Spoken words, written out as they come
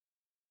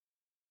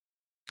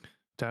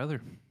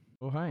Tyler,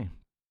 Oh, hi.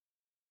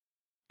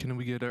 can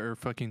we get our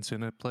fucking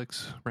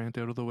Cineplex rant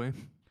out of the way?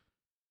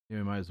 Yeah,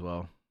 we might as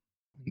well.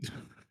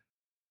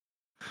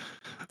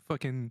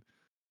 Fucking,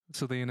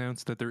 so they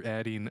announced that they're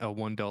adding a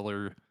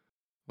 $1,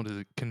 what is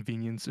it,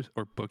 convenience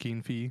or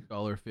booking fee?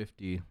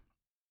 $1.50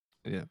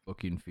 Yeah.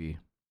 booking fee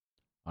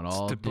on It's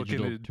all to book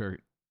in digital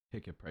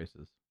ticket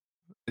prices.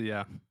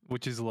 Yeah,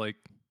 which is like,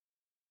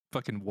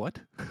 fucking what?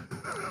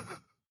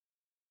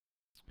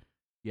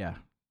 Yeah,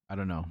 I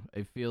don't know.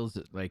 It feels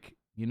like,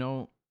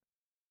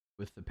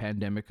 with the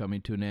pandemic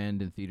coming to an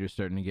end and theaters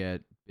starting to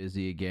get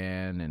busy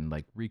again and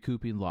like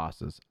recouping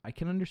losses, I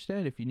can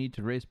understand if you need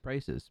to raise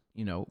prices.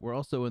 We're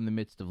also in the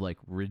midst of like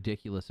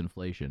ridiculous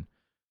inflation.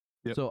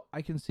 Yep. So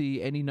I can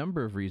see any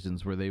number of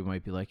reasons where they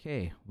might be like,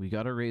 hey, we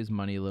got to raise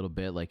money a little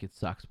bit. Like, it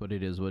sucks, but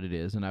it is what it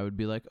is. And I would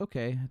be like,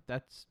 okay,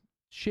 that's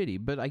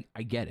shitty, but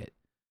I get it.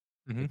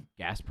 Mm-hmm. Like,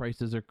 gas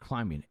prices are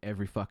climbing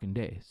every fucking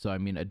day. So, I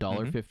mean,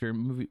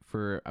 $1.50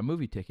 for a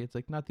movie ticket, it's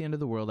like not the end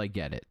of the world. I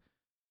get it.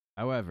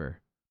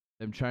 However,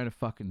 them trying to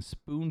fucking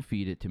spoon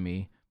feed it to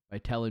me by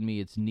telling me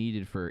it's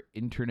needed for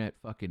internet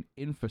fucking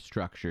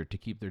infrastructure to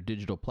keep their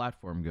digital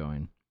platform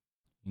going,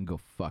 you can go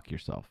fuck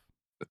yourself.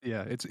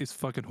 Yeah, it's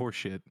fucking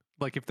horseshit.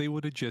 Like, if they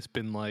would have just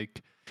been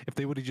like, if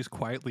they would have just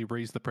quietly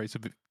raised the price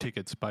of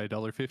tickets by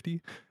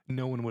 $1.50,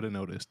 no one would have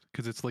noticed.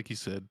 Because it's like you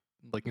said,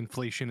 like,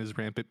 inflation is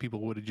rampant.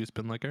 People would have just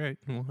been like, all right,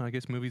 well, I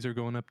guess movies are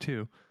going up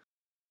too.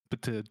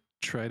 But to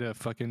try to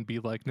fucking be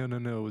like, no,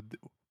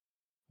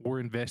 we're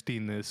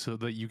investing this so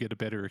that you get a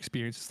better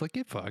experience, it's like,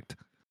 get fucked.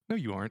 No,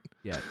 you aren't.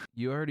 Yeah,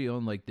 you already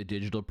own like the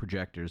digital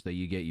projectors that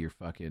you get your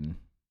fucking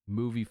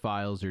movie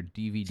files or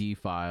DVD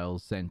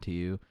files sent to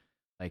you.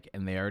 Like,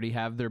 and they already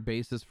have their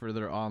basis for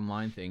their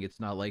online thing. It's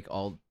not like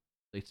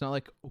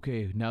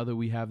okay, now that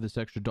we have this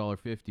extra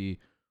 $1.50,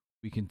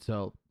 we can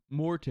sell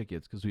more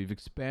tickets because we've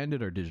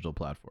expanded our digital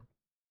platform.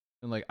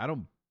 And like, I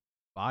don't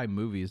buy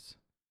movies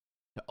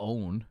to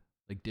own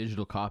like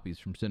digital copies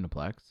from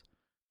Cineplex.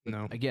 But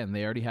No. again,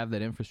 they already have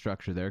that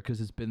infrastructure there because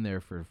it's been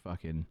there for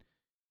fucking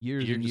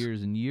years and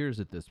years and years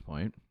at this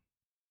point.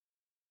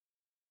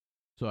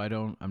 So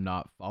I'm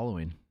not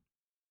following.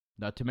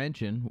 Not to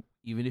mention,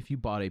 even if you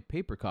bought a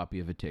paper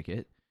copy of a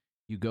ticket,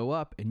 you go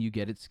up and you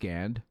get it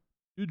scanned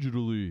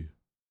digitally.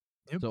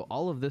 Yep. So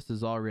all of this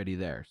is already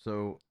there.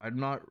 So I'm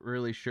not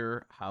really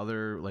sure how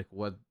they're like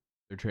what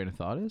their train of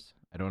thought is.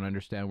 I don't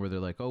understand where they're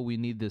like, oh, we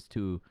need this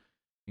to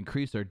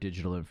increase our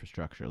digital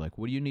infrastructure. Like,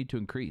 what do you need to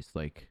increase?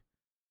 Like,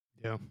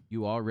 yeah,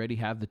 you already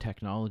have the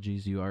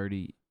technologies. You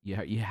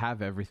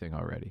have everything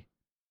already.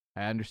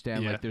 I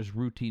understand like there's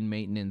routine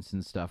maintenance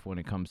and stuff when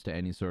it comes to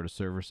any sort of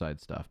server side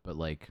stuff, but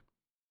like,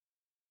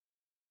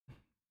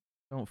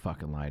 don't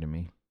fucking lie to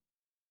me.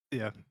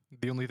 Yeah,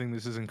 the only thing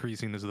this is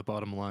increasing is the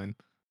bottom line.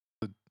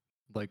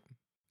 Like,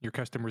 your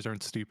customers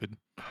aren't stupid.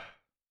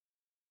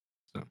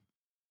 So,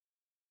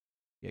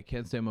 yeah,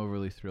 can't say I'm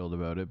overly thrilled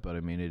about it, but I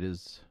mean, it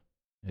is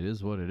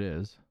what it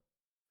is.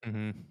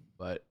 mm-hmm.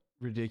 But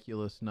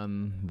ridiculous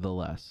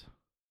nonetheless.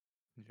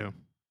 Yeah.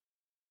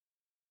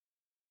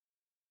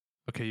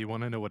 Okay, you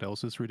want to know what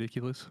else is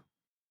ridiculous?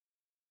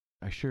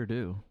 I sure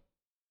do.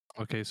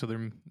 Okay, so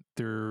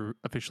they're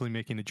officially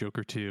making a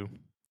Joker 2.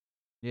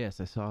 Yes,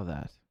 I saw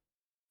that.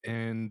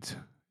 And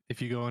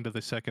if you go into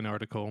the second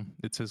article,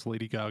 it says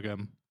Lady Gaga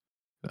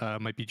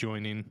might be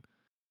joining,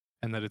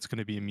 and that it's going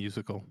to be a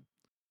musical.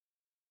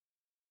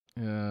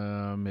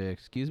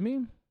 Excuse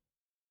me?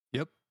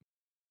 Yep.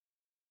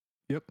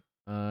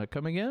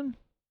 Come again?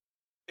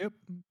 Yep.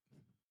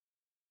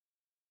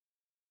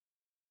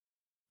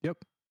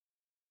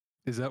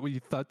 Is that what you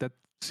thought that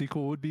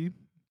sequel would be?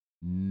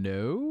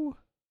 No.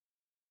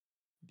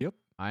 Yep.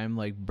 I'm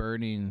like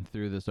burning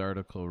through this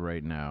article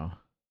right now.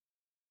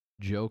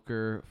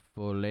 Joker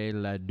Folie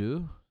la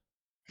Deux.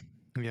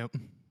 Yep.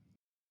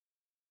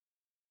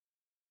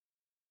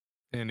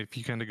 And if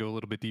you kind of go a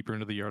little bit deeper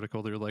into the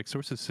article, they're like,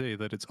 sources say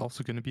that it's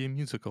also going to be a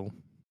musical.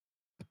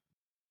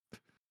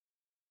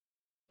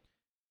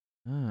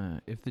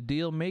 If the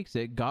deal makes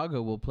it,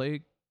 Gaga will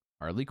play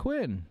Harley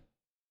Quinn.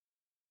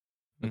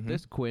 But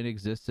this Quinn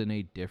exists in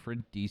a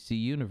different DC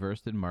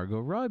universe than Margot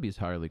Robbie's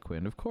Harley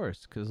Quinn, of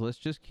course. Because let's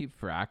just keep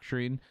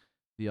fracturing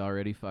the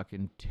already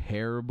fucking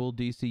terrible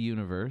DC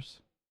universe.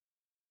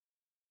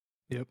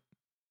 Yep.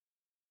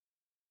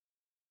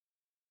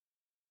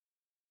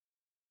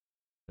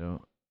 I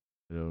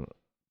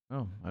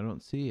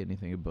don't see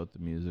anything about the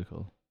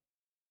musical.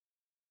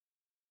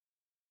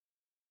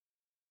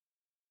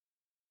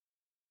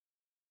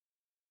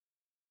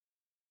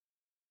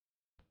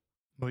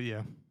 But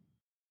yeah.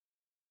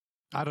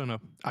 I don't know.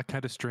 I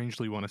kind of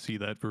strangely want to see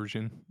that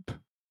version.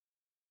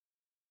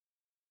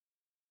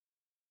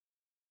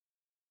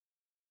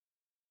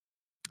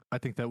 I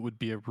think that would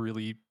be a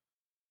really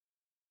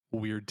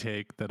weird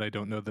take that I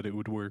don't know that it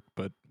would work,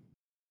 but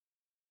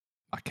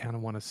I kind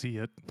of want to see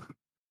it.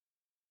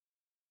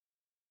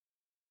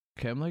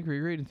 Okay, I'm like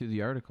rereading through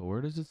the article.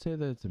 Where does it say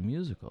that it's a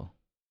musical?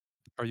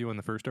 Are you on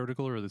the first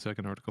article or the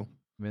second article?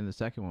 I'm in the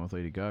second one with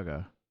Lady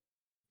Gaga.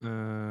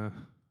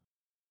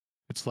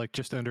 It's like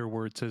just under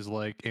where it says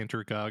like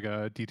enter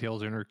Gaga,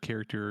 details in her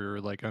character,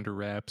 or like under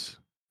wraps.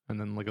 And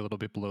then like a little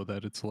bit below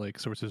that, it's like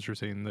sources are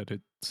saying that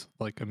it's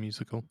like a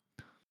musical.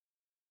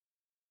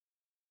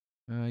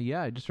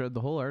 Yeah, I just read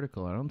the whole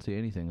article. I don't see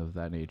anything of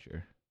that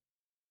nature.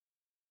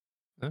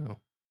 Oh.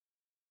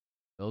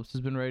 Phillips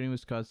has been writing with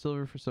Scott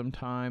Silver for some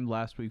time.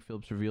 Last week,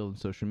 Phillips revealed on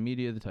social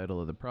media the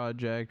title of the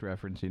project,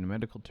 referencing a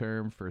medical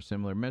term for a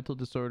similar mental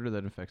disorder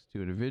that affects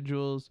two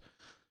individuals.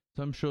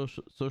 Some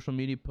social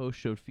media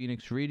posts showed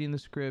Phoenix reading the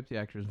script. The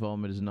actor's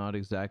involvement is not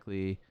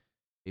exactly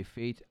a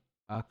fait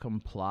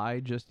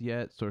accompli just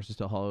yet. Sources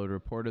tell Hollywood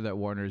Reporter that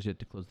Warner is yet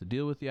to close the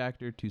deal with the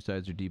actor. Two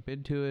sides are deep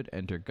into it.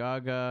 Enter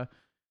Gaga.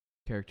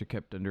 Character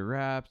kept under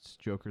wraps.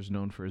 Joker's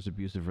known for his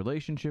abusive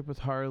relationship with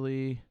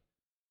Harley.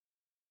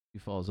 He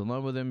falls in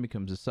love with him,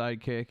 becomes a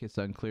sidekick. It's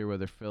unclear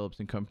whether Phillips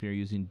and company are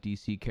using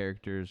DC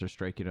characters or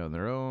striking on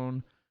their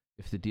own.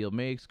 If the deal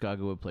makes,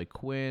 Gaga would play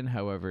Quinn,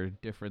 however,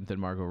 different than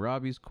Margot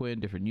Robbie's Quinn,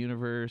 different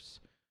universe.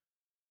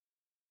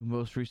 Who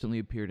most recently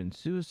appeared in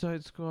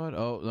Suicide Squad.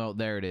 Oh, no,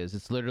 there it is.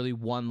 It's literally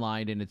one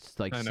line and it's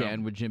like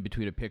sandwiched in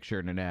between a picture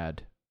and an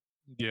ad.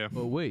 Yeah.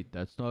 Oh, wait,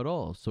 that's not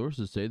all.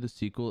 Sources say the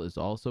sequel is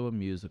also a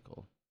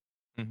musical.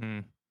 Mm-hmm.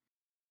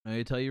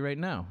 I tell you right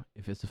now,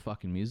 if it's a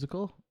fucking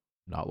musical,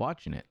 I'm not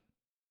watching it.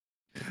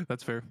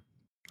 That's fair.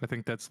 I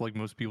think that's like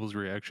most people's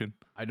reaction.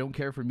 I don't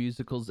care for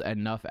musicals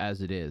enough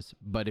as it is,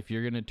 but if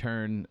you're gonna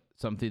turn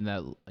something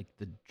that like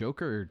the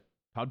Joker,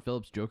 Todd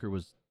Phillips' Joker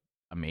was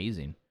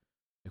amazing.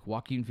 Like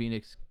Joaquin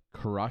Phoenix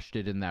crushed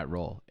it in that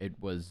role. It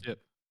was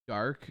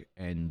dark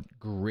and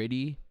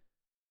gritty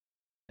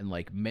and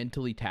like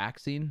mentally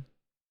taxing.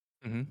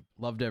 Mm-hmm.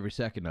 Loved every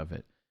second of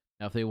it.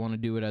 Now, if they want to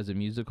do it as a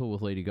musical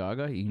with Lady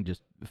Gaga, you can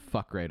just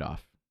fuck right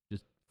off.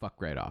 Just fuck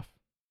right off.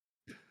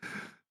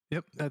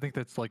 Yep, I think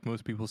that's like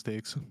most people's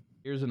takes.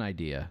 Here's an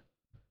idea.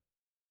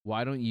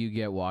 Why don't you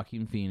get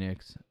Joaquin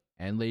Phoenix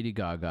and Lady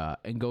Gaga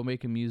and go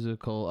make a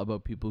musical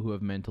about people who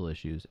have mental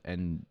issues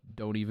and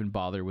don't even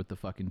bother with the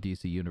fucking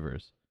DC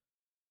universe?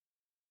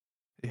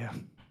 Yeah.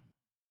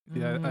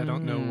 Yeah, I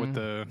don't know what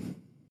the...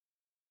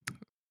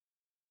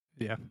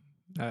 Yeah,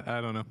 I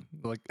don't know.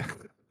 Like,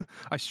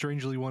 I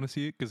strangely want to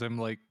see it because I'm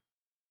like,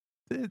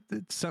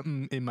 it's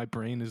something in my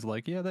brain is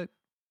like, yeah, that...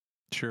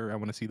 Sure, I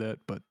want to see that,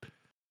 but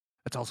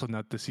it's also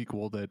not the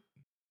sequel that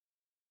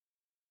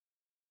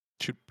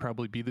should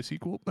probably be the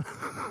sequel. Yeah,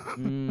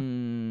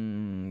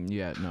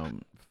 no,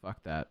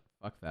 fuck that.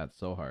 Fuck that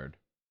so hard.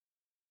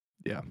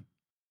 Yeah.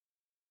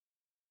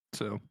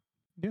 So,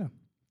 yeah.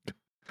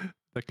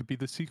 That could be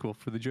the sequel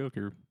for the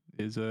Joker,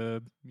 is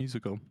a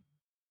musical.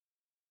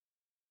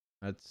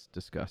 That's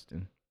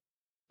disgusting.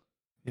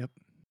 Yep.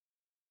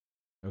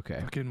 Okay.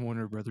 Fucking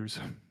Warner Brothers.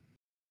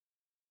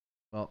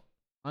 Well,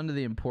 onto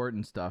the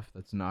important stuff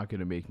that's not going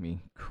to make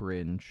me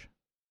cringe.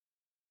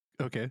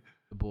 Okay.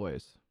 The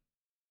Boys.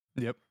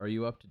 Yep. Are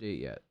you up to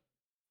date yet?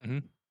 Mm-hmm.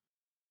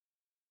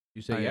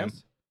 You say I yes? am.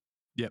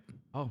 Yep.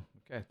 Oh,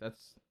 okay.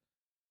 That's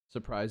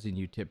surprising.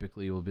 You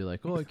typically will be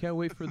like, oh, I can't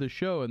wait for the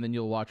show. And then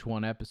you'll watch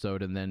one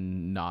episode and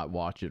then not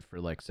watch it for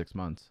like 6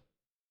 months.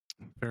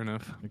 Fair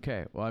enough.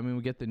 Okay. Well, I mean,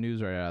 we get the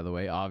news right out of the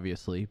way.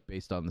 Obviously,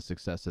 based on the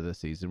success of this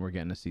season, we're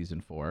getting a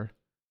season 4. I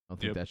don't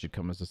think that should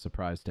come as a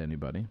surprise to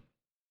anybody.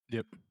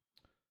 Yep.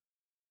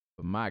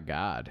 But my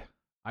God,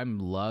 I'm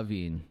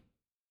loving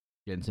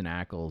Jensen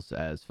Ackles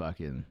as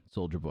fucking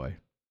Soldier Boy.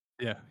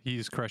 Yeah,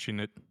 he's crushing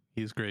it.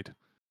 He's great.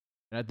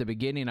 And at the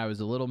beginning, I was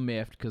a little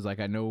miffed because, like,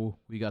 I know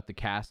we got the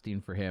casting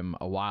for him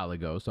a while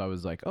ago. So I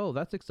was like, oh,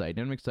 that's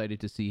exciting. I'm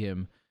excited to see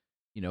him,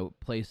 you know,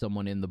 play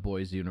someone in the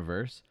Boys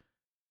universe.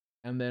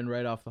 And then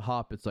right off the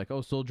hop, it's like,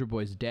 oh, Soldier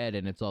Boy's dead.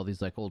 And it's all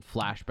these, like, old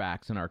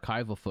flashbacks and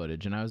archival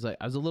footage. And I was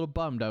a little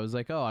bummed. I was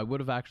like, oh, I would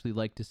have actually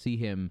liked to see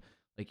him,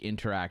 like,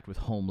 interact with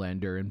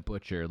Homelander and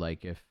Butcher.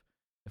 Like, if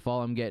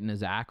all I'm getting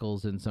is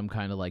Ackles in some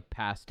kind of, like,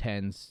 past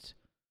tense,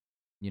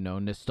 you know,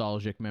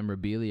 nostalgic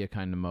memorabilia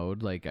kind of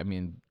mode. Like, I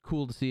mean,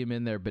 cool to see him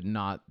in there, but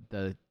not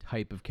the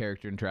type of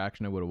character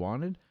interaction I would have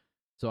wanted.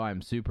 So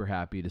I'm super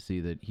happy to see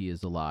that he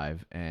is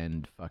alive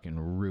and fucking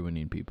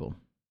ruining people.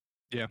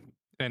 Yeah.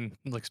 And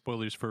like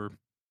spoilers for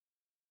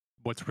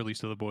what's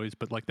released of The Boys,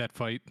 but like that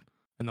fight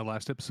in the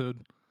last episode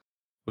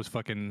was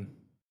fucking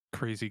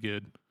crazy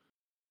good.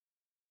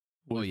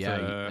 Well,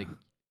 yeah, like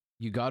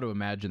you got to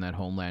imagine that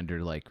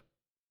Homelander, like,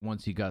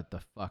 once he got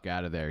the fuck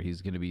out of there,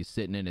 he's going to be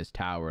sitting in his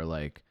tower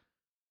like,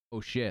 oh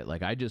shit,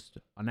 like I just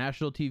on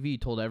national TV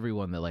told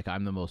everyone that like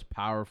I'm the most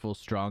powerful,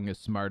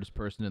 strongest, smartest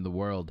person in the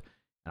world.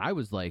 And I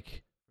was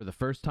like, for the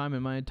first time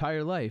in my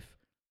entire life,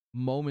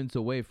 moments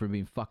away from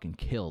being fucking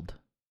killed.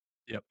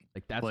 Yep.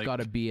 Like that's got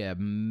to be a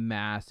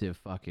massive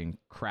fucking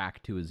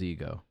crack to his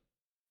ego.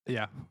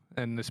 Yeah.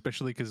 And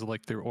especially because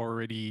like they're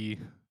already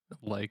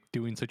like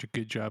doing such a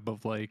good job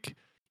of like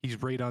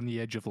he's right on the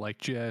edge of like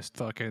just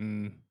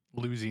fucking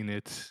losing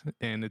it.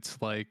 And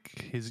it's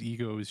like his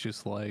ego is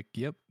just like,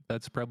 yep,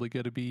 that's probably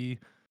going to be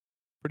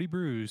pretty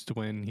bruised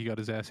when he got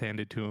his ass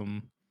handed to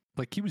him.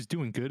 Like he was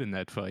doing good in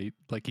that fight.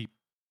 Like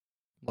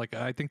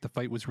I think the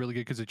fight was really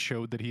good because it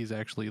showed that he's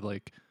actually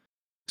like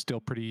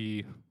still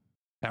pretty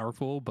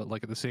powerful, but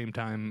like at the same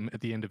time,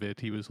 at the end of it,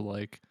 he was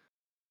like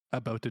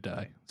about to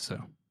die. So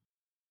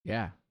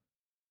Yeah.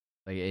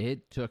 Like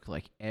it took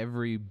like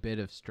every bit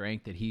of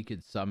strength that he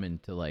could summon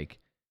to like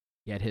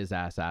get his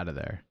ass out of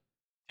there.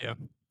 yeah,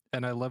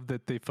 and I love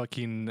that they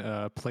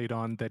fucking played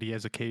on that he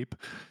has a cape.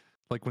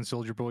 Like when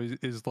Soldier Boy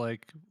is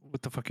like,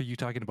 "What the fuck are you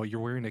talking about?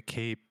 You're wearing a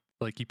cape."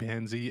 Like you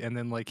pansy, and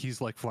then like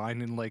he's like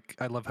flying, and like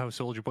I love how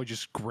Soldier Boy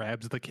just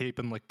grabs the cape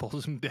and like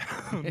pulls him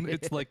down.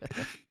 It's like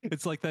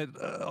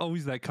that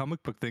always that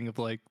comic book thing of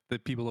like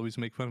that people always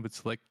make fun of.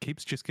 It's like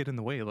capes just get in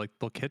the way, like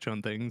they'll catch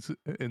on things,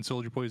 and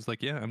Soldier Boy's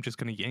like, yeah, I'm just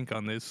gonna yank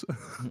on this.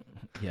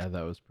 Yeah,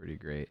 that was pretty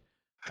great.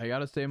 I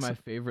gotta say, my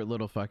favorite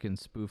little fucking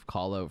spoof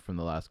call out from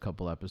the last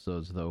couple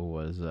episodes though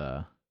was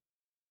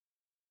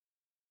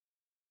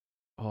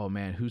oh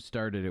man, who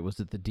started it? Was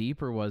it the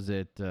Deep or was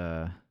it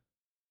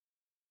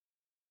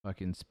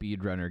fucking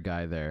speedrunner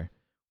guy there?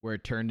 Where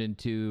it turned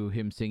into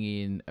him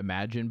singing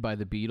Imagine by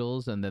the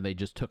Beatles, and then they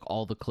just took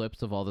all the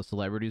clips of all the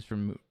celebrities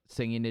from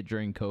singing it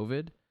during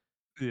COVID.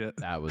 Yeah,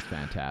 That was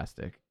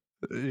fantastic.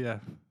 yeah,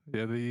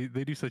 yeah.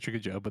 They do such a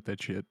good job with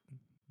that shit.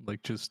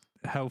 Like just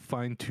how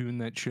fine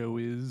tuned that show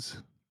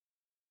is,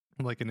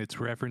 like in its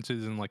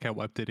references and like how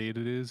up to date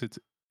it is.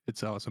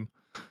 It's awesome.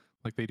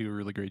 Like they do a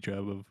really great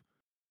job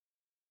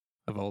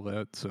of all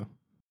that. So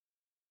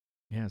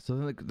Yeah,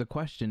 so the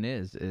question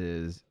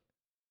is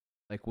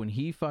like when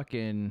he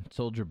fucking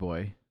Soldier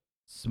Boy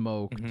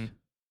smoked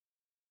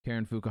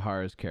Karen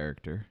Fukuhara's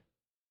character,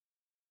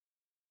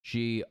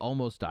 she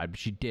almost died, but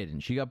she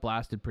didn't. She got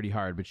blasted pretty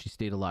hard, but she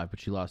stayed alive, but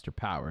she lost her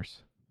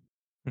powers.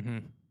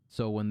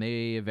 So when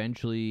they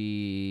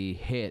eventually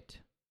hit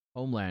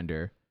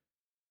Homelander,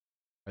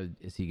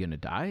 is he going to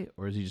die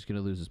or is he just going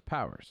to lose his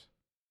powers?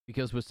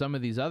 Because with some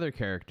of these other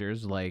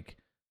characters, like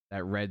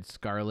that Red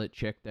Scarlet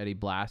chick that he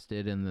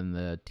blasted and then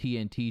the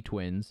TNT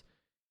twins,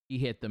 he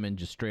hit them and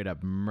just straight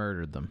up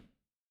murdered them.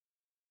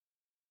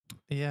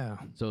 yeah,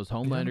 So is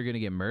Homelander going to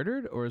get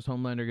murdered or is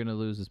Homelander going to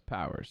lose his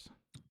powers?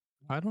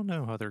 I don't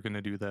know how they're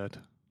gonna do that.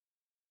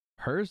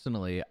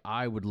 Personally,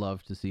 I would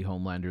love to see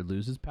Homelander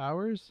lose his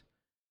powers,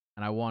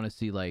 and I want to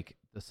see like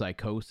the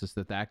psychosis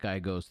that guy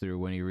goes through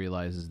when he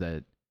realizes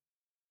that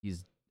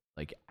he's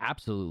like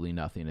absolutely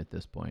nothing at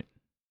this point.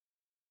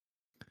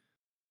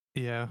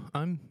 Yeah,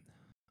 I'm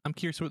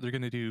curious what they're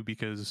gonna do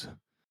because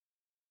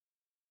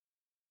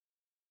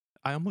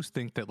I almost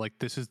think that like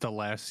this is the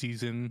last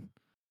season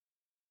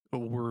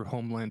where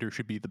Homelander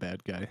should be the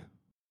bad guy.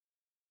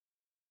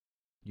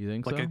 You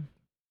think Like so?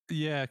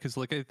 yeah, because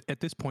like at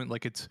this point,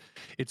 like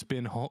it's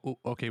been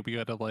okay. We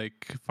gotta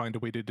like find a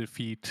way to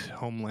defeat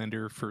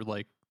Homelander for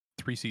like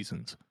 3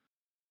 seasons.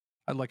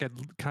 I'd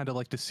kind of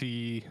like to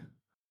see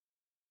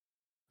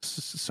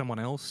someone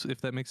else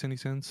if that makes any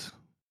sense.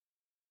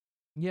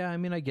 Yeah, I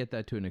mean, I get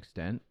that to an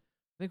extent.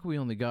 I think we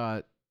only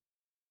got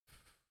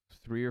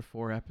 3 or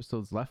 4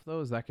 episodes left,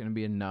 though. Is that going to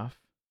be enough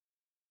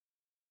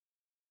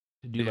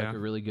to do like a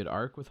really good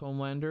arc with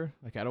Homelander?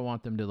 Like, I don't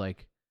want them to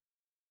like,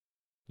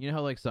 you know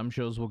how like some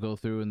shows will go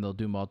through and they'll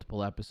do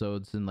multiple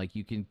episodes and like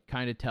you can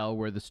kind of tell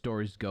where the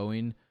story's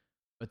going,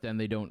 but then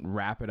they don't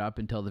wrap it up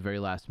until the very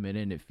last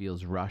minute and it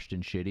feels rushed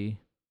and shitty.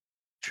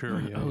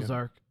 Sure, yeah.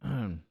 Ozark.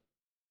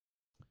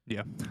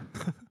 Yeah.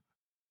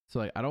 So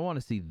like I don't want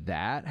to see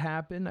that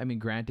happen. I mean,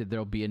 granted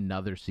there'll be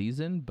another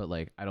season, but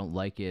like I don't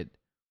like it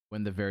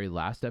when the very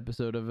last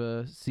episode of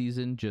a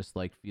season just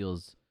like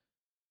feels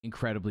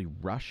incredibly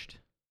rushed.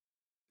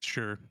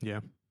 Sure, yeah.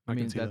 I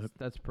mean, can see that.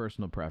 that's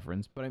personal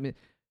preference, but I mean,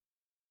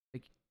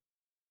 like,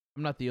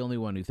 I'm not the only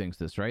one who thinks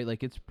this, right?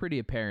 Like, it's pretty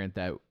apparent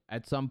that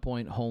at some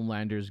point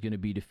Homelander is going to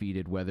be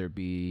defeated, whether it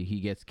be he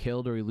gets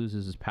killed or he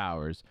loses his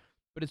powers.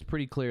 But it's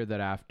pretty clear that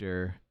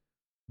after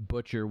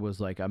Butcher was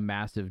like a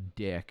massive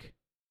dick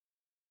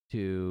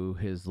to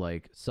his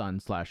like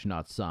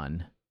son/not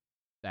son,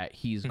 that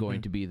he's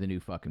going to be the new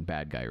fucking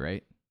bad guy,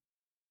 right?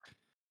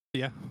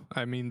 Yeah,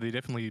 I mean, they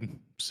definitely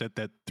set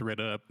that thread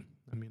up.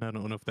 I mean, I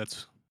don't know if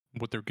that's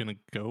what they're gonna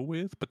go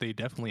with, but they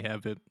definitely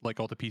have it like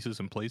all the pieces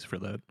in place for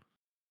that.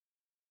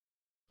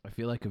 I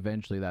feel like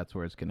eventually that's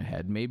where it's gonna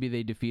head. Maybe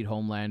they defeat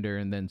Homelander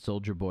and then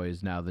Soldier Boy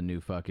is now the new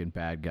fucking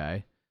bad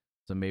guy.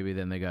 So maybe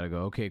then they gotta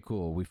go, okay,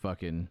 cool, we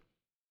fucking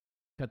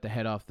cut the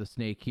head off the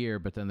snake here,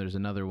 but then there's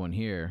another one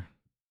here.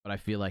 But I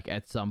feel like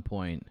at some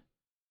point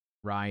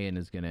Ryan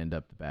is gonna end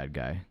up the bad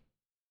guy.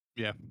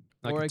 Yeah.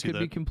 Or I could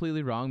be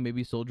completely wrong.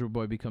 Maybe Soldier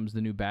Boy becomes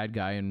the new bad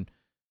guy and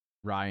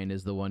Ryan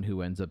is the one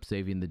who ends up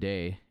saving the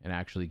day and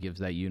actually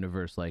gives that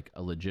universe like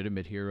a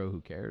legitimate hero who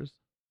cares.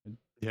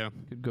 Yeah.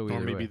 Could go either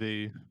or maybe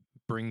way. they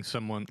bring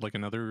someone like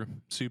another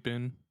soup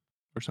in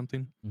or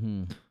something.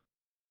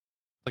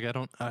 Like I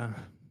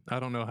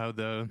don't know how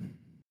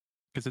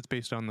because it's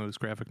based on those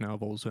graphic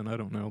novels, and I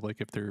don't know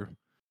like if they're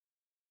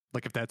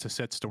like if that's a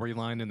set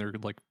storyline and they're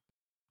like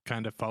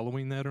kind of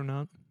following that or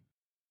not,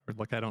 or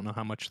like I don't know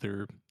how much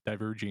they're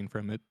diverging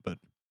from it, but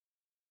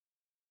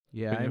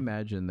yeah, I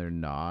imagine they're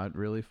not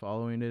really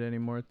following it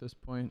anymore at this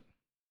point.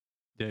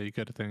 Yeah, you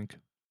got to think.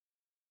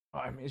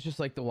 I mean, it's just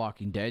like The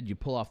Walking Dead. You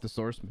pull off the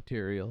source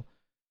material,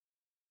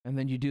 And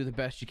then you do the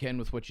best you can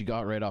with what you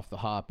got right off the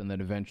hop, and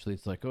then eventually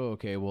it's like, oh,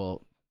 okay,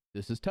 well,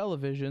 this is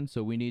television,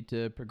 so we need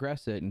to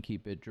progress it and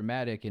keep it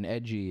dramatic and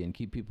edgy and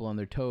keep people on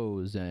their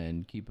toes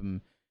and keep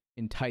them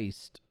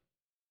enticed.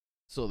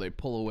 So they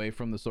pull away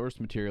from the source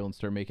material and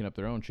start making up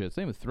their own shit.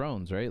 Same with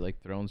Thrones, right?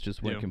 Like Thrones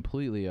just went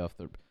completely off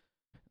the.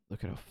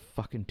 Look at how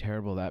fucking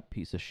terrible that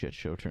piece of shit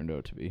show turned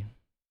out to be.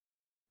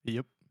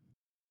 Yep.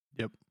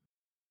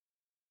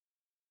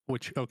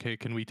 Which, okay,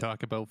 can we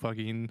talk about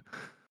fucking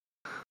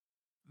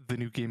the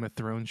new Game of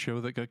Thrones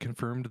show that got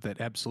confirmed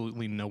that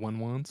absolutely no one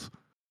wants?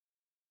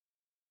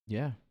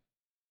 Yeah.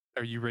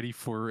 Are you ready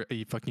for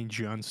a fucking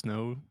Jon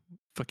Snow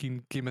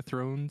fucking Game of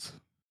Thrones?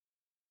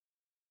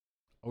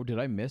 Oh, did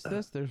I miss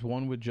this? There's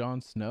one with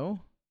Jon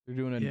Snow? They're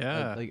doing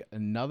like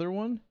another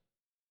one?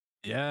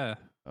 Yeah.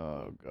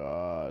 Oh,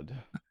 God.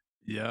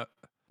 Yeah.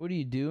 What are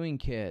you doing,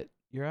 Kit?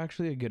 You're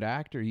actually a good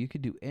actor. You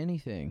could do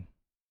anything.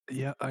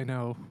 Yeah, I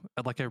know.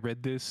 Like, I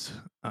read this.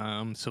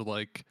 So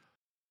like,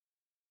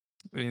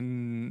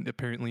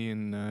 apparently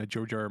in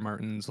George R. R.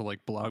 Martin's like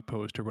blog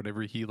post or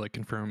whatever, he like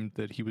confirmed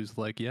that he was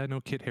like, yeah, no,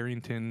 Kit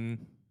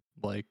Harington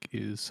like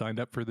is signed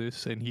up for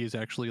this, and he is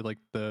actually like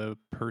the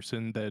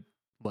person that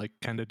like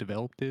kind of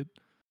developed it.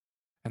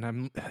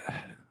 And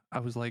I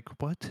was like,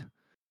 what?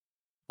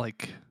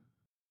 Like,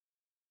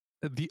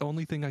 the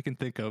only thing I can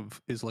think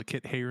of is like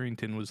Kit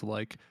Harington was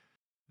like,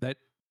 that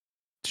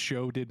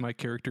show did my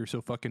character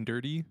so fucking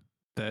dirty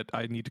that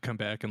I need to come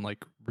back and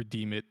like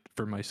redeem it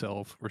for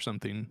myself or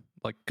something.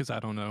 Like, because I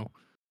don't know.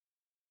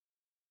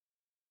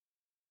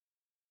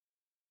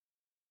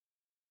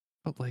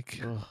 But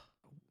like, Ugh.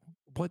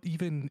 what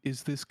even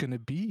is this gonna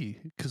be?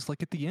 Because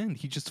like at the end,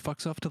 he just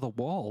fucks off to the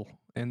wall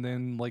and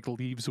then like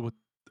leaves with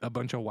a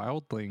bunch of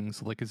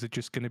wildlings. Like, is it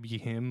just gonna be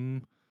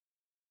him?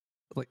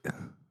 Like,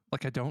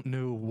 I don't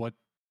know what.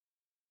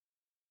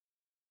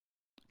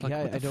 Like,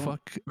 Yeah, what the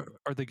fuck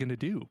are they gonna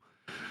do?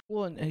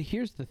 Well, and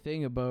here's the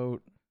thing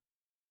about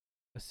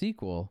a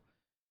sequel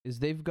is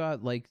they've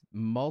got like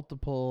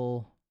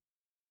multiple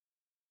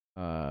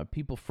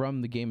people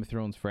from the Game of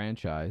Thrones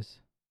franchise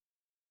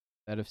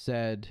that have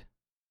said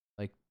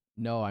like,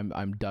 no,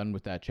 I'm done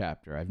with that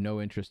chapter. I have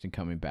no interest in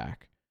coming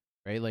back.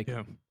 Right? Like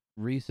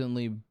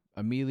recently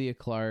Emilia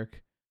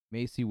Clarke,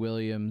 Macy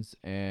Williams,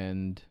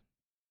 and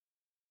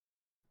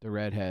the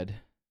redhead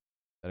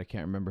that I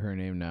can't remember her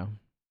name now.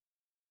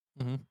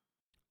 Mm-hmm.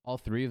 All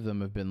three of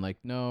them have been like,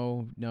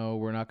 no,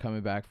 we're not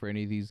coming back for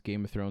any of these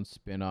Game of Thrones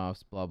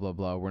spin-offs, blah, blah,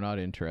 blah. We're not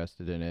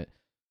interested in it.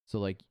 So,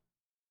 like,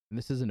 and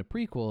this isn't a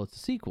prequel, it's a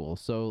sequel.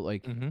 So,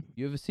 like,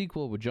 you have a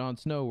sequel with Jon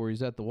Snow where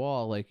he's at the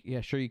wall. Like,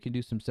 yeah, sure, you can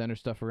do some center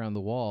stuff around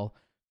the wall.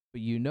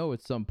 But you know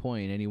at some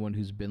point, anyone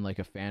who's been, like,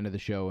 a fan of the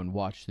show and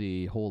watched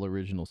the whole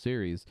original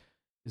series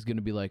is going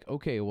to be like,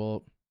 okay,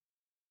 well,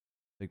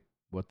 like,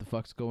 what the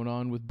fuck's going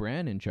on with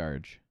Bran in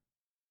charge?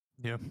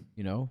 Yeah.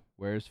 You know,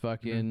 where's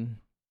fucking...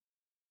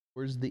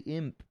 Where's the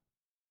imp?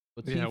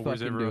 What's he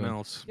where's everyone doing?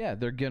 else? Yeah,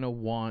 they're going to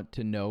want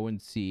to know and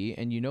see.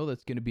 And you know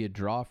that's going to be a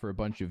draw for a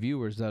bunch of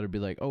viewers that'll be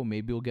like, oh,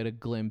 maybe we'll get a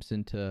glimpse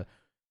into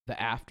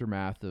the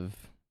aftermath of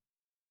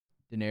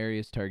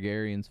Daenerys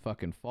Targaryen's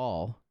fucking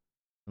fall.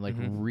 And like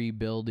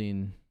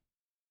rebuilding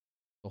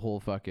the whole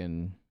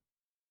fucking,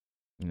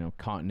 you know,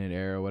 continent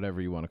era,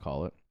 whatever you want to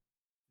call it.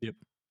 Yep.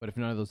 But if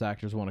none of those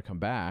actors want to come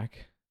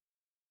back,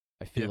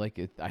 I feel like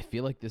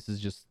this is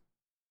just...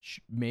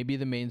 Maybe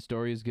the main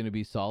story is going to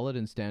be solid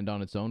and stand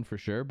on its own for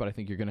sure, but I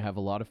think you're going to have a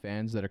lot of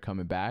fans that are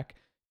coming back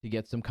to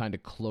get some kind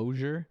of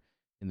closure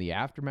in the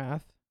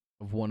aftermath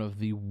of one of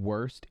the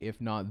worst,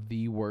 if not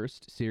the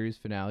worst, series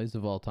finales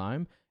of all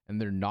time, and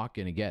they're not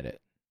going to get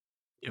it.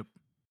 Yep.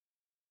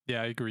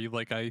 Yeah, I agree.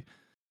 Like,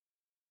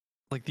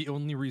 the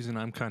only reason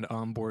I'm kind of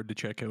on board to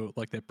check out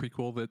like that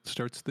prequel that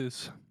starts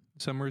this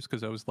summer is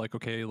because I was like,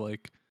 okay,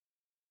 like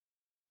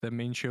the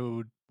main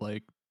show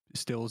like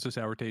still is a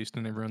sour taste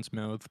in everyone's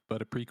mouth,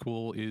 but a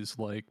prequel is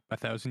like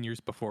 1,000 years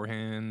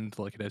beforehand.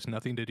 Like, it has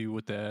nothing to do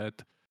with that.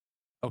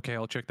 Okay,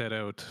 I'll check that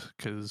out,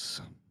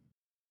 because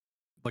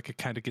like it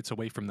kind of gets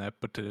away from that,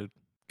 but to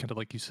kind of,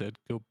 like you said,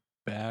 go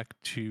back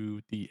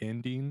to the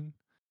ending,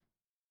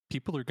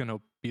 people are gonna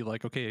be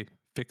like, okay,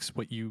 fix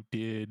what you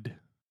did,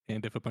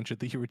 and if a bunch of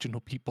the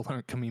original people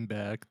aren't coming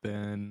back,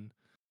 then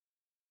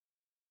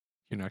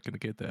you're not gonna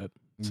get that.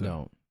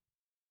 No.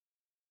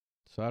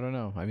 So I don't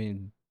know. I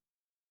mean,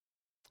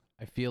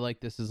 I feel like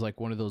this is like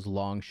one of those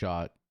long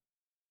shot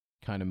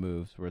kind of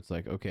moves where it's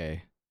like,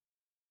 okay,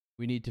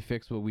 we need to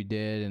fix what we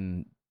did,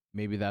 and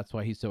maybe that's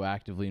why he's so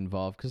actively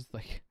involved, because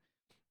like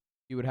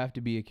he would have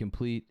to be a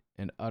complete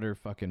and utter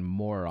fucking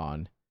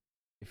moron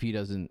if he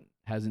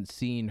hasn't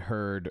seen,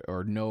 heard,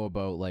 or know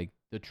about like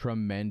the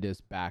tremendous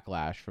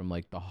backlash from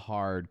like the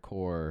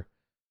hardcore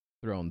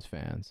Thrones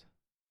fans.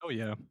 Oh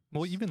yeah.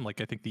 Well, even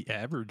like I think the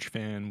average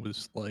fan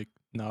was like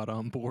not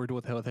on board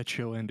with how that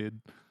show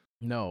ended.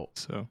 No.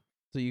 So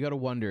you got to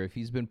wonder if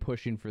he's been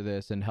pushing for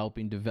this and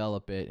helping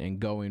develop it and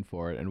going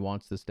for it and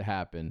wants this to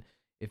happen,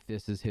 if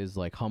this is his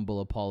like humble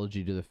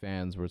apology to the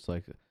fans where it's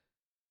like,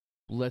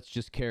 let's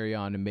just carry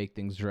on and make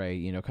things right,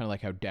 you know, kind of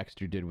like how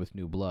Dexter did with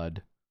New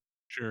Blood.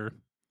 Sure.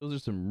 Those are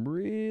some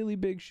really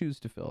big shoes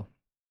to fill.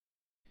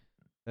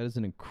 That is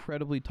an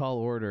incredibly tall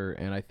order,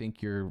 and I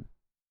think you're.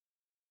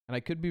 And I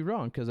could be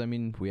wrong because I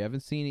mean we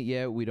haven't seen it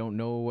yet. We don't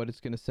know what it's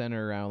going to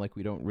center around. Like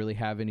we don't really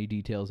have any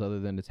details other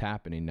than it's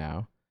happening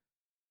now.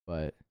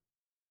 But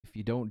if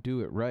you don't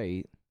do it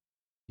right,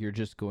 you're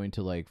just going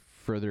to like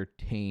further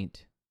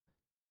taint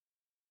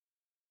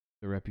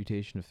the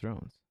reputation of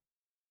Thrones.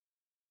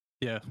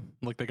 Yeah,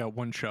 like they got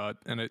one shot,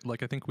 and it,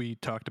 like I think we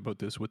talked about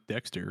this with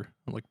Dexter,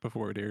 like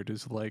before it aired,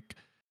 is like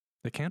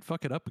they can't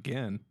fuck it up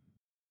again,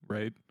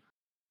 right?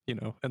 You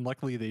know, and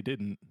luckily they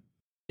didn't,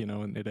 you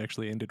know, and it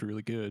actually ended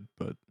really good.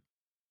 But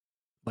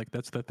like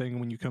that's the thing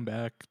when you come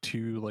back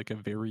to like a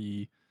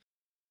very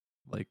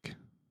like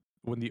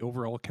when the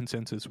overall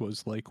consensus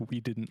was like we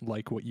didn't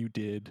like what you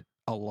did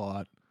a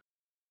lot,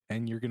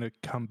 and you're gonna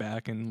come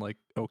back and like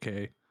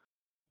okay,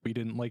 we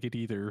didn't like it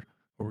either,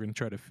 or we're gonna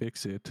try to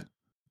fix it,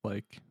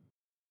 like.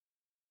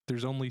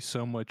 There's only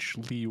so much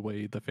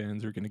leeway the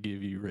fans are going to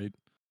give you, right?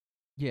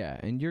 Yeah,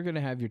 and you're going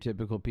to have your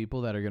typical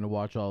people that are going to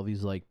watch all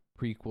these like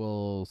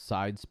prequel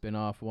side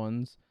spin-off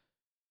ones,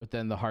 but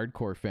then the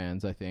hardcore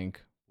fans, I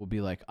think, will be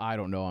like, I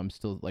don't know, I'm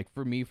still like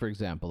for me, for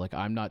example, like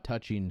I'm not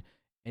touching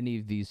any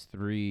of these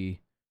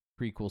 3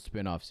 prequel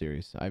spin-off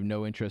series. I have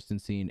no interest in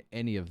seeing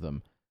any of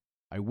them.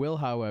 I will,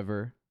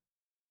 however,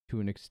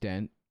 to an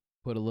extent,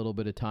 put a little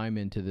bit of time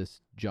into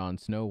this Jon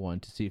Snow one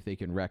to see if they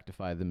can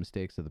rectify the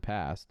mistakes of the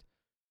past.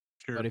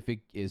 Sure. But if it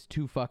is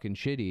too fucking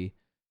shitty,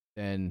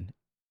 then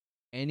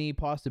any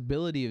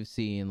possibility of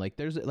seeing like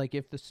there's like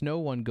if the Snow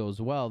one goes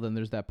well, then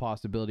there's that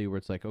possibility where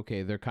it's like,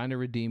 okay, they're kind of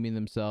redeeming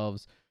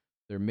themselves.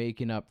 They're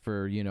making up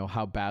for, you know,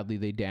 how badly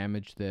they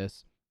damaged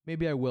this.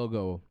 Maybe I will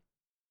go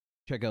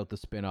check out the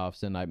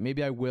spin-offs and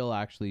maybe I will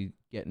actually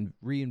get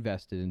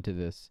reinvested into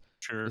this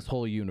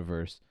whole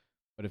universe.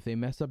 But if they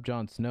mess up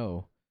Jon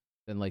Snow,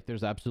 then like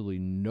there's absolutely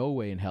no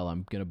way in hell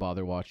I'm going to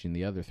bother watching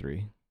the other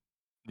 3.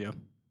 Yeah.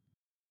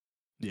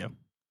 Yeah.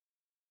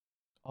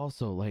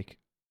 Also, like,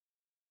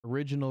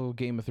 original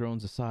Game of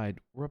Thrones aside,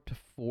 we're up to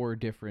 4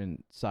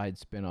 different side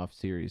spin-off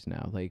series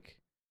now. Like,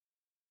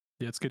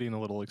 yeah, it's getting a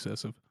little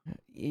excessive.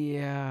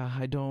 Yeah,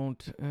 I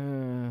don't.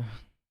 And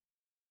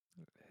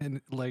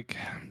like,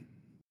 I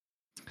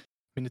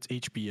mean, it's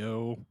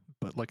HBO,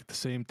 but like at the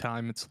same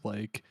time, it's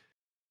like,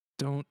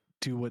 don't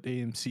do what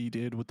AMC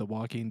did with The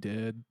Walking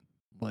Dead.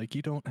 Like,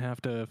 you don't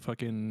have to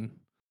fucking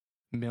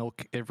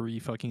milk every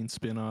fucking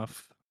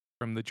spin-off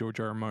from the George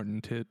R.R. Martin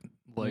tit.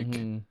 Like,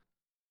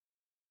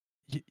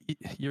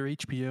 you're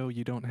HBO,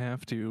 you don't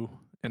have to.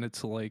 And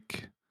it's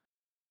like,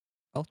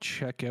 I'll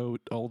check out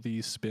all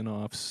these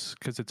spin-offs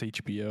because it's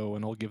HBO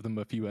and I'll give them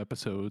a few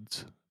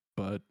episodes,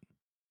 but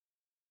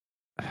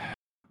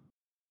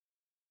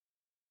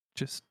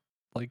just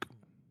like,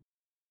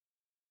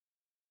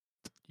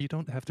 you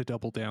don't have to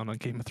double down on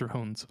Game of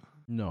Thrones.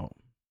 No.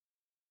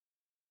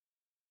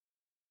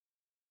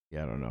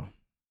 Yeah, I don't know.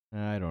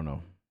 I don't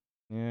know.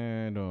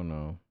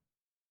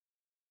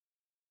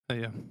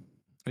 Yeah,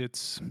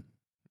 it's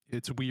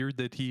weird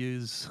that he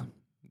is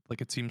like.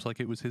 It seems like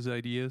it was his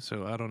idea,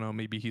 so I don't know.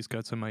 Maybe he's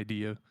got some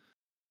idea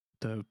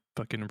to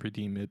fucking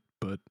redeem it,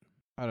 but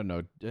I don't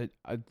know.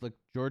 Like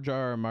George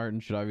R.R. Martin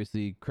should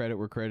obviously credit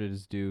where credit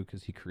is due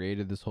because he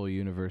created this whole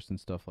universe and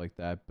stuff like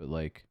that. But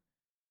like,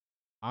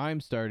 I'm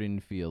starting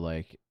to feel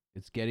like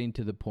it's getting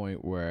to the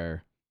point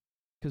where,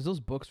 because those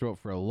books wrote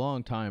for a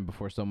long time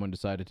before someone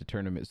decided to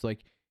turn him. It's like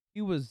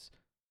he was.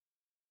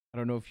 I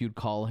don't know if you'd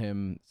call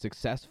him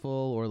successful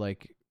or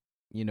like,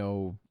 you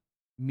know,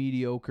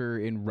 mediocre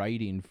in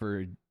writing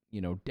for, you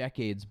know,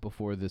 decades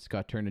before this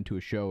got turned into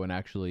a show and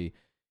actually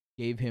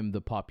gave him the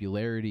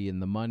popularity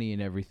and the money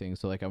and everything.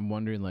 So like I'm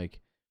wondering, like,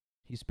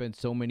 he spent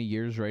so many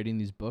years writing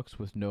these books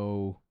with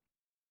no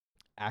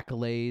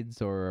accolades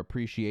or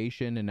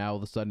appreciation, and now all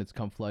of a sudden it's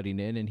come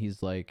flooding in and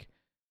he's like,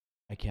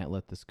 I can't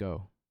let this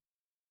go.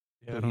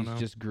 yeah, So I don't he's know.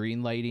 just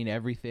green lighting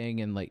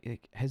everything, and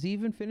like has he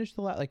even finished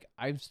the like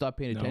I've stopped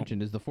paying No.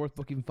 attention. Is the 4th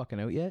book even fucking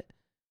out yet?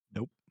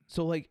 Nope.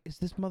 So like, is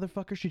this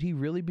motherfucker, should he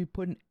really be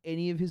putting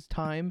any of his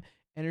time,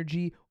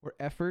 energy, or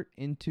effort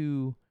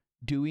into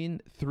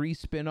doing 3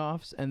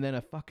 spin-offs and then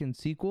a fucking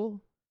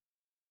sequel?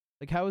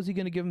 Like, how is he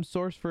going to give him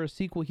source for a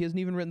sequel? He hasn't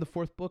even written the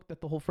 4th book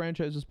that the whole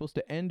franchise is supposed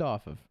to end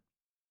off of.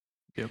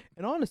 Yep.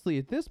 And honestly,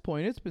 at this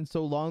point, it's been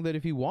so long that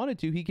if he wanted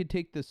to, he could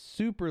take the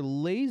super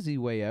lazy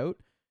way out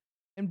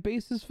and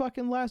base his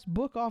fucking last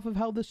book off of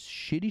how this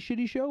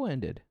shitty show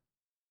ended.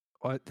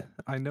 What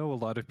I know, a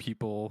lot of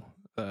people,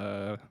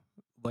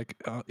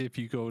 if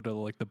you go to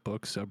like the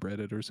book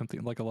subreddit or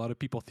something, like a lot of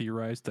people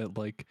theorize that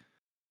like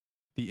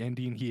the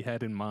ending he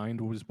had in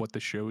mind was what the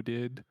show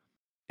did,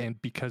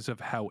 and because of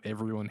how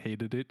everyone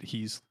hated it,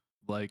 he's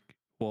like,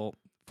 well,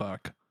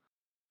 fuck,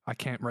 I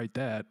can't write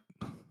that.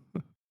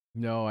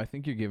 No, I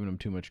think you're giving him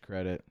too much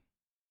credit.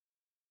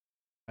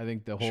 I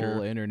think the whole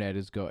Sure. internet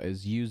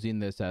is using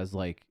this as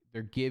like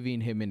they're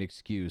giving him an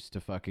excuse to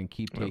fucking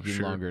keep Oh, taking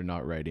sure. longer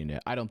not writing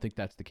it. I don't think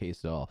that's the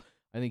case at all.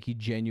 I think he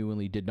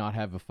genuinely did not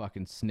have a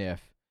fucking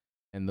sniff,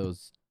 and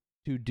those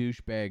two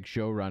douchebag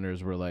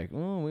showrunners were like,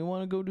 "Oh, we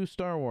want to go do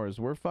Star Wars.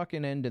 We're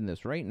fucking ending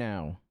this right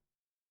now."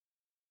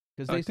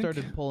 Because they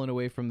started pulling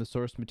away from the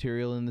source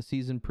material in the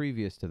season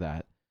previous to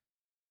that.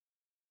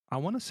 I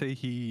want to say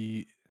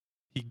he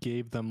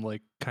gave them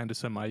like kind of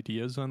some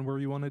ideas on where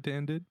he wanted to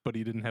end it, but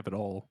he didn't have it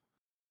all.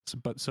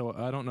 So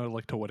I don't know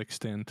like to what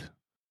extent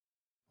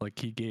like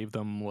he gave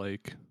them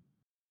like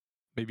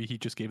maybe he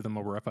just gave them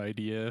a rough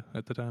idea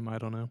at the time. I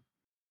don't know.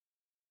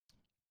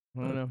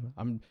 I don't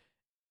know.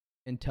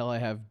 Until I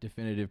have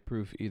definitive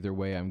proof either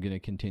way, I'm going to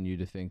continue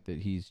to think that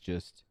he's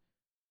just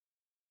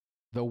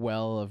the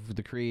well of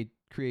the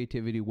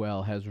creativity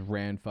well has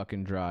ran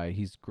fucking dry.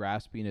 He's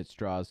grasping at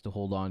straws to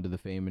hold on to the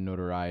fame and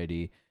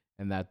notoriety,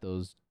 and that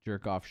those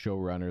jerk off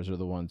showrunners are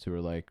the ones who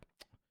are like,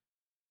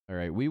 all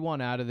right, we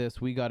want out of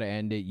this. We got to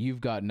end it.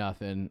 You've got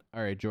nothing.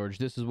 All right, George,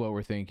 this is what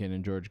we're thinking.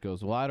 And George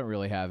goes, well, I don't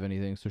really have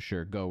anything, so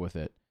sure, go with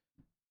it.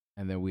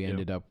 And then we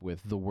ended up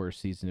with the worst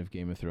season of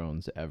Game of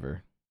Thrones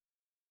ever.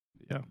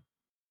 Yeah.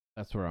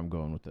 That's where I'm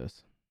going with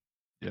this.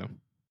 Yeah.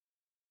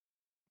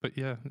 But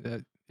yeah,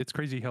 it's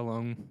crazy how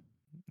long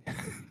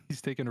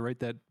he's taken to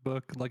write that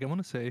book. Like I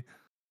want to say,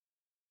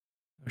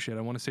 I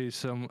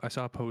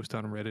saw a post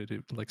on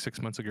Reddit like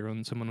 6 months ago,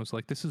 and someone was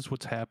like, "This is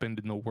what's happened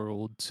in the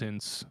world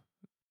since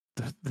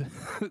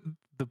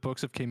the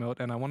books have came out."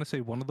 And I want to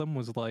say one of them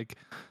was like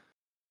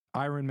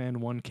Iron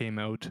Man 1 came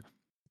out,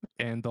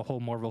 and the whole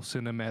Marvel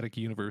Cinematic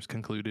Universe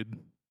concluded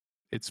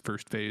its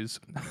first phase.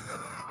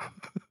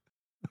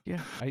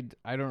 Yeah,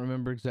 I don't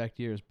remember exact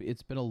years, but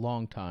it's been a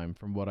long time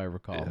from what I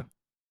recall.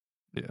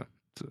 Yeah.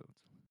 So,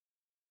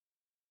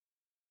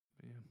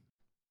 yeah.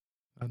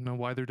 I don't know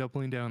why they're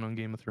doubling down on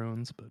Game of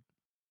Thrones, but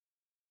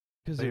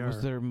because it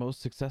was their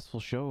most successful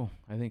show,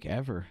 I think,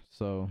 ever.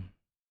 So,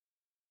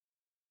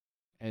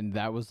 and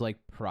that was like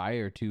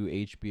prior to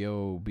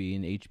HBO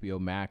being HBO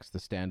Max, the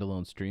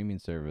standalone streaming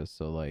service.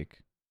 So, like,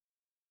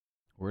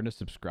 we're in a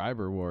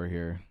subscriber war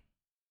here.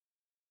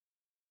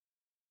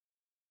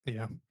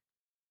 Yeah.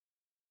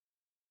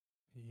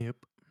 Yep.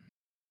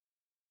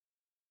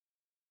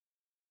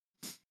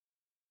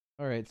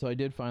 All right, so I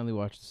did finally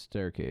watch The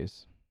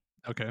Staircase.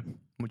 Okay,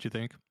 what'd you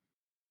think?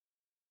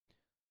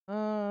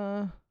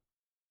 Well,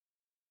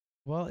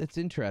 it's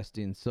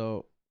interesting.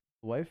 So,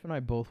 the wife and I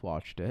both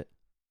watched it,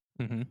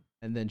 and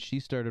then she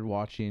started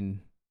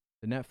watching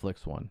the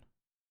Netflix one.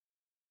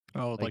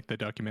 Oh, like the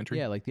documentary?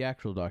 Yeah, like the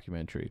actual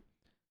documentary.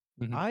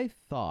 I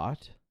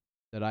thought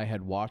that I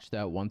had watched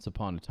that once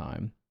upon a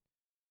time.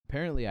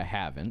 Apparently, I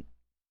haven't.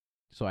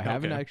 So I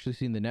haven't actually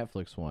seen the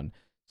Netflix one.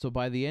 So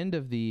by the end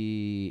of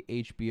the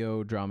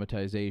HBO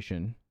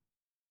dramatization,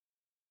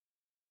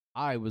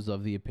 I was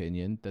of the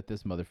opinion that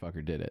this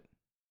motherfucker did it.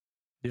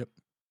 Yep.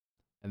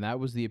 And that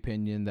was the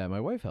opinion that my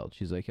wife held.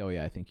 She's like, oh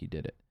yeah, I think he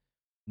did it.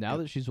 Now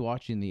that she's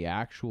watching the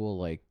actual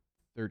like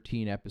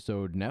 13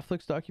 episode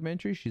Netflix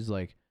documentary, she's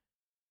like,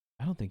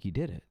 I don't think he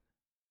did it.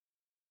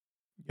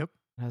 Yep.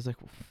 And I was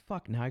like, well,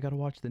 fuck, now I got to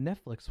watch the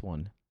Netflix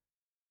one.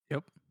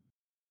 Yep.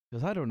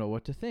 Because I don't know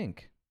what to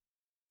think.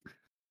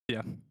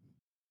 Yeah.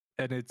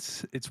 And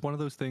it's one of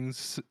those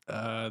things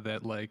that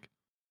like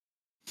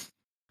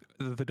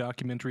the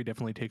documentary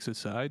definitely takes his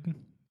side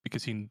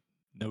because he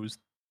knows,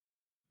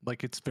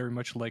 like, it's very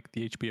much like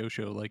the HBO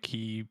show. Like,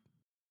 he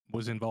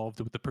was involved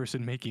with the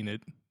person making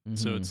it.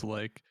 So it's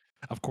like,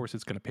 of course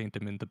it's going to paint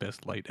him in the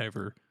best light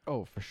ever.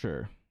 Oh, for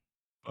sure.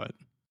 But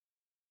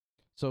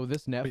so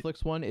this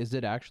Netflix one, is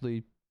it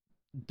actually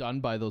done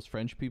by those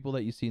French people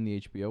that you see in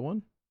the HBO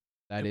one?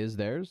 That is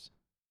theirs?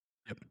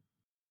 Yep.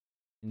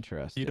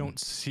 Interesting.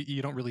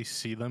 You don't really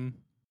see them.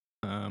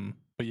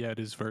 But yeah, it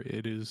is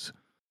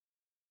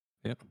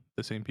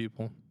the same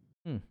people.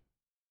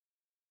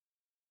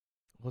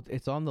 Well,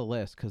 it's on the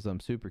list because I'm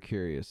super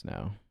curious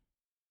now.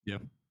 Yeah.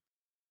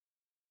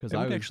 Because it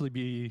would actually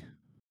be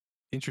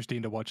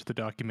interesting to watch the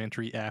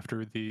documentary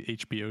after the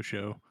HBO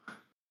show,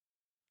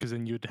 because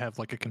then you'd have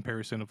like a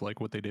comparison of like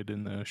what they did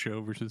in the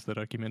show versus the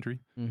documentary.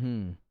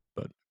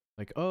 But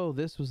like, oh,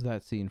 this was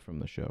that scene from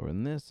the show,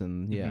 and this,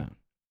 and yeah.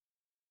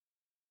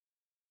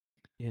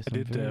 Yes, I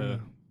did.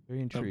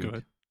 Very intrigued. Oh, go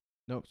ahead.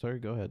 Nope, sorry.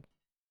 Go ahead.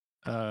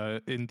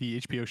 In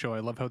the HBO show, I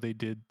love how they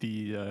did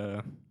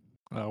the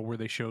where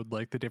they showed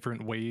like the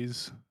different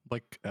ways,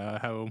 like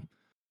how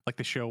like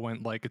the show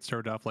went, like it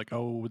started off like,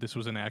 oh, this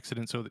was an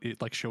accident, so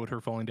it like showed her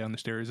falling down the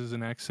stairs as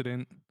an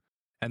accident,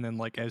 and then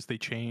like as they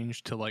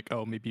changed to like,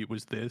 oh, maybe it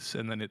was this,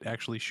 and then it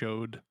actually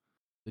showed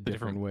the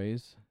different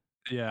ways.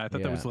 Yeah, I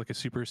thought that was like a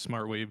super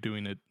smart way of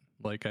doing it.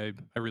 Like I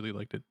really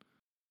liked it.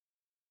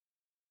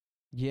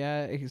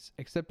 Yeah,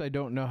 except I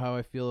don't know how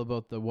I feel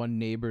about the one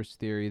neighbor's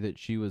theory that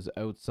she was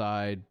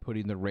outside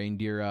putting the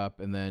reindeer up,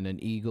 and then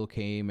an eagle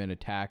came and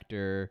attacked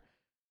her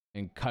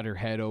and cut her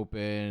head open,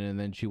 and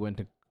then she went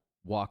to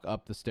walk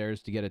up the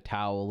stairs to get a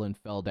towel and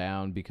fell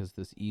down because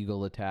this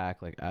eagle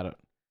attacked. Like, I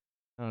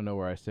don't know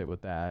where I sit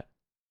with that.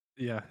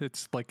 Yeah,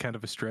 it's like kind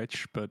of a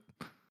stretch, but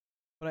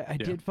I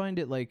did find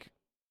it like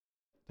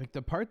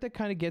the part that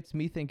kind of gets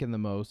me thinking the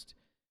most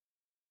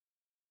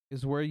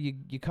is where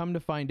you come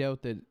to find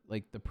out that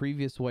like the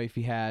previous wife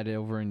he had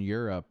over in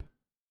Europe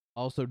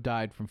also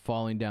died from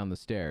falling down the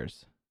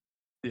stairs.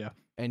 Yeah.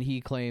 And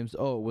he claims,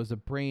 oh, it was a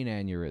brain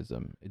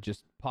aneurysm. It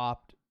just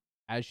popped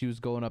as she was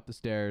going up the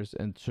stairs,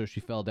 and so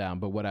she fell down.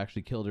 But what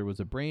actually killed her was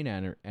a brain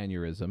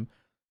aneurysm.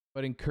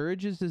 But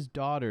encourages his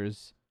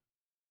daughters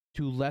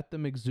to let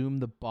them exhume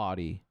the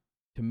body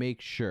to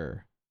make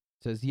sure.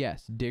 Says,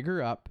 yes, dig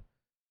her up.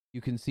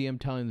 You can see him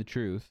telling the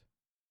truth.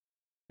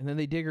 And then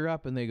they dig her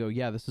up and they go,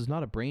 yeah, this is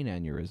not a brain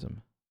aneurysm.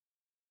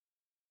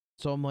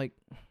 So I'm like,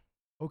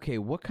 okay,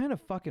 what kind of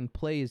fucking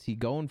play is he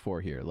going for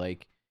here?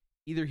 Like,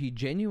 either he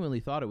genuinely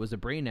thought it was a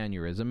brain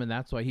aneurysm and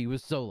that's why he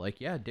was so like,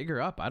 yeah, dig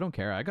her up. I don't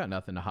care. I got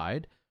nothing to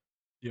hide.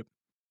 Yep.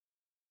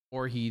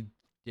 Or he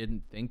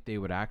didn't think they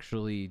would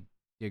actually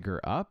dig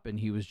her up and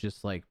he was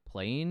just like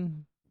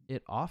playing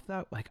it off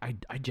that. Like,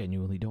 I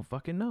genuinely don't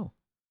fucking know.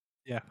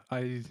 Yeah.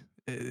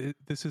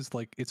 This is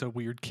like, it's a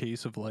weird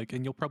case of like,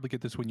 and you'll probably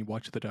get this when you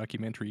watch the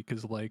documentary,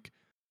 because like,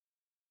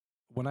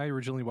 when I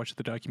originally watched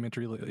the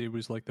documentary, it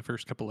was like the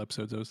first couple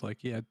episodes, I was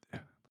like, yeah,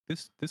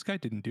 this guy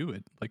didn't do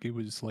it. Like, it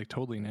was like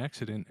totally an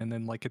accident. And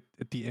then like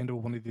at the end of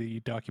one of the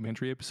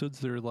documentary episodes,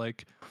 they're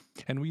like,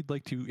 and we'd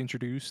like to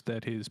introduce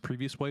that his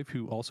previous wife,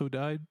 who also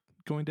died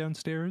going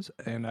downstairs.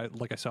 And I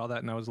saw that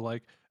and I was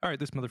like, all right,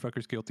 this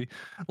motherfucker's guilty.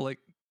 Like,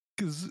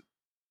 because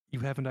you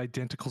have an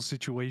identical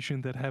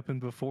situation that happened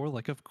before.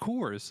 Like, of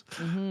course.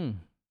 Mm-hmm.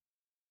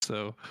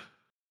 So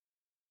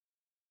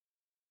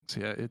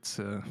yeah, it's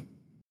a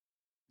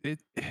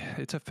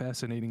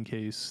fascinating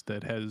case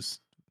that has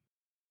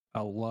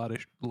a lot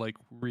of like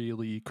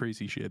really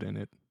crazy shit in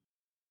it.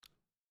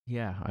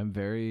 Yeah, I'm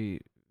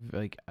very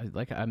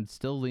I'm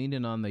still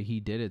leaning on the he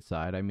did it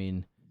side. I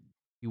mean,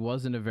 he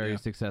wasn't a very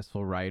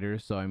successful writer,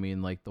 so I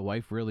mean, like, the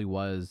wife really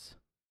was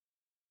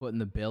putting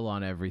the bill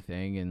on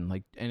everything, and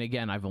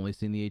again, I've only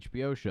seen the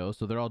HBO show,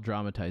 so they're all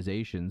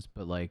dramatizations,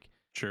 but like,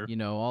 Sure. you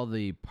know, all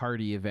the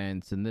party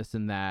events and this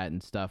and that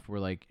and stuff where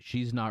like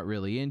she's not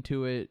really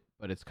into it,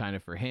 but it's kind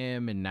of for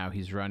him, and now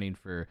he's running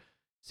for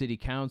city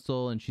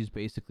council and she's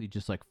basically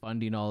just like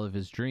funding all of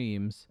his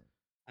dreams.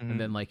 Mm-hmm.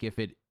 And then like, if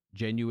it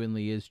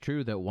genuinely is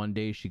true that one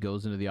day she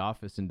goes into the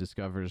office and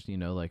discovers, you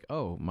know, like,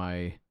 oh,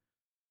 my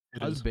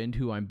husband,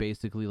 who I'm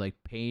basically like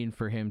paying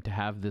for him to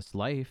have this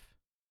life,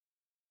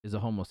 is a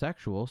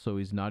homosexual, so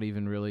he's not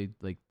even really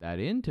like that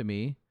into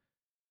me.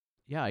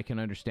 Yeah, I can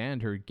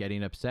understand her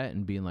getting upset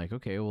and being like,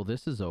 okay, well,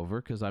 this is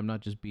over because I'm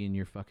not just being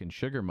your fucking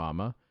sugar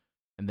mama.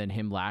 And then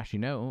him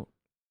lashing out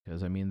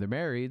because, I mean, they're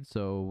married,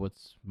 so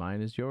what's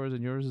mine is yours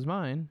and yours is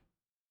mine.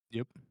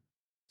 Yep.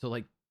 So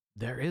like,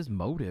 there is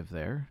motive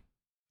there.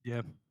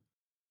 Yeah.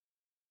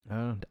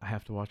 I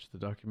have to watch the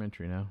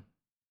documentary now.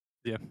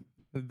 Yeah,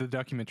 the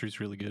documentary is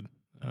really good.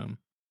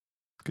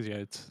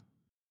 Because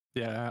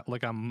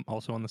like, I'm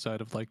also on the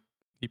side of like,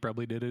 he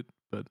probably did it,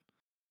 but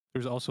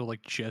there's also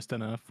like just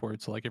enough where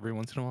it's like every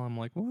once in a while I'm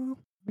like, well,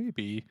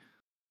 maybe,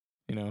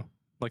 you know,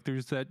 like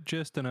there's that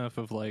just enough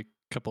of like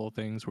a couple of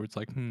things where it's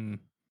like,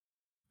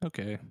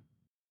 okay.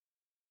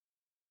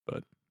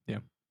 But yeah.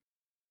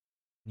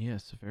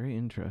 Yes, very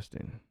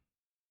interesting.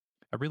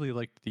 I really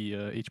liked the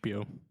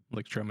HBO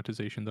like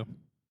dramatization though.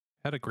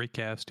 Had a great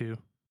cast too.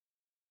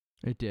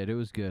 It did. It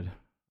was good.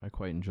 I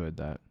quite enjoyed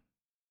that.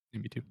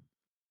 Me too.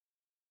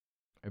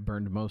 I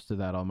burned most of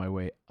that on my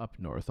way up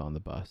north on the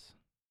bus.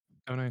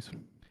 Oh, nice.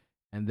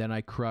 And then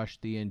I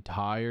crushed the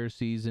entire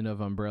season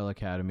of Umbrella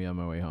Academy on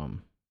my way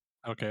home.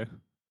 Okay.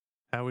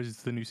 How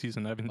is the new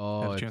season? I haven't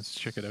had a chance to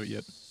check it out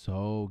yet.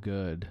 So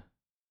good.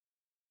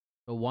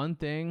 The one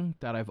thing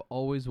that I've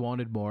always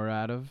wanted more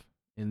out of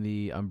in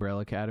the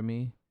Umbrella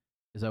Academy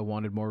is I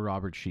wanted more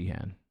Robert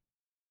Sheehan.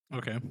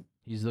 Okay.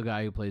 He's the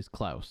guy who plays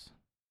Klaus.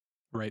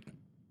 Right.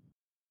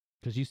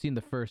 Because you've seen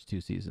the first 2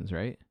 seasons,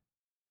 right?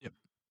 Yep.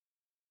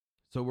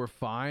 So we're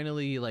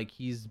finally, like,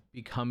 he's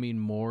becoming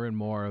more and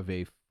more of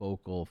a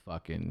focal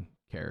fucking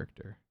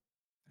character.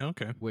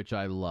 Okay. Which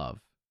I love.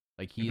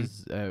 Like,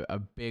 he's a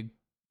big,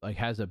 like,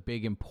 has a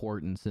big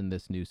importance in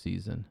this new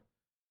season.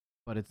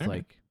 But it's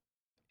like,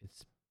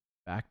 it's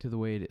back to the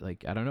way it,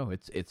 like, I don't know.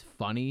 It's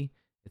funny.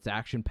 It's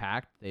action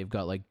packed. They've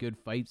got like good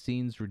fight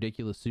scenes,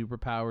 ridiculous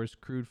superpowers,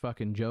 crude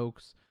fucking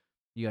jokes.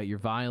 You got your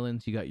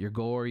violence, you got your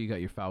gore, you got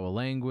your foul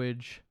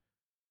language.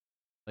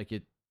 Like,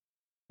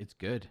 it's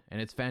good.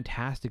 And it's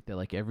fantastic that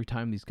like every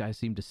time these guys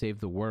seem to save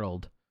the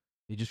world,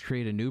 they just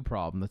create a new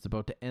problem that's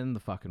about to end the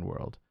fucking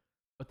world.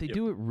 But they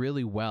do it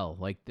really well.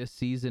 Like, this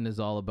season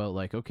is all about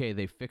like, okay,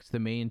 they fixed the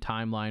main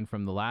timeline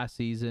from the last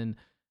season.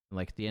 And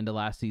like at the end of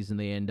last season,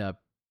 they end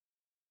up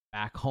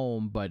back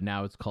home, but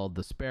now it's called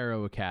the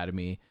Sparrow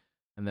Academy.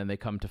 And then they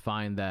come to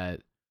find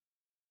that,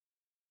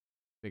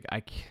 like,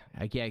 I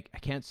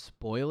can't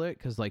spoil it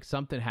because like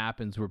something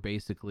happens where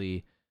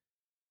basically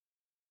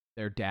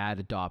their dad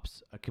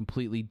adopts a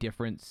completely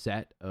different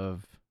set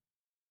of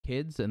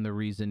kids, and the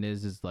reason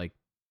is like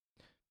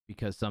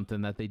because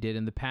something that they did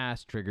in the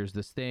past triggers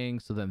this thing,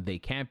 so then they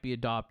can't be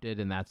adopted,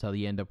 and that's how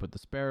they end up with the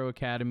Sparrow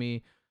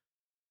Academy.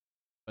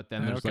 But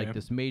then there's like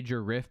this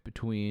major rift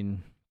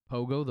between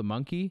Pogo the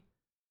monkey,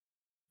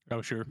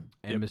 oh sure,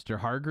 and Mr.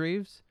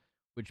 Hargraves,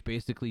 which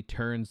basically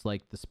turns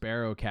like the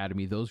Sparrow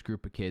Academy, those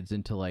group of kids,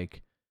 into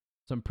like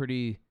some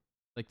pretty,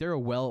 like, they're a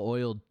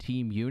well-oiled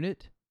team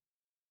unit.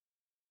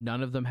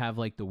 None of them have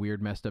like the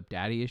weird messed up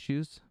daddy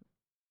issues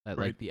that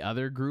Right. like the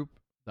other group,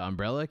 the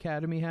Umbrella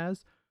Academy,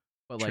 has.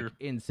 But like Sure.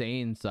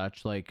 insane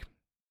such, like,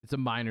 it's a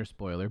minor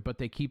spoiler, but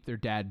they keep their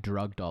dad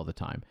drugged all the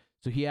time.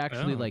 So he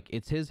actually, Oh. like,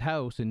 it's his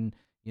house, and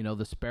you know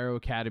the Sparrow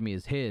Academy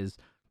is his,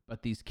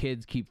 but these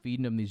kids keep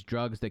feeding him these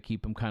drugs that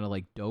keep him kind of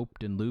like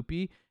doped and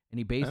loopy, and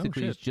he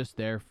basically is shit. just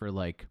there for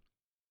like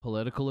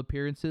political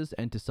appearances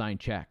and to sign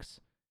checks.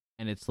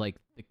 And it's like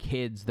the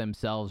kids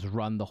themselves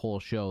run the whole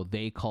show.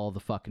 They call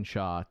the fucking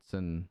shots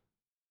and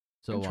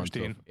so on. So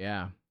Interesting.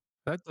 yeah.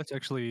 That's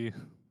actually,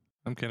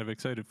 I'm kind of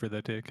excited for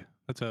that take.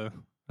 That's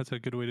a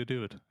good way to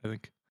do it, I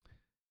think.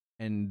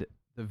 And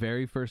the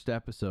very first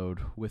episode,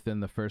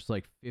 within the first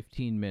like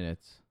 15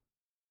 minutes,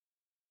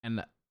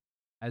 and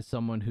as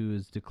someone who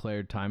has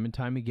declared time and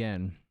time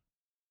again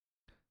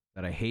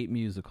that I hate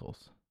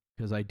musicals,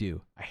 because I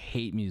do, I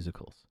hate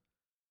musicals.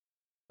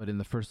 But in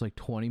the first like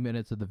 20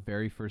 minutes of the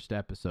very first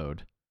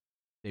episode,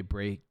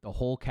 the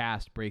whole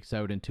cast breaks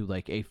out into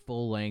like a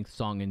full-length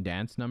song and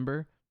dance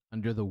number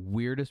under the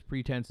weirdest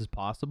pretenses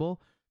possible,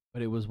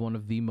 but it was one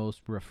of the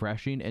most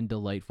refreshing and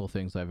delightful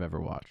things I've ever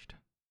watched.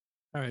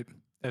 All right.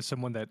 As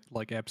someone that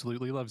like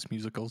absolutely loves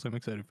musicals, I'm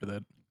excited for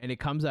that. And it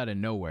comes out of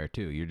nowhere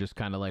too. You're just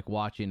kind of like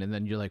watching, and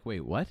then you're like,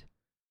 "Wait, what?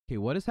 Okay,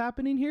 what is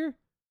happening here?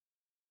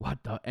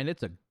 What the?" And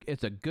it's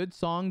a good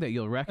song that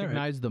you'll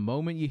recognize the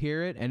moment you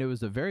hear it, and it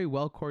was a very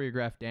well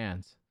choreographed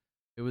dance.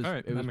 It was All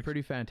right,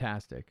 pretty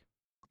fantastic.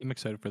 I'm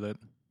excited for that.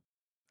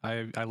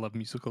 I love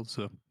musicals,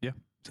 so yeah,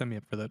 send me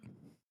up for that.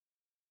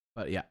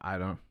 But yeah, I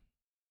don't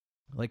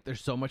like.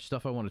 There's so much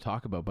stuff I want to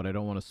talk about, but I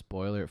don't want to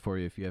spoil it for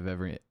you if you have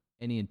ever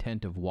any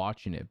intent of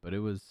watching it. But it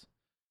was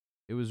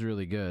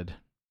really good.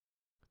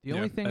 The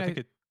only thing I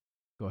think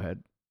go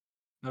ahead.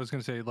 I was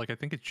gonna say, like, I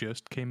think it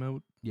just came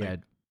out. Yeah,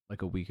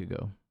 like a week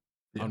ago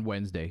on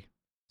Wednesday,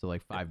 so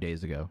like 5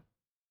 days ago.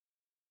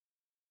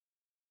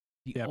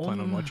 I plan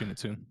on watching it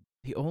soon.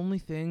 The only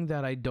thing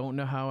that I don't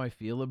know how I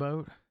feel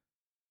about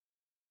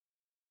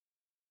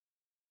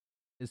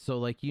is, so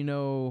like, you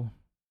know,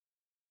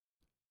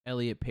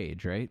 Elliot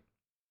Page, right?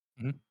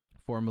 Mhm.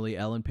 Formerly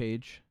Ellen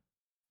Page.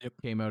 Yep.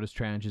 Came out as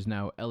trans, is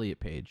now Elliot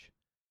Page.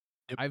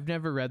 Yep. I've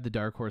never read the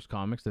Dark Horse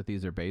comics that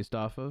these are based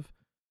off of,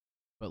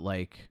 but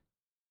like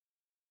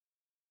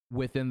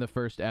within the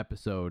first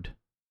episode,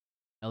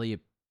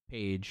 Elliot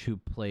Page, who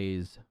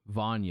plays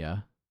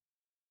Vanya,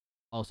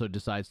 also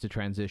decides to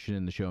transition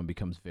in the show and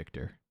becomes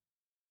Victor.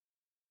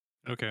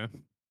 Okay.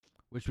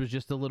 Which was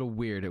just a little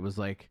weird. It was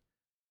like,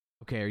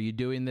 okay, are you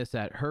doing this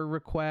at her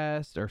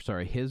request? Or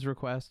sorry, his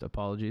request.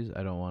 Apologies.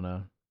 I don't want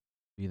to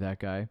be that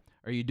guy.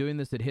 Are you doing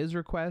this at his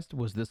request?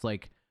 Was this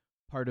like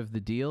part of the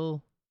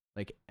deal?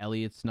 Like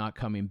Elliot's not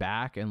coming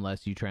back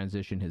unless you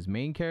transition his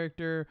main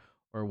character?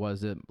 Or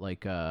was it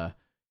like,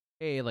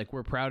 hey, like,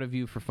 we're proud of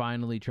you for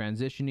finally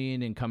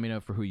transitioning and coming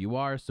out for who you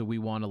are, so we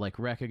want to like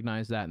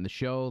recognize that in the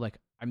show? Like,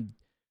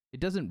 it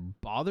doesn't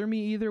bother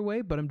me either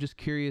way, but I'm just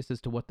curious as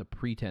to what the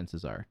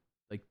pretenses are.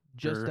 Like,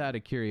 just Sure. out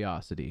of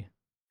curiosity.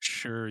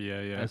 Sure.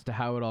 Yeah. As to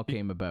how it all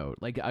came about.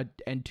 Like,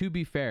 and to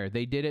be fair,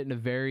 they did it in a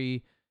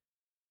very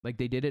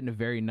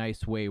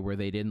nice way, where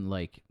they didn't,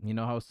 like, you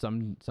know how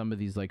some of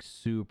these like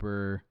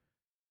super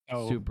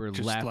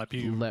just left, slap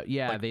you,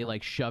 they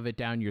like shove it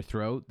down your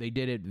throat. They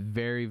did it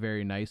very,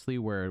 very nicely,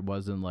 where it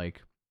wasn't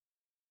like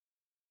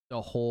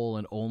the whole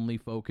and only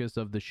focus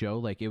of the show.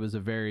 Like, it was a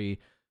very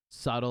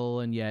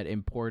subtle and yet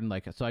important,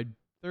 like, so I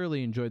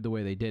thoroughly enjoyed the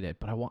way they did it,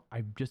 but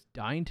I'm just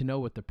dying to know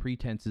what the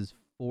pretenses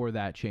for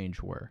that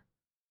change were.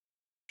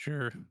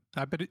 Sure.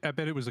 I bet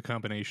it was a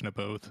combination of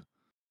both.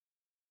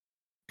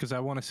 Because I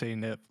want to say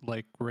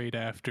like right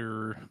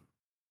after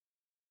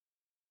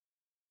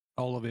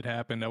all of it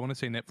happened, I want to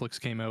say Netflix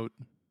came out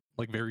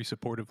like very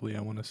supportively,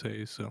 I want to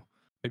say. So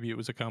maybe it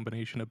was a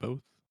combination of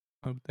both,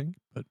 I would think.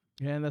 But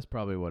yeah, and that's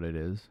probably what it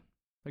is.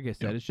 Like I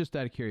said, Yep. It's just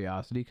out of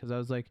curiosity, because I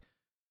was like,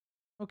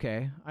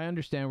 okay, I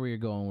understand where you're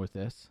going with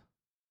this.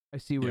 I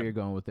see where Yep. you're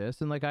going with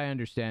this, and like, I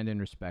understand and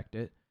respect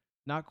it.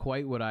 Not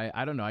quite what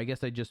I don't know. I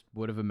guess I just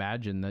would have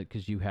imagined that,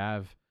 because you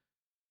have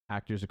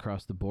actors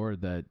across the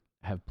board that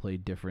have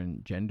played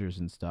different genders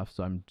and stuff.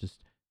 So I'm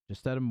just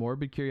out of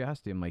morbid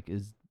curiosity. I'm like,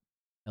 is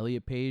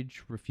Elliot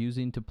Page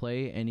refusing to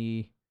play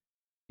any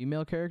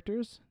female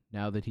characters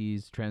now that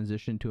he's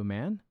transitioned to a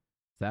man?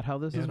 Is that how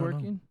this Yeah, is I don't know.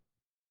 working?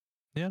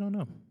 yeah, I don't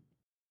know.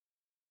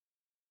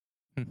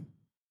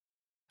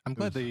 I'm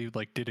glad they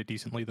like did it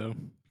decently though.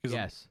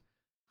 Yes.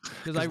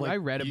 Because 'cause, like, I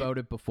read about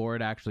it before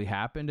it actually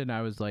happened, and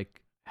I was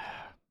like,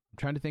 I'm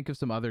trying to think of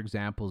some other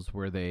examples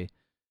where they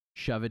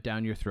shove it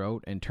down your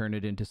throat and turn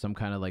it into some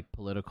kind of like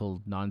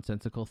political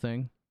nonsensical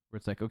thing, where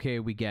it's like, okay,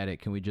 we get it.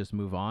 Can we just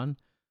move on?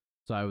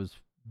 So I was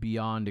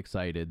beyond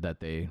excited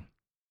that it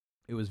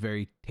was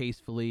very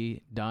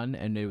tastefully done,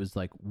 and it was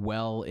like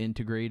well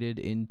integrated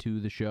into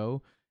the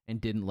show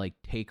and didn't like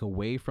take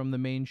away from the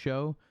main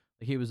show.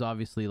 Like, it was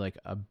obviously like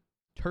a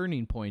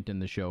turning point in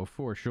the show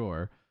for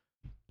sure,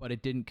 but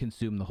it didn't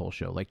consume the whole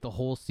show. Like, the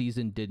whole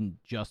season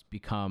didn't just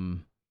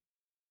become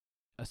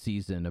a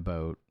season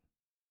about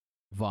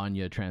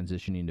Vanya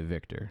transitioning to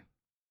Victor.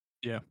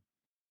 Yeah.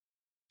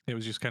 It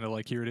was just kind of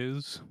like, here it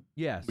is.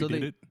 Yeah, We so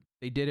did it.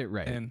 they did it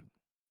right. And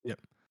yep.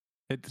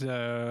 It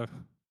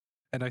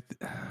and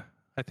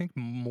I think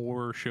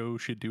more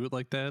shows should do it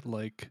like that,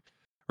 like,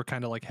 or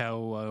kind of like how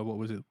what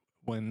was it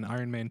when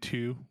Iron Man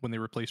 2 when they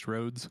replaced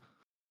Rhodes,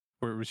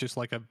 where it was just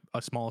like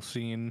a small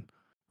scene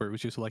where it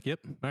was just like, yep,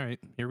 all right,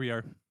 here we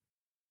are.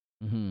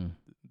 Mm-hmm.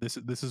 This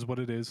is what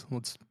it is.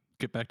 Let's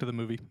get back to the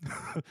movie.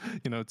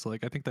 It's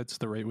like, I think that's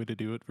the right way to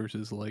do it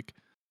versus like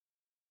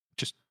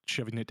just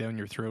shoving it down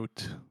your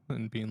throat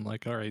and being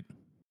like, all right,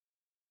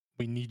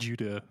 we need you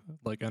to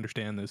like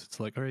understand this. It's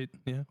like, all right,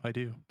 yeah, I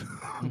do.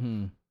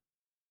 Mm-hmm.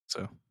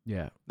 So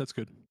Yeah. that's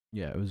good.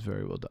 Yeah, it was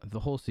very well done. The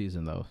whole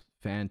season though,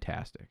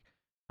 fantastic.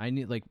 I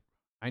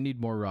need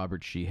more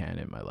Robert Sheehan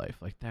in my life.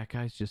 Like that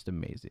guy's just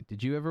amazing.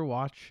 Did you ever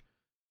watch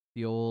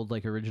the old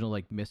like original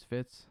like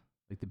Misfits?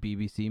 Like the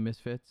BBC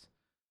Misfits?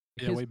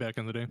 Yeah, way back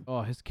in the day.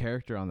 Oh, his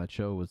character on that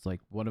show was like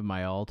one of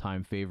my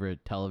all-time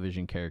favorite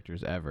television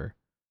characters ever.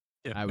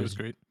 Yeah, I it was was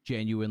great.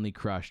 genuinely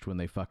crushed when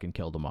they fucking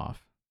killed him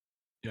off.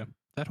 Yeah,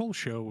 that whole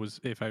show was,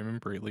 if I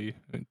remember rightly,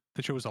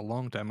 the show was a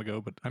long time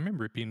ago, but I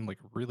remember it being like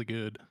really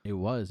good. It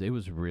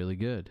was really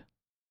good.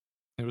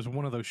 It was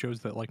one of those shows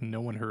that like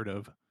no one heard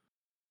of.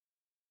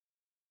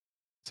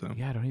 So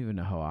Yeah, I don't even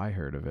know how I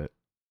heard of it.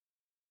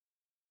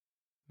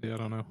 yeah, I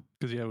don't know,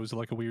 because yeah, it was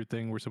like a weird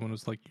thing where someone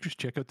was like, "You just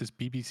check out this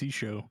BBC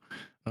show."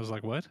 I was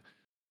like, "What?"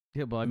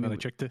 Yeah, but I And then mean,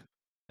 I checked it.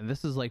 and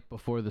this is like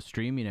before the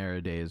streaming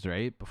era days,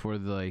 right? Before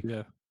the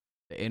Yeah,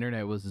 the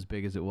internet was as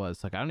big as it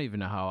was. Like I don't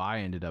even know how I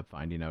ended up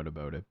finding out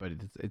about it, but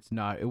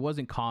it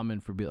wasn't common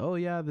for oh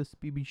yeah, this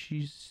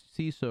BBC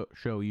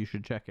show, you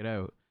should check it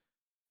out.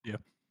 yeah,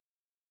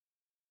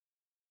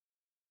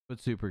 But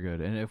super good.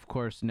 And of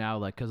course now,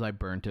 like, cause I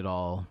burnt it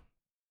all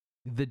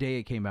the day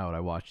it came out, I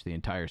watched the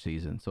entire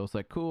season. So it's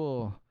like,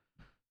 cool.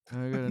 I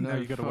got Now another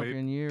you gotta wait.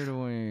 fucking year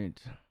to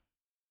wait.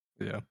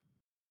 Yeah,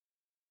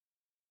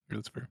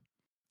 that's fair.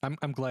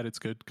 I'm glad it's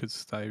good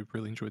because I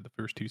really enjoyed the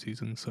first two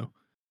seasons. So,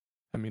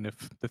 I mean,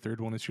 if the third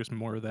one is just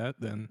more of that,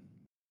 then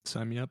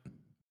sign me up.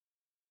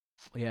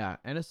 Yeah,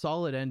 and a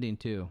solid ending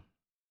too.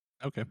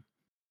 Okay.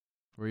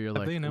 Where you're Have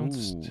like, they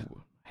announced?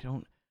 ooh, I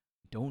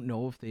don't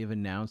know if they've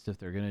announced if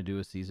they're gonna do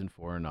a season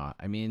 4 or not.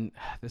 I mean,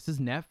 this is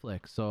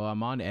Netflix, so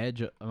I'm on the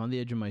edge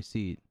of my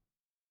seat.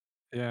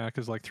 Yeah,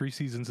 because like 3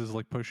 seasons is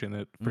like pushing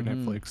it for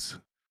Mhm.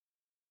 Netflix.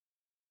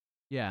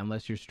 Yeah,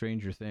 unless you're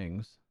Stranger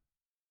Things,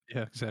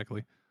 Yeah,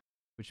 exactly.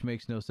 which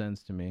makes no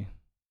sense to me.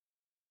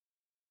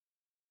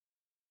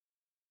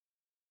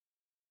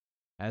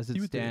 As it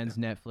You would think- stands,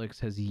 Netflix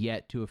has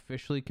yet to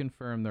officially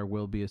confirm there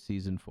will be a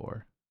season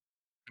 4.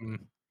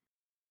 Mm.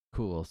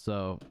 Cool.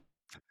 So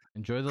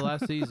enjoy the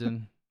last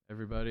season,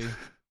 everybody.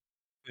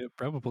 Yeah,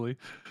 probably.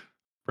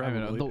 I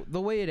don't Probably. know.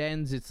 The way it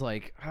ends, it's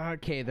like,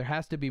 okay, there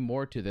has to be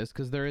more to this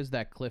because there is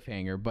that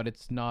cliffhanger, but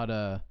it's not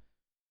a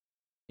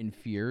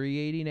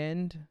infuriating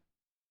end.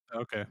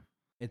 Okay.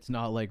 It's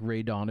not like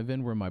Ray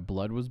Donovan where my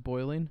blood was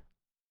boiling.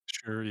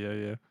 Sure. Yeah.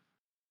 Yeah.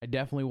 I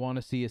definitely want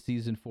to see a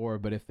season 4,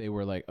 but if they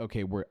were like,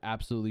 okay, we're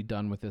absolutely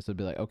done with this, I'd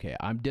be like, okay,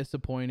 I'm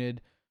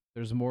disappointed.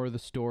 There's more of the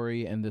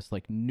story and this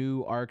like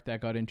new arc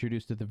that got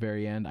introduced at the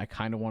very end. I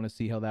kind of want to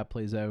see how that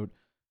plays out.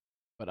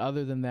 But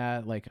other than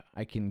that, like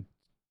I can,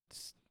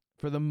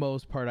 for the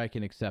most part, I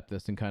can accept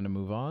this and kind of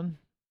move on.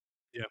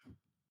 Yeah.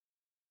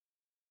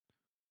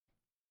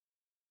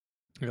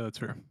 Yeah, that's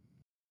fair.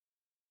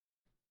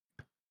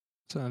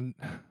 So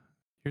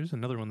here's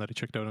another one that I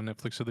checked out on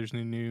Netflix. So there's a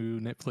new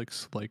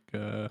Netflix like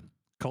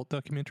cult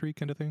documentary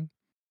kind of thing.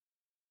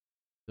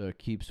 The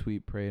Keep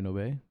Sweet, Pray and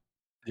Obey.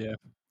 Yeah.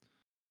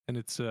 And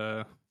it's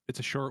a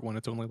short one.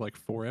 It's only like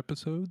 4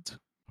 episodes.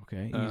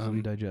 Okay,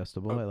 easily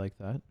digestible. oh. I like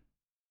that.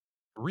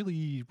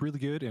 Really, really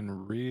good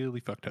and really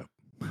fucked up.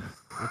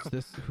 What's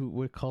this?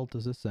 What cult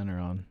does this center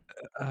on?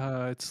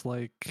 It's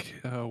like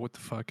what the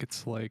fuck?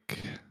 It's like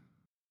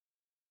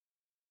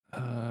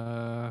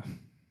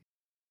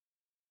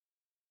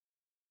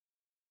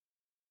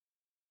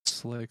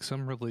it's like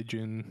some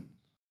religion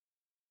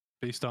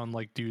based on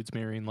like dudes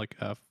marrying like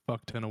a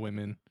fuck ton of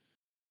women.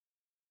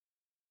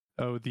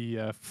 Oh, the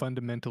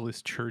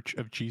Fundamentalist Church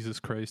of Jesus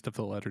Christ of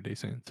the Latter-day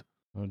Saints.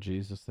 Oh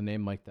Jesus, the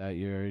name like that,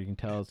 you can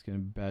tell it's gonna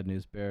be Bad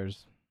News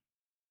Bears.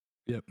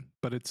 Yep,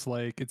 but it's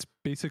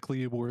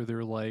basically where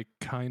they're like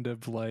kind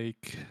of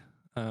like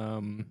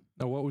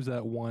what was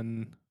that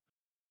one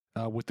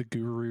with the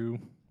guru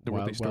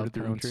where they started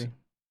their Country. own.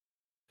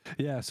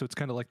 Yeah, so it's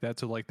kind of like that.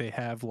 So like they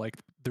have like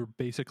their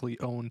basically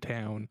own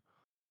town,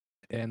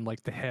 and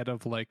like the head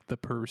of like the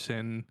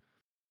person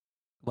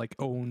like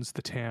owns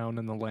the town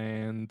and the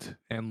land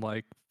and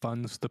like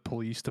funds the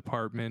police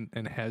department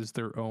and has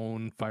their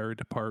own fire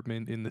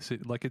department in the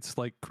city. Like it's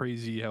like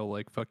crazy how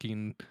like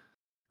fucking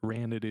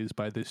ran it is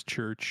by this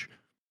church.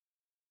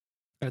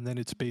 And then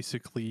it's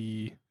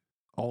basically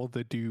all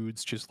the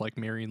dudes just like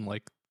marrying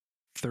like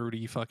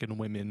 30 fucking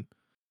women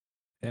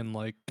and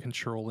like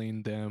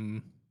controlling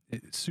them.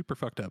 It's super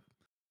fucked up.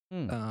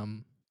 Hmm.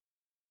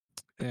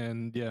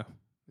 And yeah,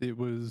 it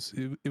was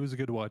a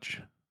good watch.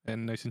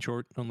 and nice and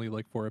short, only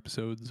like 4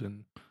 episodes,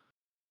 and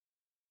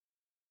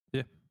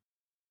yeah.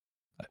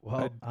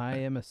 Well, I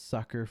am a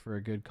sucker for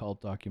a good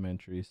cult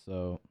documentary,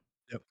 so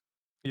Yep,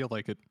 you'll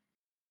like it.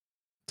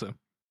 So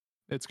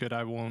it's good.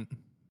 I won't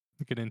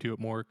get into it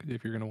more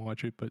if you're gonna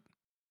watch it, but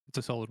it's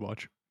a solid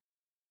watch.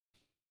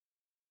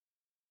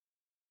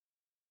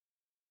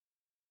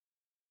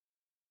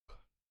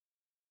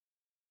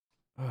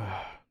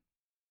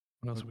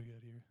 What else we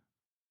got here?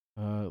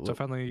 So I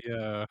finally,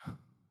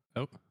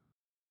 oh,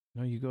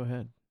 no, you go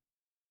ahead.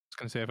 I was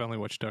gonna say I finally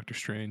watched Doctor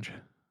Strange,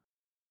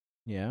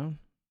 Yeah.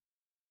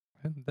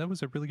 and that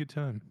was a really good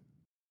time.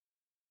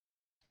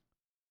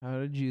 How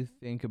did you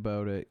think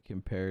about it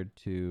compared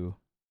to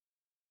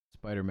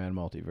Spider-Man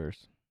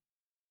Multiverse?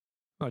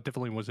 Well, it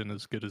definitely wasn't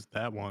as good as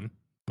that one,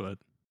 but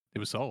it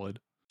was solid.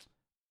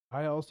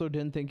 I also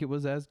didn't think it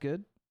was as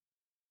good.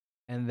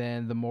 And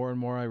then the more and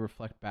more I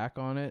reflect back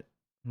on it,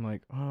 I'm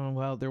like, oh,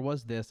 well, there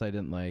was this I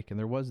didn't like, and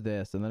there was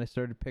this. And then I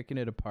started picking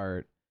it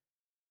apart.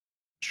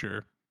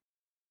 Sure.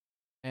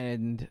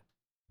 And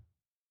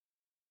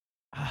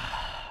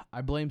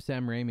I blame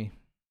Sam Raimi.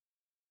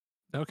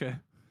 Okay.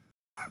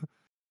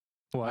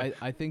 Why?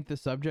 I think the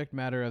subject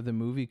matter of the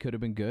movie could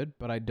have been good,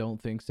 but I don't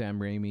think Sam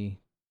Raimi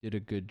did a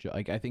good job.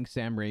 Like, I think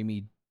Sam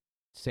Raimi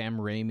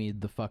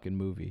the fucking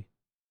movie.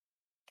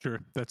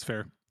 Sure, that's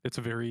fair. It's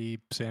a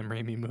very Sam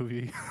Raimi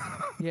movie.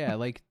 Yeah,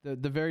 like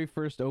the very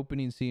first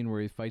opening scene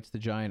where he fights the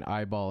giant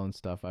eyeball and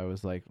stuff, I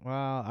was like,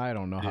 well, I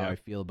don't know how I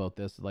feel about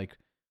this. Like,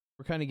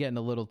 we're kind of getting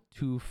a little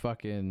too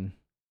fucking...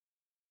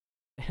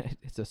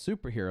 It's a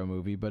superhero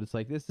movie, but it's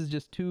like, this is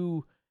just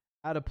too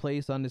out of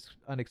place,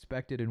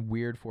 unexpected, and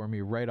weird for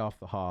me right off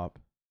the hop.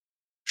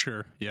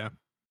 Sure, yeah.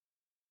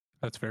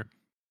 That's fair.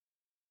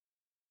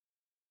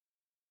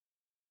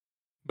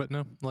 But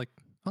no, like,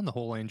 on the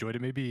whole, I enjoyed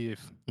it. Maybe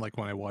if, like,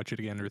 when I watch it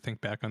again or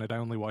think back on it, I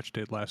only watched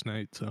it last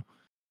night, so...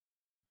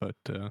 But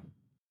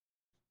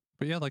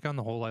yeah, like, on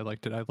the whole, I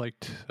liked it. I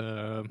liked,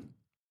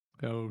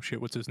 oh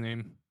shit, what's his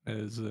name?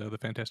 As the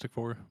Fantastic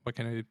Four. Why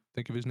can't I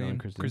think of his John name?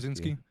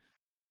 Krasinski.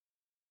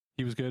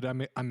 He was good.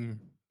 I'm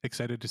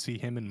excited to see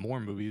him in more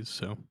movies,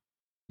 so...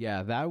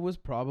 Yeah, that was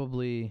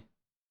probably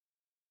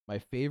my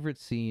favorite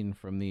scene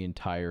from the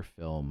entire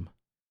film,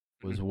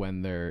 was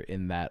when they're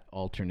in that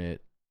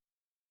alternate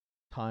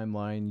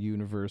timeline,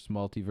 universe,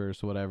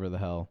 multiverse, whatever the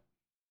hell.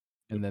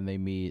 And then they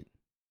meet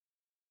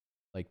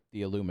like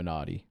the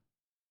Illuminati.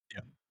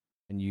 Yeah.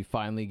 And you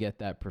finally get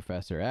that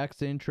Professor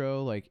X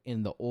intro, like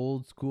in the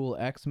old school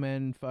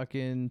X-Men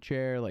fucking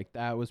chair. Like,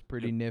 that was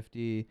pretty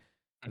nifty.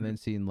 And then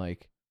seeing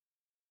like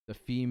the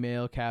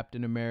female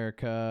Captain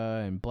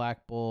America and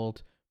Black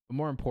Bolt. But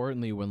more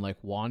importantly, when like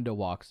Wanda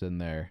walks in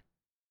there.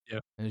 Yeah.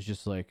 And it's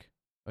just like,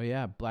 oh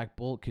yeah, Black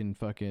Bolt can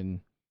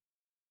fucking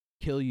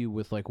kill you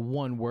with like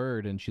one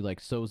word. And she like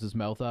sews his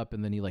mouth up,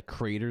 and then he like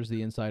craters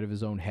the inside of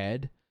his own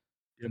head.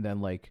 Yep. And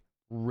then like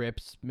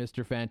rips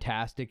Mr.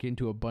 Fantastic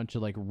into a bunch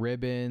of like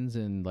ribbons,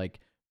 and like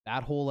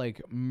that whole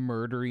like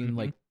murdering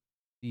like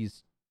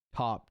these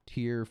top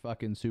tier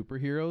fucking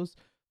superheroes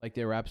like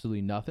they were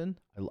absolutely nothing.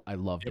 I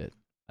loved it.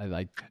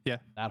 I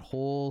that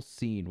whole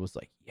scene was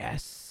like,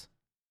 yes.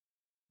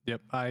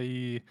 Yep.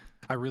 I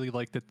really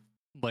liked that,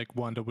 like,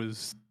 Wanda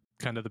was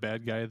kind of the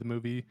bad guy of the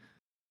movie,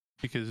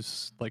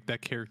 because like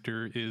that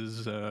character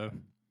is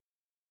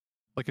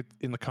like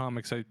in the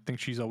comics, I think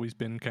she's always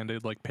been kind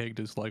of like pegged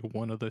as like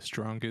one of the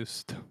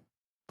strongest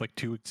like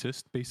to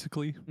exist,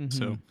 basically.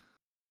 So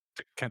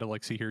to kind of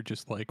like see her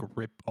just like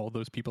rip all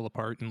those people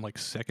apart in like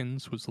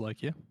seconds was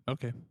like, yeah,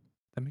 okay,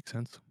 that makes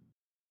sense.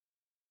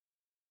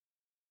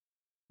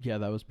 Yeah,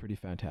 that was pretty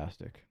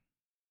fantastic.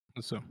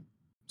 So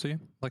yeah,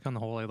 like on the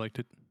whole, I liked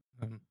it.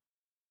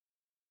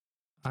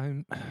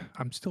 I'm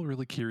still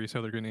really curious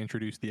how they're going to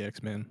introduce the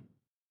X-Men.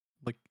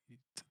 Like,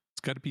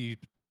 it's got to be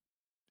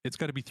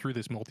through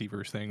this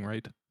multiverse thing,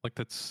 right? Like,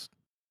 that's...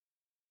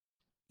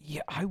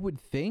 Yeah, I would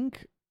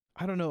think.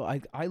 I don't know.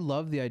 I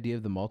love the idea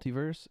of the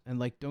multiverse, and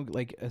like, don't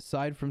like,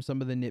 aside from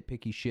some of the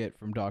nitpicky shit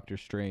from Doctor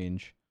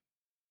Strange,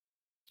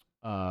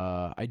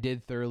 I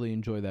did thoroughly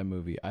enjoy that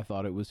movie. I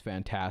thought it was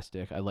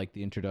fantastic. I liked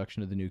the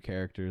introduction of the new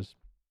characters,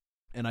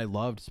 and I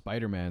loved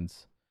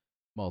Spider-Man's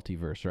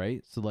multiverse,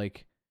 right? So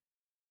like,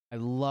 I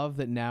love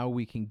that now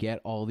we can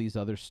get all these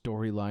other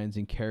storylines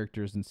and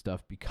characters and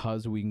stuff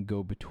because we can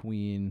go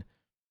between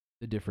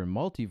the different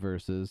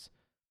multiverses.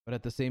 But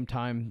at the same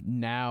time,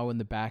 now in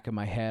the back of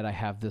my head, I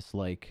have this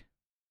like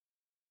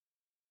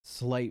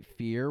slight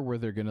fear where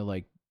they're gonna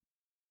like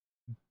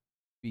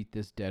beat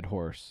this dead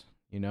horse,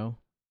 you know?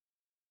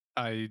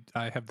 I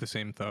have the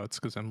same thoughts,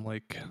 because I'm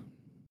like,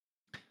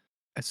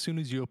 as soon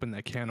as you open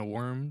that can of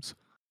worms,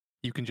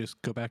 you can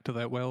just go back to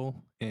that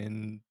well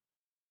and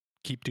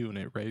keep doing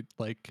it, right?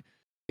 Like,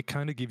 it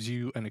kind of gives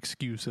you an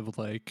excuse of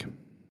like,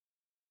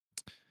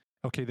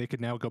 okay, they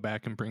could now go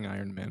back and bring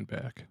Iron Man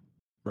back,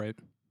 right?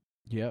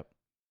 Yep.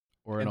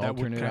 Or an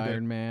alternate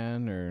Iron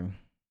Man, or...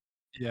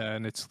 Yeah,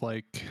 and it's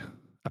like,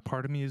 a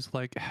part of me is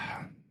like,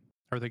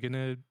 are they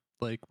gonna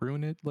like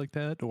ruin it like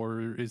that?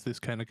 Or is this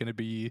kind of gonna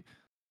be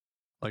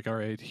like, all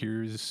right,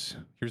 here's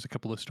a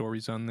couple of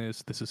stories on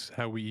this. This is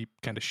how we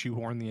kind of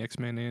shoehorn the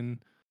X-Men in,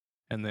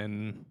 and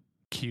then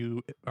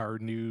cue our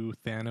new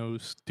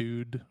Thanos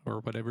dude or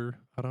whatever.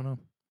 I don't know.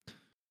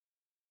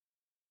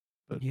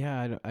 But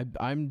Yeah,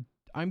 I'm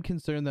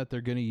concerned that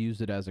they're going to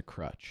use it as a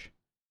crutch.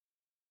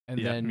 And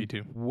yeah, then me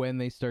too. when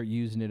they start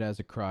using it as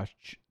a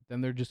crutch,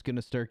 then they're just going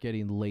to start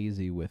getting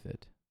lazy with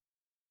it.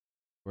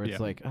 Where it's Yeah.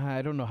 like,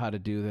 I don't know how to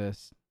do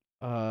this.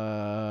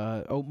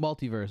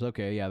 Multiverse.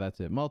 Okay, yeah,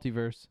 that's it.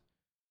 Multiverse.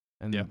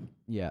 And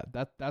yeah,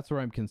 that's where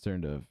I'm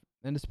concerned of.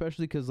 And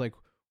especially cuz like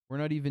we're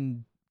not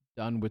even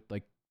done with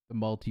like the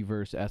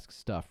multiverse-esque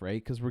stuff,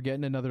 right? Cuz we're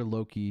getting another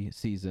Loki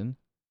season.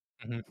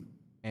 Mhm.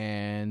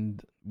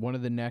 And one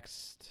of the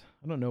next,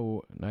 I don't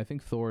know, I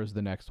think Thor is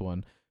the next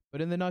one.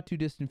 But in the not too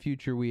distant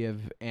future, we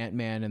have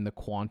Ant-Man in the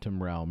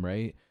quantum realm,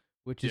 right?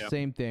 Which is Yeah.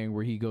 same thing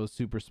where he goes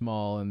super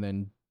small and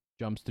then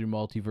jumps through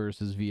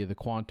multiverses via the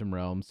quantum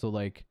realm. So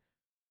like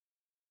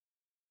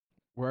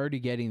we're already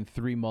getting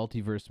 3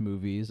 multiverse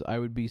movies. I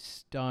would be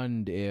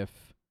stunned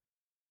if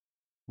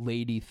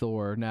Lady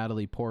Thor,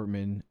 Natalie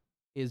Portman,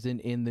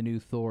 isn't in the new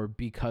Thor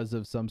because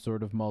of some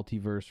sort of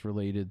multiverse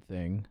related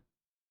thing.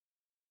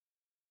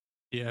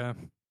 Yeah.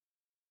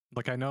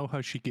 Like, I know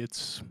how she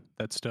gets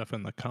that stuff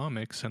in the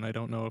comics, and I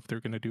don't know if they're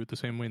going to do it the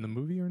same way in the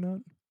movie or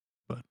not.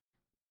 But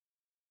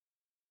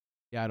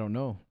Yeah, I don't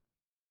know.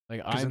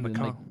 Like because in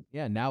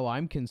the now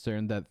I'm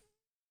concerned that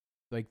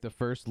like the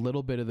first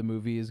little bit of the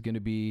movie is going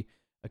to be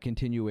a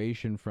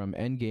continuation from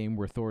Endgame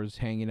where Thor's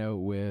hanging out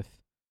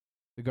with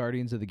the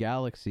Guardians of the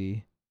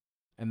Galaxy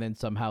and then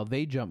somehow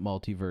they jump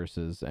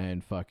multiverses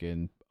and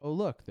fucking oh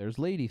look, there's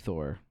Lady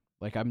Thor.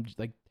 Like I'm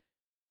like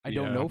I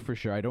don't know for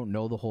sure. I don't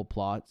know the whole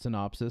plot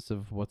synopsis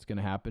of what's going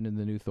to happen in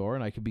the new Thor,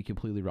 and I could be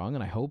completely wrong,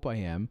 and I hope I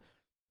am.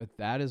 But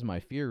that is my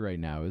fear right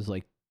now. Is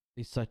like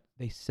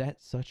they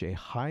set such a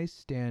high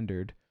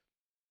standard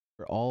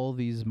for all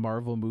these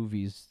Marvel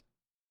movies,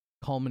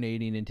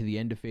 culminating into the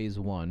end of Phase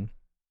 1,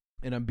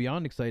 and I'm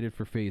beyond excited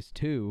for Phase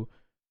 2.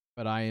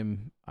 But I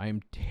am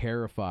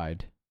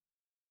terrified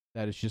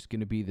that it's just going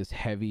to be this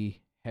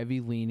heavy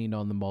leaning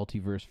on the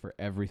multiverse for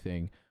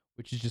everything,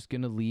 which is just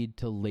going to lead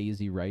to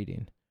lazy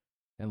writing.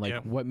 And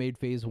like what made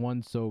Phase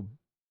 1 so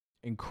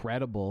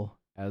incredible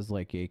as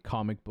like a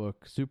comic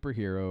book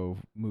superhero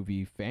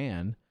movie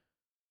fan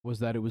was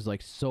that it was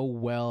like so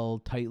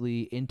well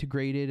tightly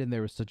integrated and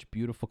there was such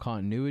beautiful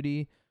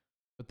continuity.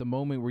 But the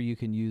moment where you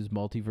can use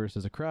multiverse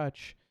as a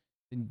crutch,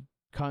 then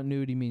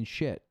continuity means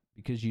shit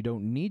because you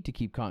don't need to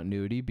keep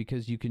continuity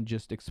because you can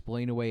just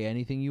explain away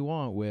anything you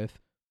want with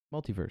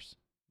multiverse.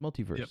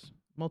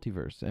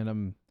 And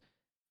I'm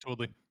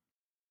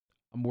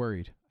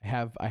worried.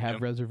 I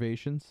have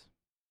reservations.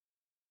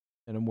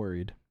 And I'm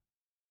worried.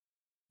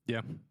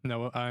 Yeah.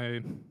 No,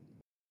 I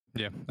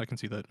can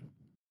see that.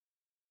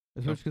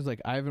 Especially because like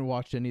I haven't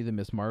watched any of the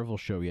Miss Marvel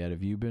show yet.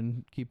 Have you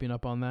been keeping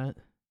up on that?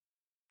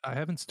 I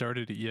haven't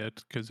started it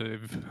yet because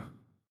I've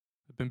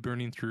been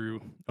burning through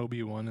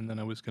Obi-Wan, and then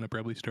I was gonna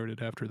probably start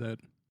it after that.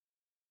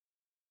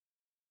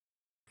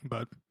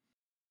 But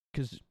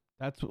because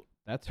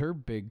that's her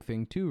big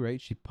thing too, right?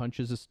 She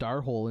punches a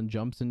star hole and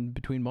jumps in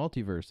between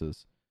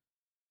multiverses.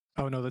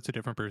 Oh no, that's a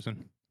different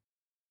person.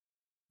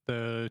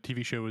 The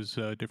TV show is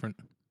a different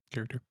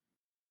character.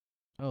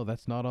 Oh,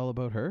 that's not all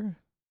about her?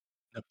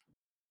 Nope.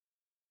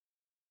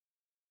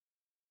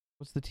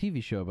 What's the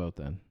TV show about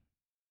then?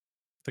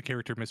 The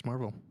character Miss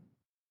Marvel.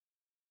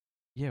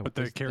 Yeah, but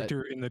the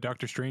character in the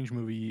Doctor Strange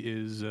movie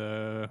is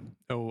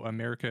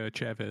America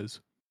Chavez.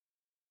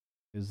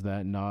 Is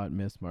that not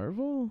Miss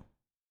Marvel?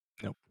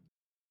 Nope.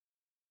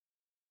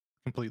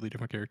 Completely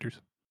different characters.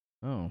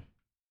 Oh.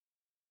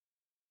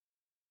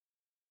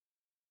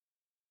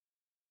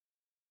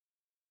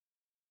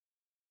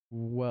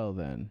 Well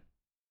then.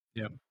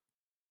 Yeah.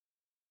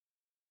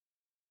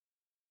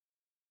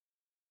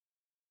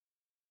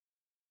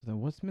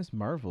 Then what's Miss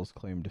Marvel's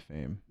claim to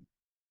fame?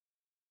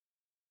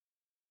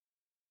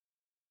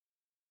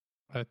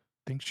 I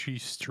think she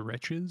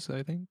stretches,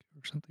 or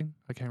something.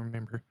 I can't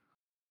remember.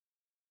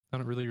 I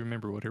don't really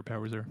remember what her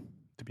powers are,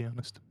 to be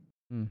honest.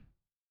 Hmm.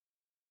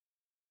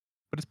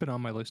 But it's been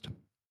on my list.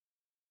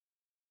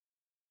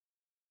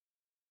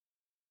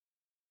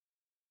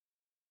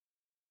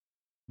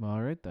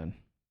 All right then.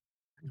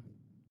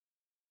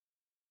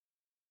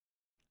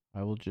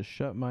 I will just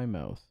shut my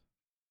mouth.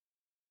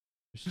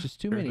 There's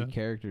just too many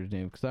characters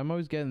named because I'm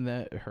always getting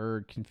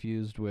her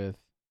confused with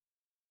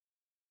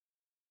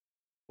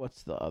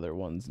what's the other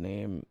one's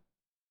name?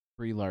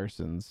 Brie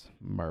Larson's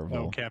Marvel.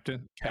 Oh,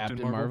 Captain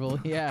Marvel.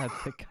 Yeah,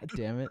 god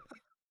damn it.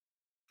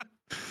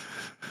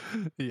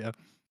 Yeah.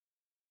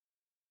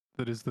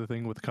 That is the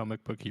thing with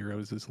comic book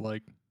heroes is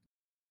like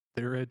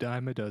they're a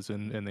dime a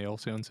dozen and they all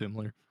sound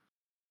similar.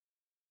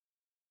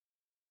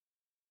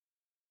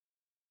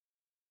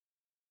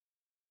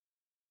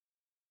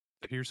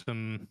 Here's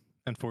some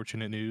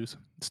unfortunate news.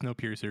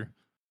 Snowpiercer.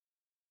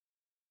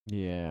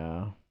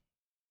 Yeah.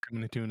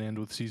 Coming to an end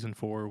with season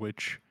 4,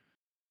 which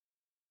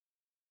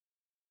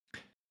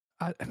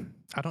I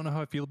don't know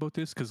how I feel about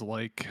this because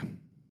like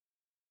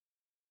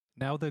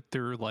now that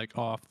they're like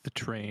off the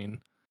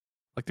train,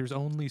 like there's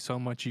only so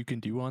much you can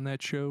do on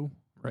that show,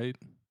 right?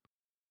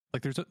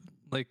 Like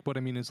like what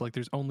I mean is like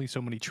there's only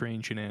so many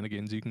train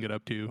shenanigans you can get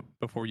up to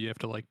before you have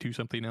to like do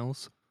something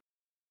else.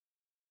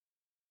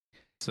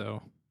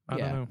 So I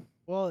don't Yeah. know.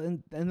 Well,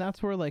 and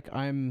that's where like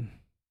I'm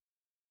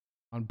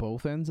on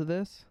both ends of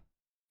this.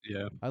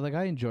 Yeah.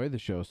 I enjoy the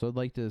show, so I'd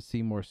like to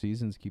see more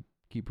seasons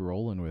keep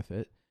rolling with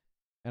it.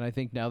 And I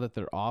think now that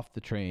they're off the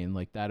train,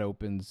 like that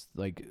opens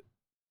like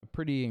a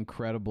pretty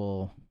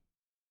incredible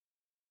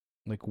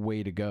like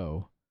way to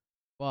go.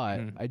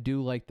 But I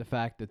do like the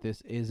fact that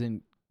this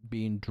isn't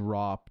being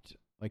dropped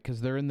like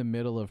cuz they're in the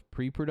middle of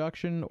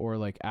pre-production or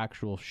like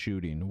actual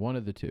shooting, one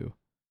of the two.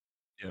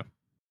 Yeah.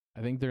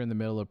 I think they're in the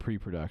middle of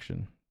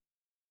pre-production.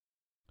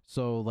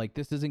 So like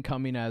this isn't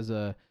coming as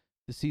the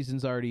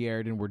season's already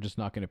aired and we're just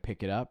not going to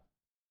pick it up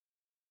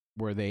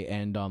where they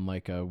end on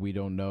like a we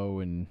don't know,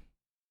 and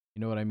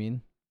you know what I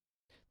mean?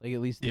 Like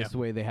at least this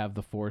way they have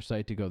the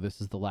foresight to go,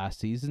 this is the last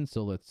season,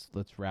 so let's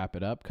wrap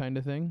it up kind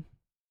of thing.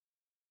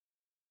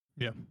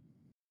 Yeah.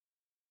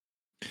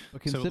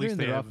 But considering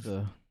they're off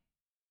the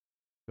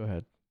Go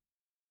ahead.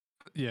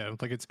 Yeah,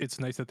 like it's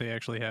nice that they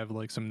actually have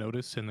like some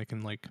notice and they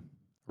can like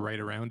write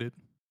around it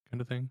kind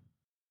of thing.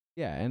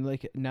 Yeah, and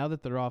like now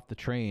that they're off the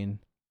train,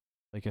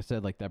 like I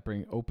said, like that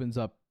opens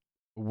up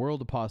a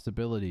world of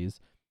possibilities.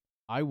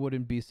 I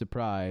wouldn't be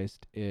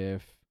surprised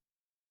if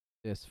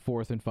this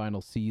fourth and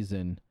final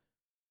season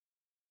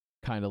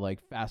kind of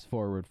like fast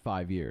forward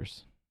 5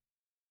 years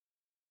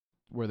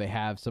where they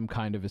have some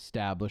kind of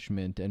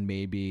establishment and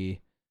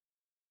maybe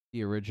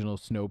the original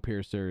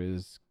Snowpiercer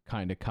is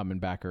kind of coming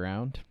back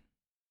around.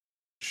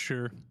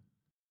 Sure.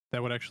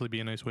 That would actually be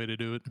a nice way to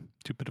do it.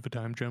 Too bit of a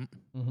time jump.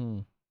 Mm-hmm.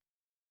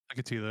 I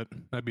could see that.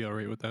 I'd be all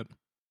right with that.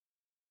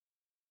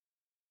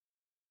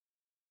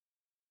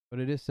 But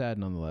it is sad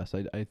nonetheless.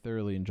 I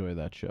thoroughly enjoy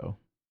that show.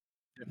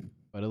 Yeah.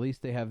 But at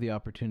least they have the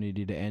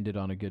opportunity to end it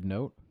on a good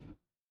note.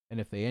 And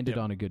if they end it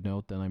on a good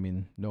note, then I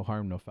mean, no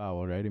harm, no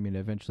foul, right? I mean,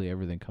 eventually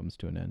everything comes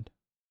to an end.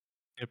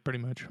 Yeah, pretty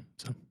much.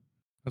 So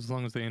as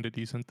long as they end it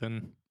decent,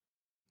 then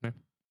yeah,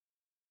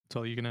 that's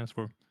all you can ask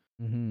for.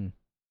 Mm-hmm.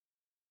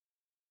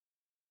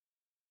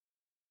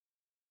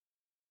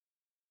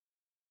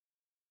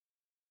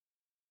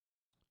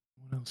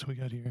 What else we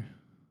got here?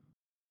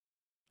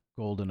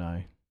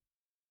 GoldenEye.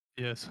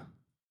 Yes.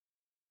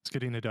 It's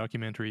getting a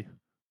documentary,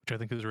 which I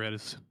think is rad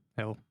as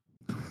hell.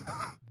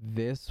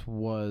 This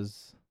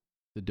was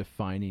the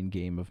defining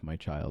game of my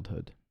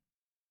childhood.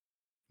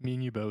 Me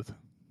and you both.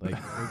 Like,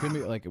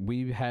 like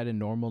we had a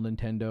normal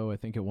Nintendo. I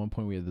think at one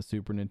point we had the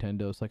Super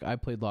Nintendo. So like I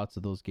played lots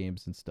of those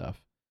games and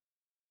stuff.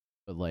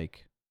 But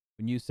like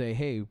when you say,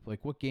 hey,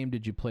 like what game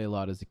did you play a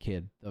lot as a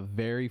kid? The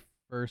very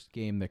first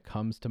game that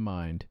comes to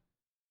mind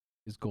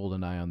is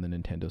GoldenEye on the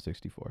Nintendo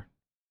 64.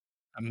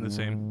 I'm the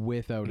same.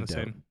 Without I'm a the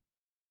doubt. same.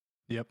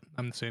 Yep,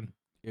 I'm the same.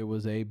 It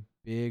was a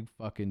big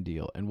fucking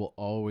deal and will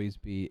always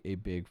be a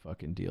big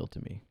fucking deal to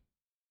me.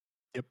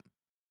 Yep.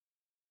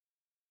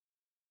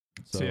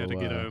 So yeah, to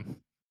get a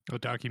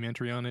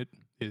documentary on it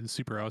is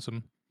super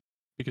awesome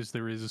because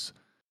there is,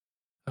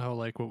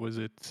 like, what was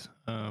it?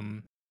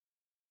 Can't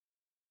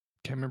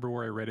remember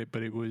where I read it,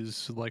 but it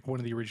was like one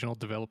of the original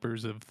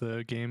developers of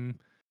the game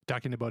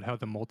talking about how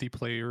the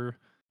multiplayer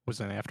was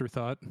an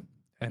afterthought,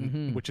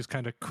 and which is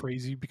kind of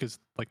crazy because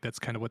like that's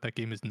kind of what that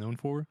game is known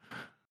for,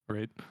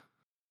 right?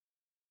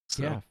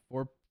 So, yeah,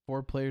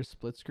 four players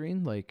split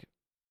screen, like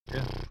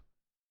yeah,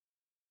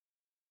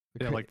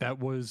 like that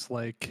was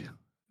like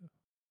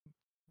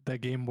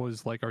that game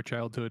was like our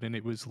childhood, and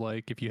it was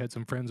like if you had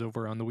some friends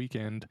over on the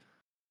weekend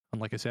on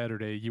like a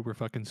Saturday, you were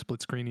fucking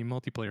split screening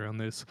multiplayer on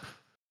this,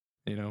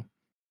 you know.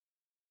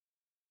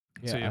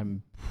 Yeah, so,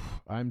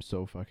 I'm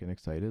so fucking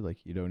excited. Like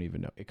you don't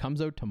even know. It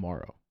comes out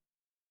tomorrow.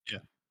 Yeah.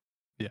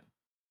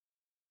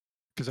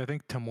 Because I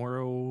think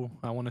tomorrow,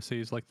 I want to say,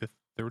 is like the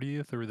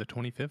 30th or the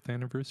 25th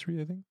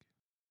anniversary, I think.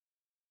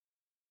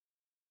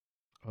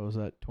 Oh, was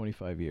that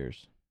 25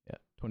 years? Yeah,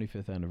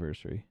 25th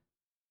anniversary.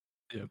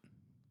 Yep.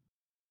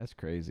 That's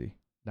crazy.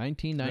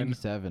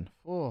 1997.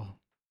 Oh,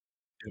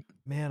 yep.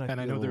 Man, I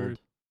feel old.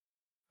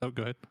 Oh,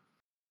 go ahead.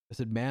 I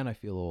said, man, I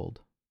feel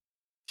old.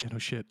 Yeah, no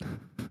shit.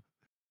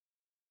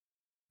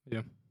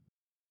 Yeah.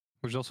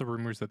 There's also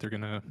rumors that they're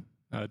going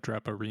to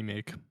drop a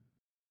remake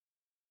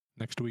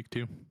next week,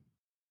 too.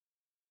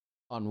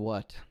 On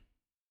what?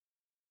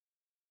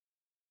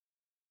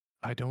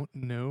 I don't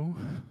know.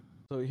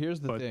 So here's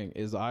the thing: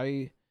 is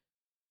they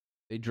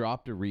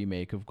dropped a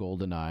remake of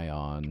GoldenEye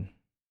on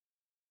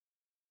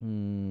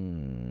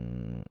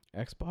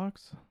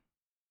Xbox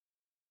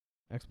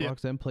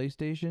and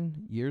PlayStation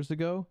years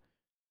ago,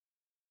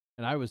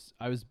 and I was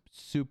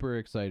super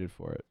excited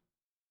for it.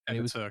 And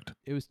it sucked.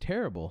 It was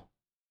terrible.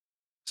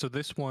 So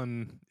this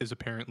one is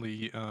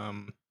apparently a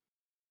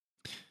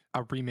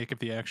remake of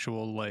the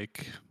actual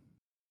like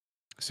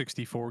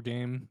 64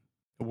 game,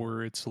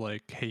 where it's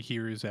like, hey,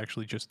 here is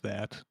actually just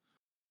that.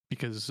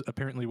 Because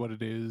apparently what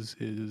it is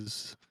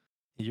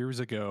years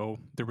ago,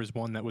 there was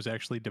one that was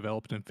actually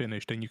developed and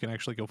finished, and you can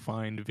actually go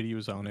find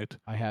videos on it.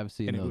 I have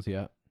seen those,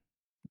 yeah.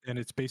 And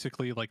it's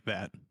basically like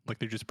that. Like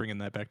they're just bringing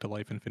that back to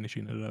life and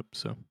finishing it up.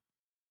 So,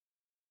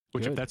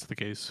 which if Good. that's the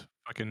case,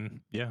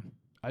 fucking yeah,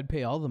 I'd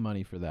pay all the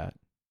money for that.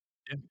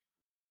 yeah,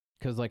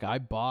 Because like I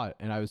bought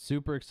and I was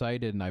super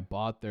excited and I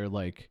bought their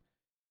like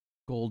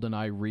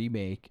GoldenEye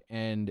remake,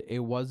 and it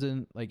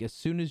wasn't like as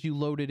soon as you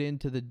loaded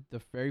into the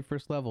very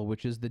first level,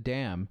 which is the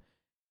dam,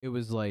 it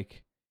was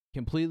like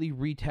completely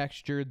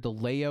retextured. The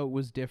layout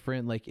was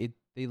different. Like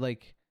they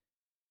like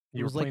it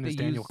you were was like playing they as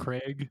Daniel used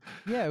Craig.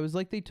 yeah, it was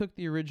like they took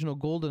the original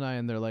GoldenEye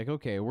and they're like,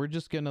 okay, we're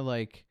just gonna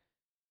like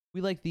we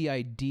like the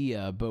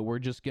idea, but we're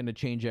just gonna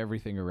change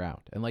everything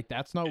around. And like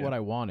that's not Yeah. what I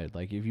wanted.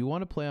 Like if you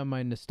want to play on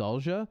my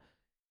nostalgia,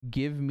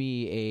 give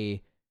me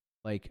a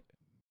like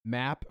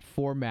map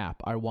for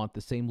map. I want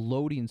the same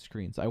loading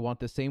screens. I want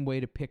the same way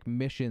to pick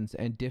missions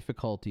and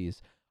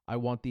difficulties. I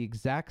want the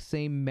exact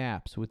same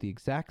maps with the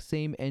exact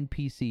same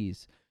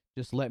NPCs.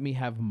 Just let me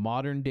have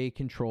modern day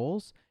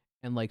controls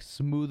and like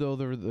smooth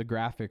over the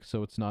graphics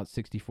so it's not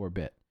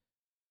 64-bit.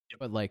 Yep.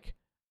 But like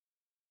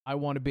I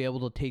want to be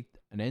able to take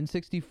an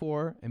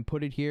N64 and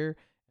put it here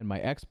and my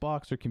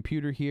Xbox or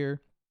computer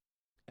here,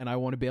 and I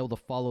want to be able to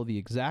follow the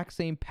exact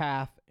same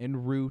path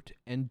and route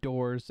and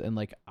doors, and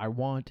like I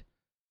want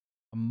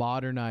a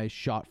modernized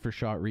shot for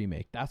shot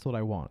remake. That's what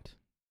I want.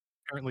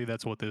 Apparently,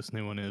 that's what this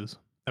new one is.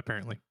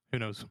 Apparently, who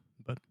knows?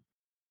 But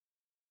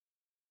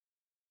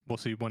we'll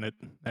see when it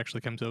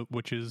actually comes out.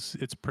 Which is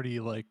it's pretty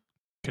like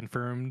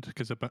confirmed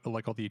because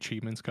like all the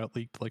achievements got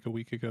leaked like a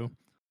week ago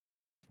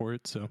for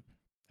it. So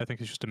I think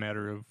it's just a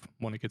matter of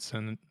when it gets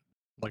sent,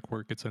 like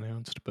where it gets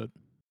announced. But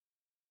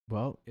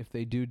Well, if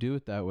they do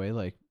it that way,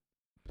 like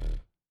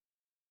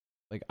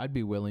I'd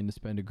be willing to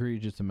spend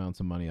egregious amounts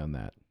of money on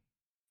that.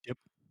 Yep.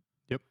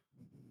 Yep.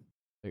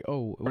 Like,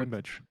 oh, Pretty what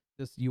much.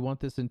 this? You want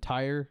this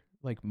entire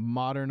like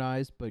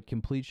modernized but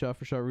complete shot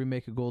for shot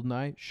remake of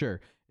GoldenEye? Sure,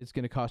 it's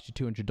going to cost you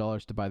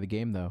 $200 to buy the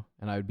game though,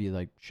 and I would be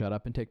like, shut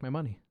up and take my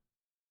money.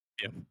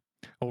 Yeah.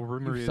 Well,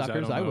 rumor You is I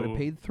suckers, don't I would know. have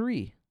paid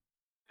 $3.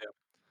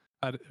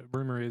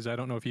 Rumor is I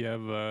don't know if you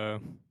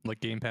have like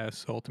Game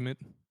Pass Ultimate.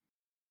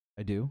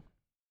 I do.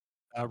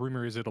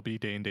 Rumor is it'll be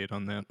day and date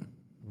on that.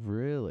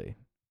 Really?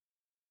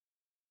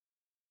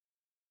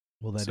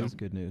 Well, that is So,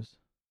 good news.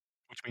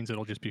 which means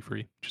it'll just be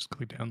free. Just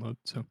click download.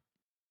 So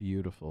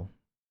Beautiful.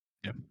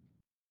 yeah,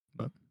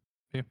 but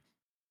yeah.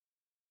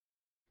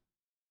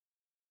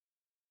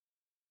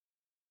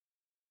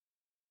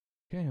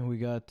 Okay, and we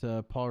got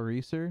Paul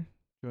Reiser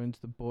joins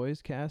the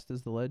boys cast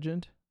as the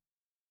legend.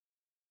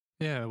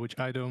 Yeah, which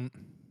I don't.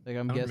 Like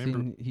I'm I don't guessing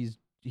remember.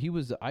 he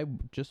was. I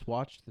just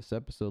watched this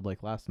episode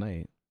like last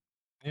night.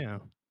 Yeah,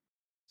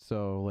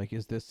 So like,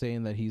 is this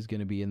saying that he's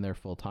gonna be in there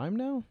full time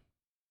now?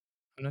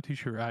 I'm not too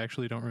sure. I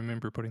actually don't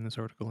remember putting this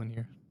article in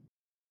here.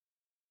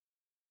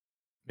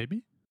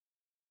 Maybe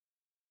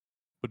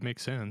would make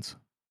sense.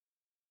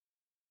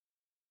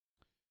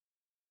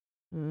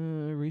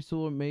 Reese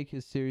will make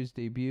his series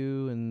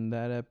debut in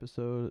that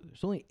episode.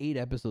 There's only 8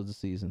 episodes a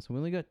season, so we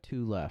only got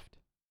 2 left.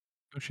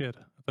 Oh shit!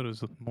 I thought it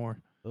was more.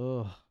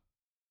 Ugh.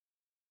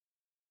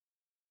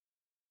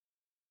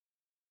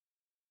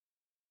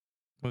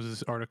 Was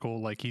this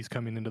article like he's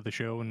coming into the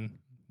show and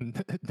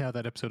now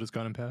that episode has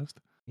gone and passed?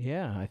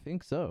 Yeah, I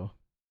think so.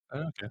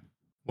 Okay.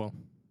 Well.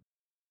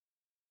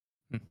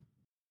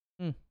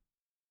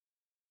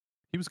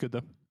 He was good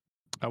though.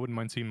 I wouldn't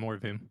mind seeing more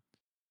of him.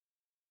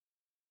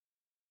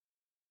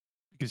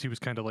 Because he was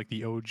kind of like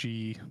the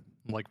OG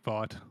like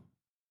Vought.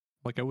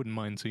 Like I wouldn't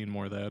mind seeing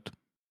more of that.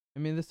 I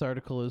mean, this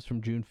article is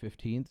from June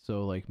 15th,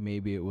 so like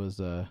maybe it was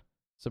a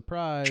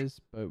surprise,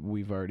 but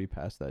we've already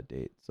passed that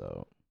date,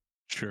 so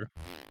Sure.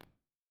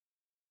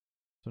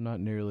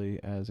 not nearly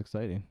as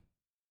exciting.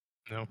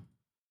 No.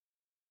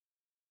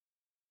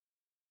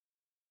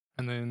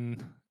 And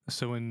then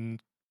so in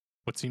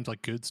what seems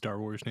like good Star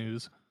Wars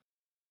news.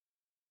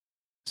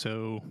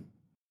 So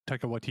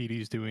Taika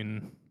Waititi's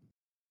doing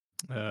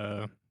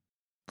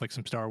like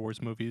some Star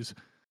Wars movies,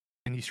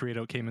 and he straight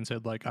out came and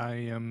said like I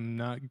am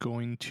not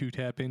going to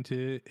tap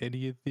into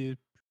any of the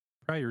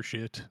prior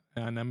shit,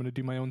 and I'm gonna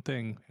do my own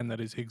thing, and that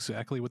is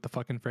exactly what the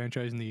fucking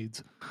franchise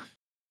needs.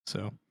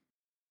 So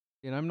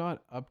And I'm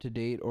not up to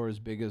date or as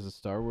big as a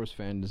Star Wars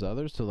fan as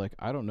others, so like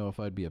I don't know if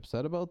I'd be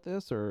upset about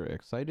this or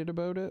excited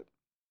about it.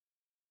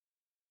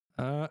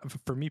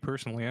 for me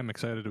personally, I'm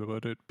excited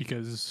about it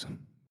because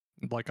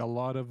like a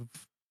lot of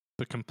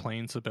the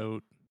complaints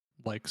about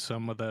like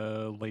some of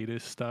the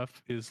latest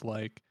stuff is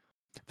like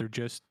they're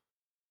just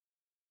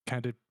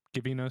kind of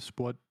giving us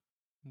what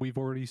we've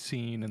already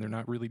seen and they're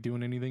not really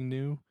doing anything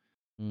new.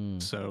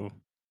 So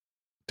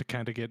to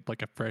kind of get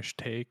like a fresh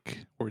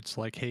take where it's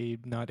like, hey,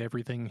 not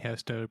everything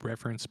has to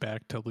reference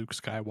back to Luke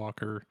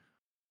Skywalker.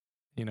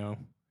 You know,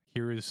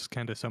 here is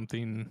kind of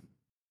something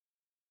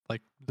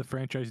like the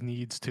franchise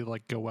needs to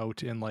like go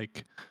out and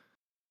like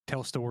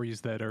tell stories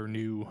that are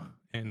new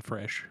and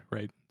fresh,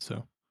 right?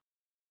 So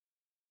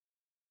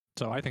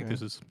I think Okay,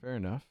 this is fair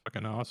enough.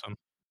 fucking awesome.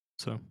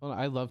 So Well,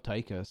 I love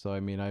Taika, so I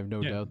mean, I have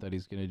no yeah, doubt that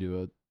he's going to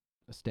do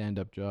a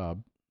stand-up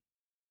job.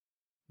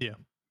 yeah.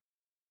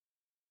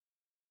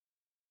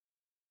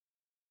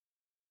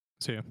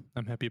 So yeah,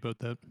 I'm happy about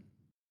that.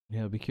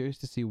 Yeah, I'll be curious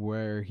to see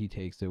where he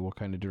takes it, what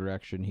kind of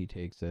direction he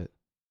takes it.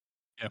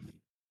 Yeah.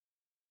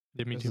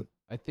 Yeah, me 'Cause too.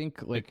 I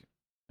think like,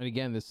 and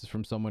again, this is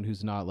from someone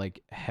who's not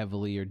like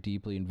heavily or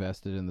deeply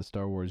invested in the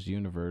Star Wars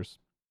universe.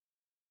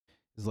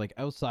 Is like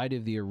outside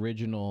of the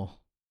original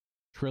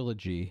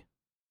trilogy,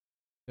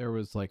 there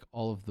was like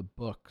all of the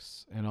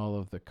books and all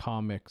of the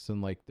comics,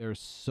 and like there's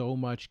so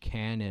much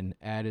canon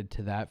added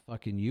to that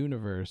fucking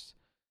universe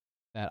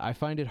that I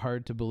find it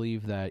hard to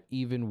believe that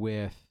even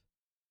with,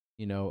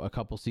 you know, a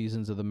couple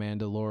seasons of The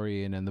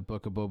Mandalorian and the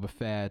Book of Boba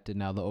Fett and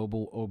now the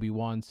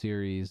Obi-Wan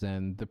series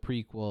and the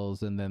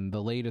prequels and then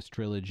the latest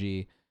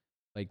trilogy,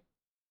 like,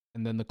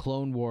 and then the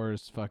Clone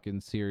Wars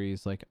fucking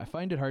series, like I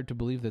find it hard to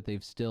believe that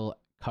they've still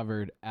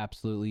covered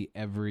absolutely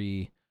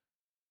every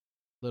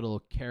little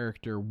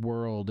character,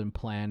 world, and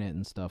planet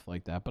and stuff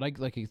like that. But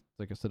like I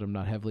said, I'm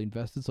not heavily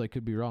invested, so I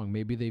could be wrong.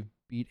 Maybe they've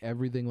beat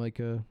everything like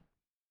a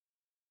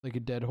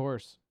dead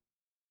horse.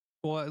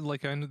 Well,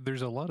 like I know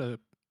there's a lot of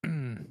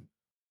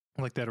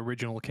like that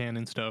original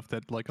canon stuff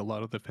that like a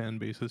lot of the fan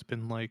base has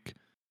been like,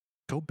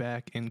 go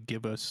back and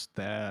give us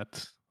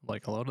that.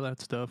 Like a lot of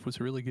that stuff was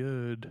really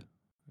good,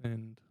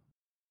 and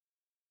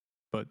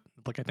but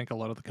like I think a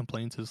lot of the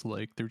complaints is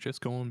like they're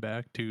just going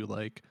back to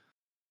like,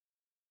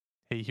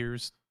 hey,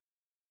 here's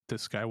the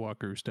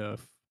Skywalker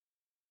stuff.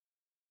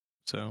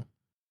 So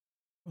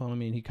Well, I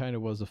mean, he kind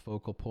of was a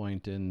focal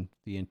point in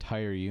the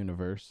entire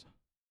universe.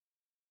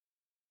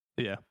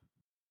 yeah,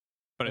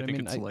 but I I think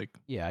mean, it's like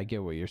yeah, I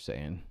get what you're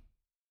saying.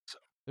 so,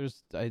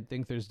 I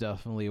think there's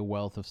definitely a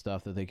wealth of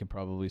stuff that they could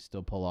probably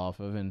still pull off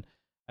of, and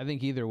I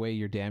think either way,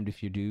 you're damned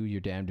if you do, you're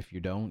damned if you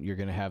don't. You're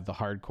gonna have the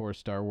hardcore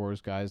Star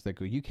Wars guys that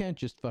go, you can't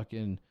just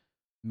fucking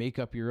make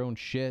up your own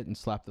shit and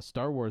slap the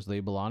Star Wars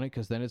label on it,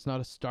 because then it's not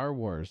a Star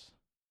Wars.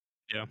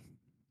 yeah,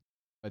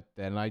 But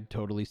then I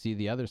totally see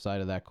the other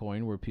side of that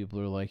coin where people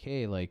are like,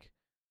 hey, like,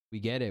 we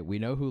get it. We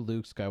know who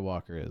Luke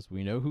Skywalker is.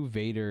 We know who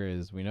Vader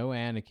is. We know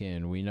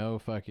Anakin. We know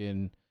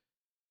fucking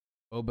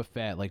Boba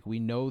Fett. Like, we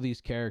know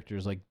these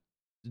characters. Like,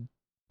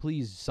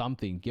 please,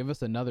 something. Give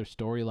us another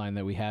storyline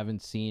that we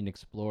haven't seen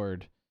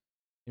explored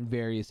in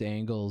various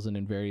angles and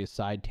in various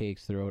side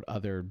takes throughout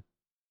other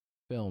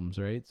films,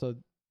 right? So,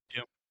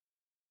 yep,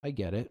 I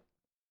get it.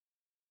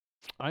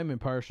 I'm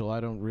impartial. I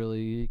don't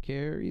really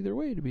care either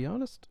way, to be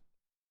honest.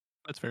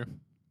 that's fair.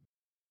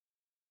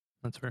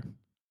 That's fair.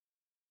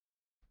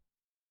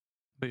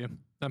 But yeah,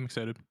 I'm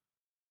excited.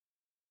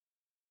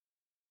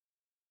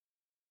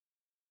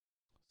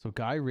 So,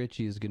 Guy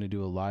Ritchie is going to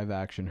do a live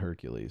action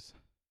Hercules.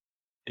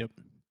 Yep,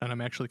 and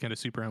I'm actually kind of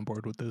super on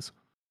board with this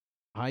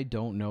I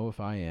don't know if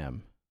I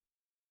am.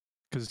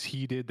 because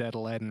he did that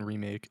Aladdin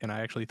remake, and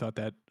I actually thought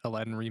that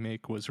Aladdin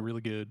remake was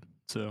really good.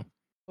 So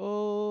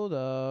Hold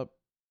up.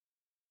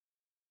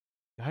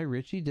 Guy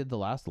Ritchie did the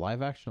last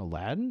live action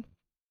Aladdin?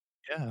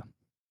 yeah,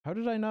 How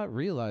did I not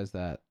realize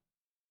that?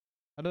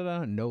 How did I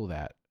not know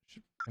that?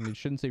 I mean,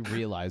 shouldn't say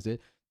realize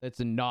it. That's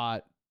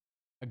not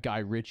a Guy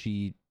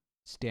Ritchie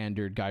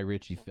standard Guy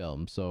Ritchie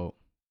film. So,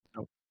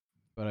 nope.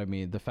 but I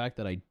mean, the fact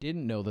that I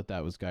didn't know that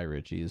that was Guy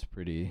Ritchie is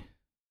pretty.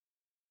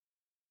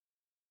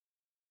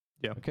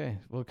 Yeah. Okay.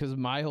 Well, because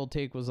my whole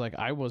take was like,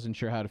 I wasn't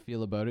sure how to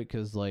feel about it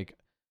because, like,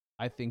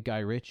 I think Guy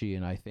Ritchie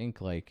and I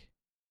think, like,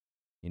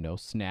 you know,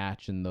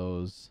 Snatch and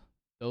those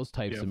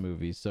types Yeah. of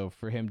movies. So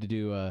for him to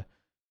do a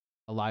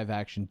live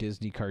action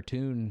Disney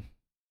cartoon,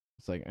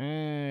 it's like,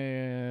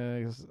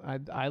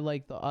 I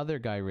like the other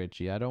Guy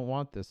Ritchie. I don't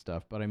want this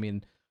stuff. But I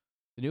mean,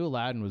 the new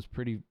Aladdin was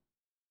pretty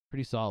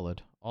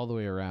solid all the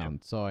way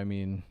around. So I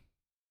mean,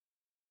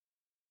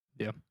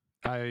 Yeah,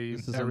 I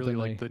this is I really something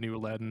liked the new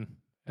Aladdin,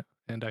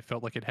 and I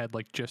felt like it had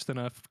like just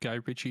enough Guy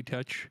Ritchie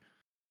touch,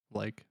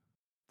 like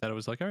that. I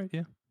was like, all right,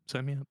 yeah,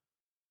 sign me up.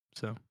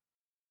 So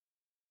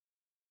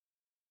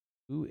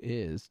Who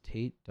is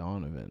Tate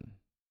Donovan?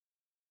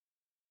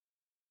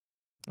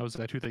 was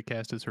that who they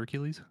cast as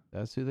Hercules?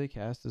 That's who they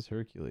cast as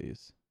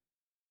Hercules.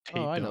 Tate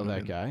Oh, I know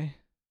that Donovan. guy.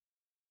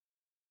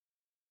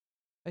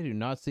 I do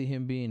not see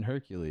him being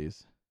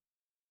Hercules.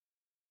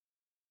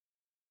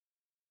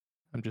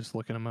 I'm just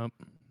looking him up.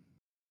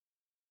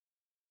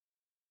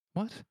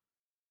 What?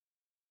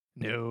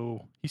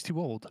 No, he's too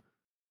old.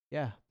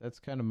 Yeah, that's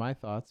kind of my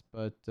thoughts,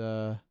 but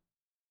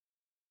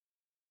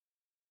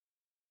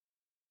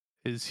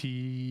Is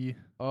he?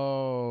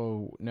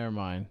 oh, never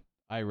mind.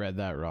 I read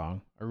that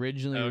wrong.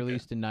 Originally Okay.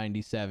 released in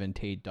 97,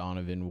 Tate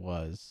Donovan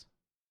was.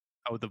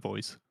 Oh, the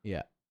voice.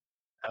 Yeah.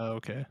 Oh,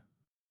 okay.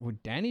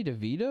 Would Danny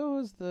DeVito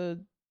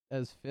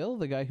as Phil,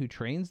 the guy who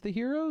trains the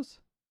heroes?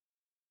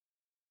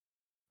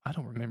 I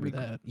don't remember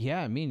that.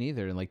 Yeah, me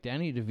neither. And like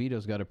Danny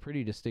DeVito's got a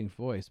pretty distinct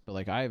voice, but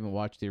like I haven't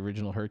watched the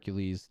original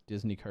Hercules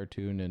Disney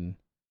cartoon in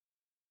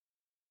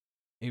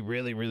a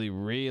really, really,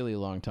 really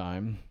long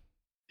time.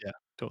 Yeah,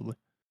 totally.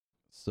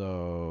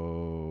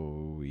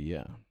 So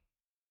yeah.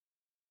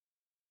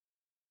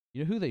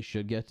 You know who they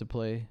should get to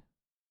play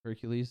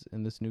Hercules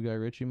in this new Guy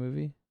Ritchie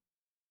movie?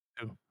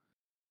 Who?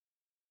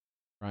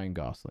 Ryan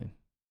Gosling.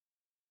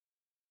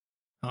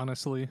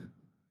 Honestly,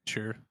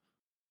 sure.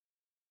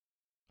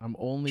 I'm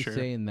only Sure.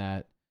 saying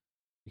that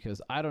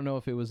because I don't know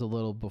if it was a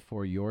little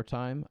before your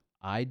time.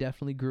 I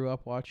definitely grew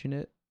up watching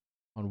it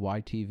on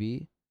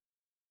YTV.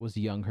 Was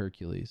Young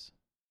Hercules,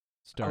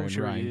 starring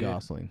sure, Ryan yeah.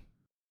 Gosling.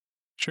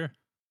 Sure.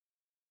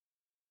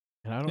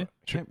 And I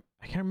can't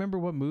remember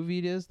what movie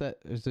it is. That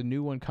there's a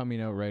new one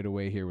coming out right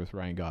away here with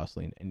Ryan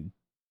Gosling, and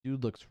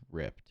dude looks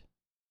ripped.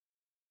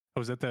 Oh,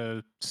 was that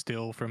the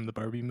still from the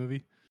Barbie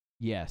movie?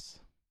 Yes.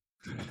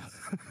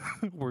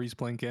 Where he's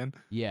playing Ken?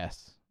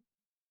 Yes.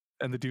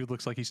 And the dude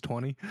looks like he's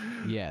 20?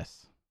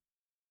 Yes.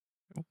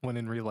 When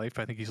in real life,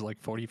 I think he's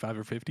like 45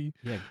 or 50.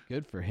 Yeah,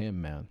 good for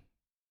him, man.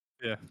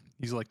 Yeah.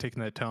 He's like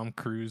taking that Tom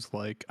Cruise,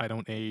 like, I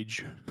don't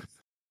age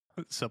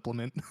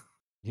supplement.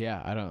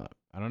 Yeah, I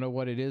don't know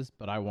what it is,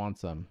 but I want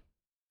some.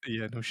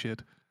 Yeah, no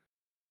shit.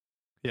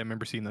 Yeah, I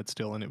remember seeing that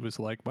still, and it was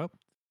like, well,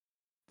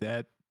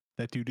 that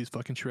dude is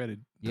fucking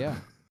shredded. Yeah.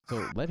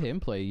 So let him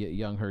play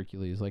young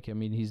Hercules. Like, I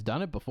mean, he's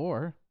done it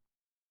before.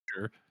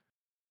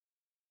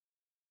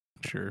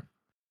 Sure.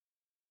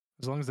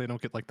 As long as they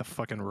don't get like the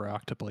fucking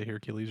Rock to play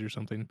Hercules or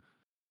something.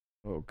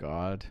 Oh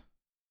God.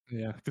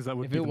 Yeah, because that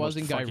would If be it the most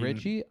wasn't Guy fucking...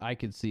 Ritchie, I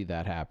could see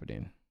that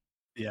happening.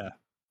 Yeah.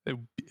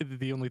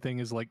 The only thing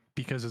is, like,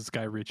 because it's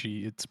Guy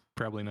Ritchie, it's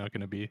probably not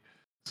going to be.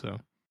 So.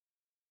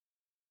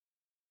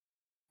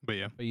 But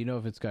yeah, But you know,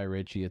 if it's Guy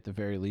Ritchie, at the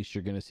very least,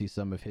 you're going to see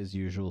some of his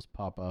usuals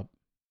pop up.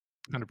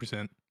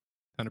 100%.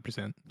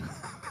 100%.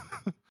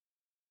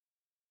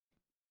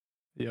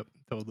 Yep,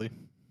 totally.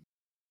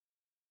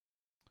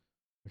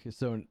 Okay,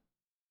 so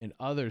in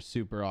other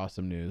super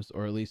awesome news,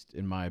 or at least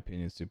in my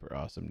opinion, super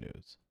awesome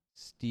news,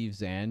 Steve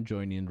Zahn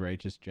joining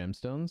Righteous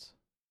Gemstones.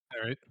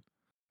 All right.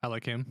 I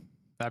like him.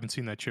 I haven't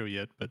seen that show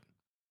yet, but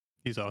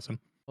he's awesome.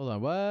 Hold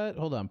on, what?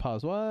 Hold on,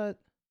 pause, what?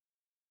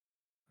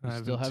 You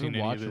still haven't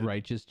watched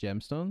Righteous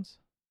Gemstones?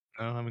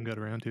 No, I haven't got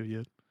around to it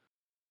yet.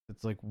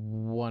 It's like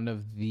one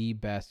of the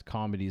best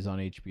comedies on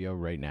HBO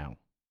right now.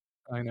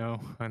 I know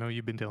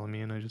you've been telling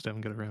me, and I just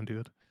haven't got around to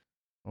it.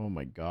 Oh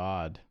my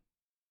God.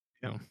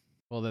 Yeah.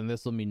 Well, then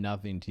this will mean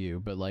nothing to you,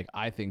 but like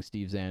I think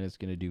Steve Zahn is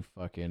gonna do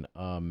fucking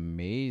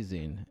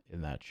amazing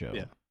in that show.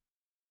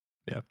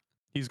 Yeah,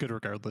 he's good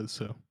regardless.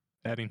 So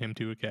adding him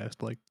to a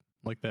cast like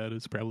that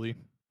is probably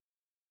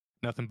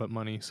nothing but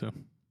money. So.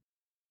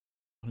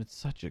 And it's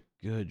such a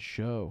good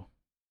show.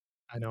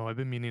 I know. I've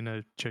been meaning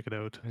to check it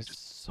out. It's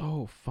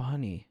so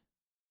funny,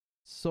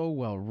 so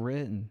well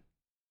written.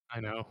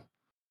 I know.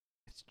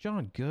 It's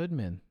John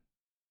Goodman.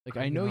 Like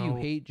I know you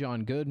hate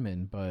John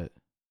Goodman, but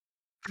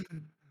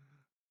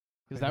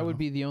because that would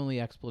be the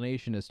only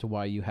explanation as to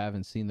why you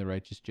haven't seen The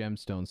Righteous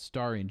Gemstones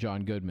starring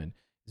John Goodman,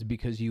 is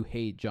because you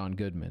hate John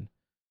Goodman.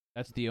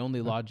 That's the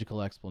only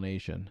logical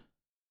explanation.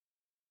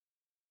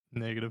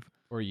 Negative.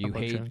 Or you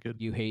hate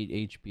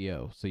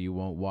HBO, so you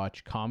won't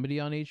watch comedy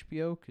on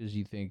HBO because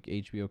you think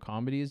HBO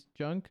comedy is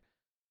junk.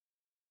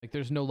 Like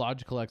there's no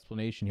logical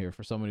explanation here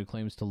for someone who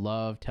claims to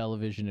love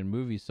television and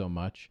movies so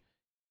much.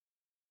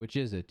 Which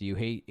is it? Do you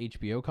hate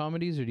HBO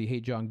comedies or do you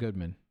hate John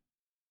Goodman?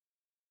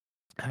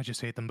 I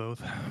just hate them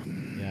both.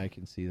 Yeah, I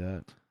can see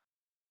that.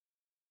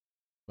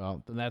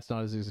 Well, then that's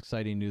not as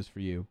exciting news for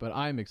you, but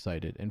I'm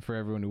excited. And for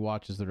everyone who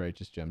watches The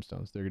Righteous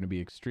Gemstones, they're going to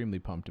be extremely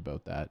pumped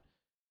about that.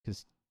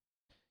 Because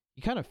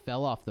he kind of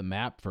fell off the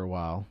map for a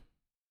while.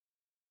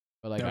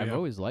 But like I've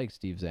always liked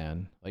Steve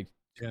Zahn. Like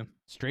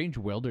Strange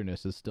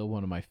Wilderness is still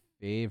one of my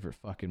favorite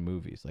fucking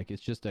movies. Like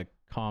it's just a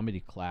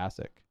comedy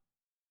classic.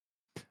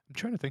 I'm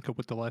trying to think of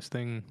what the last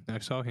thing I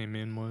saw him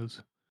in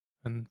was.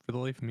 And for the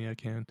life of me, I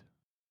can't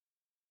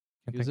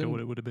think of what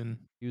it would have been.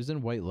 He was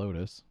in White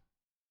Lotus.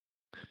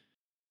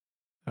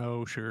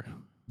 Oh, sure.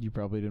 You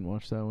probably didn't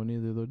watch that one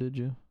either, though, did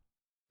you?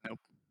 Nope.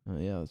 Oh,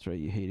 yeah, that's right.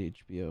 You hate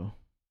HBO.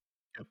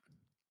 Yep.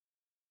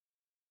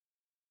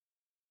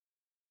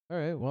 All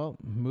right, well,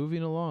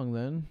 moving along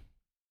then.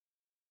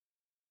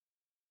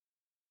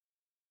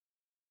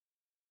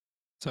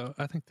 So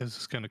I think this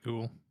is kind of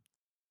cool.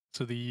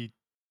 So the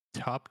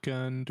Top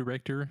Gun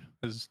director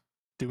is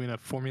doing a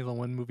Formula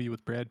One movie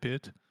with Brad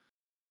Pitt.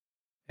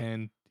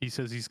 And he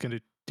says he's going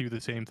to do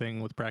the same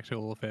thing with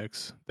practical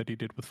effects that he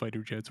did with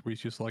fighter jets, where he's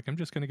just like, I'm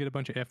just going to get a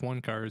bunch of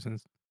F1 cars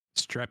and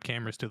strap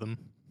cameras to them.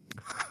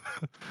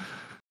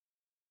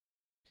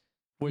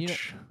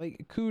 Which,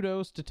 like,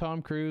 kudos to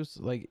Tom Cruise.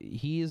 Like,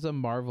 he is a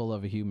marvel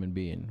of a human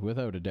being,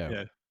 without a doubt.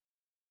 Yeah.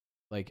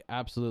 Like,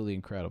 absolutely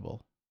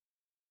incredible.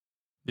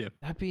 Yeah.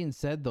 That being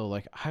said, though,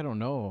 like, I don't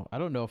know. I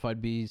don't know if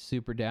I'd be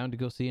super down to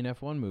go see an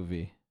F1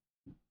 movie.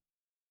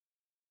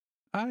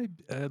 I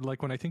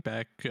like when I think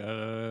back,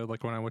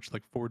 like when I watched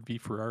like Ford v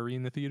Ferrari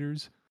in the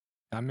theaters,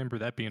 I remember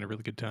that being a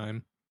really good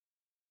time.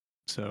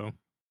 So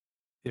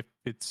if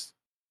it's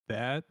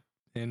that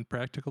and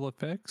practical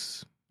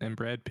effects and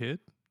Brad Pitt,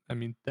 I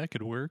mean, that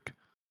could work.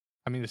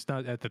 I mean, it's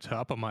not at the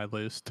top of my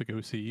list to go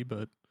see,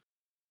 but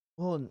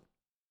well,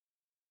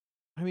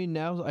 I mean,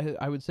 now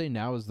I would say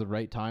now is the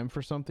right time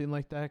for something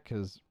like that,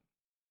 because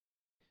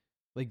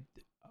like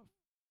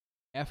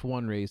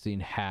F1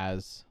 racing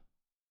has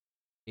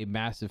a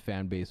massive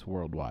fan base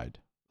worldwide,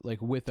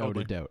 like without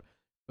a doubt.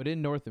 But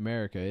in North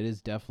America, it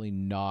is definitely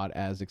not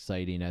as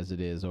exciting as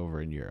it is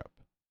over in Europe.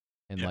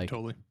 And Yeah, like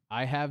totally.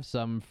 I have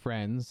some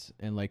friends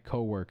and like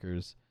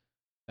coworkers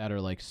that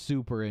are like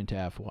super into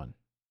F1.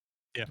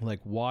 Yeah.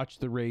 Like watch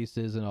the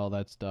races and all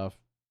that stuff.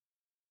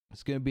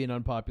 It's going to be an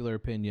unpopular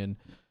opinion,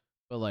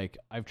 but like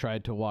I've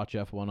tried to watch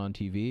F1 on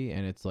TV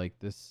and it's like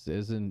this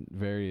isn't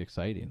very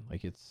exciting.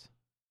 Like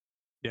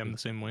Yeah, I'm the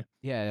same way.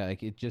 yeah,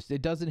 like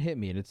it doesn't hit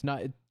me, and it's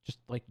just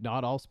like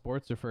not all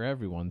sports are for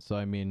everyone. So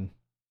I mean,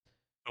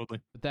 Totally.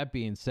 with that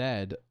being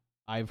said,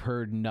 I've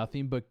heard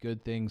nothing but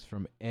good things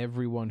from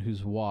everyone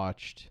who's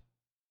watched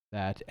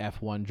that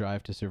F1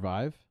 Drive to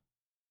Survive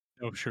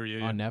Oh, sure. Yeah,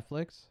 yeah. on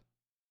Netflix.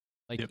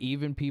 Like Yep.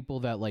 even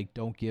people that like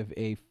don't give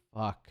a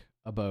fuck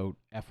about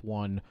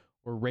F1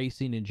 or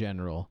racing in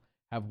general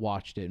have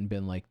watched it and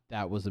been like,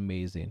 that was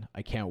amazing.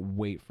 I can't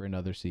wait for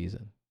another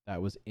season.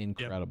 That was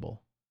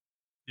incredible.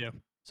 Yeah.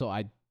 So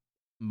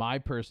my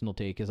personal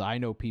take is I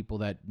know people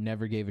that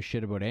never gave a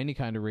shit about any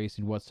kind of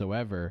racing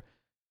whatsoever.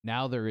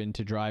 Now they're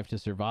into Drive to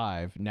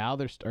Survive. Now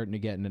they're starting to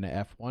get into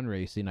F1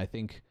 racing. I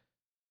think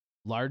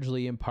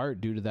largely in part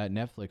due to that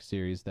Netflix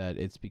series that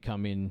it's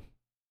becoming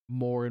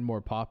more and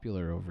more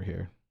popular over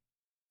here.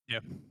 Yeah,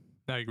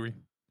 I agree.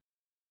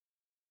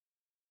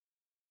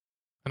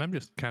 And I'm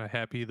just kind of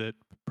happy that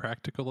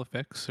practical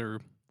effects are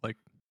like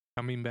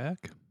coming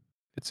back.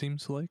 It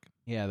seems like.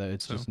 Yeah, that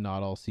it's So- just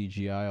not all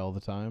CGI all the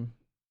time.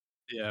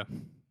 Yeah,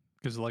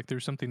 because like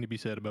there's something to be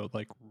said about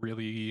like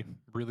really,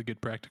 really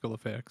good practical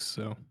effects.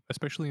 So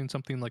especially in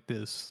something like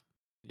this,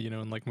 you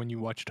know, and like when you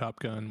watch Top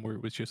Gun, where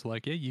it was just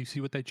like, yeah, you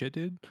see what that jet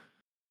did?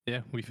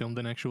 Yeah, we filmed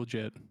an actual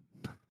jet.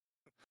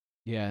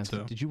 Yeah. And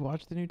So- did you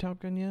watch the new Top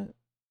Gun yet?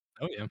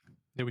 Oh yeah,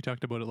 yeah, we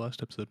talked about it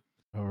last episode.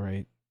 All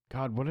right.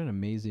 God, what an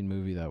amazing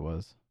movie that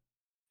was.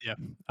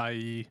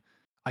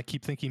 I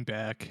keep thinking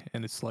back,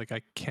 and it's like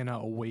I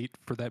cannot wait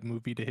for that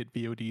movie to hit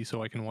VOD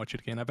so I can watch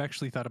it again. I've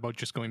actually thought about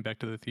just going back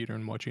to the theater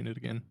and watching it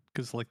again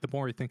because, like, the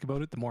more I think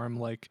about it, the more I'm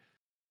like,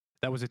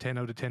 that was a 10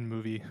 out of 10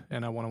 movie,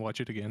 and I want to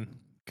watch it again.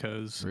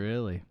 Because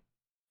Really?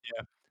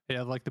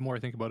 yeah, like the more I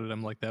think about it,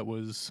 I'm like, that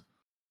was.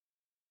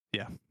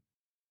 I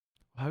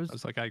I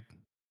was like, I.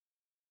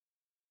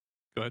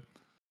 Go ahead.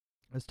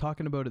 was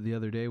talking about it the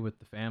other day with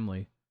the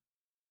family.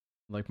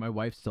 Like my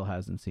wife still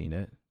hasn't seen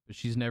it, but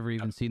she's never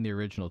even seen the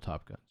original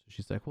Top Gun. So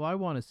she's like, "Well, I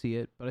want to see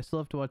it, but I still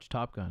have to watch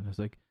Top Gun." I was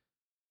like,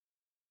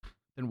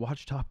 "Then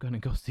watch Top Gun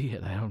and go see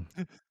it." I don't.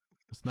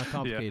 It's not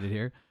complicated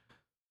here.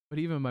 But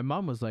even my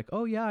mom was like,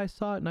 "Oh yeah, I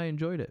saw it and I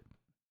enjoyed it."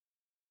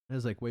 I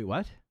was like, "Wait,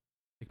 what?"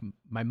 Like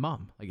my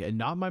mom, like and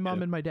not my mom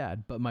Yeah. and my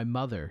dad, but my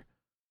mother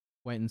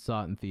went and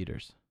saw it in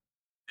theaters.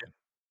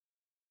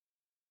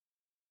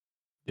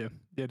 Yeah,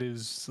 it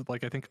is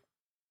like I think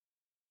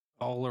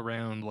all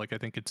around, like I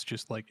think it's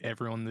just like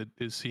everyone that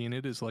is seeing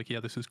it is like,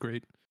 yeah, this is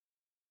great.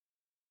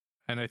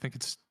 And I think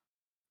it's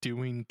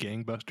doing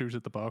gangbusters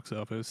at the box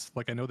office.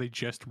 Like I know they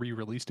just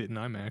re-released it in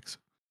IMAX.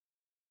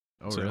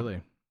 Oh, So-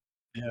 really?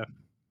 Yeah.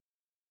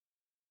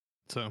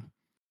 So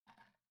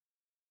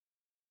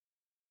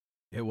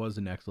It was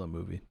an excellent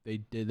movie. They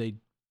did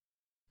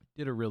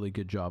a really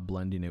good job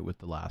blending it with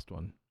the last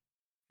one.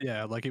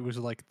 yeah, like it was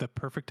like the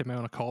perfect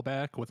amount of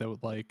callback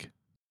without like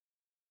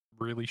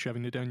really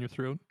shoving it down your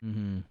throat.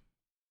 Mm-hmm.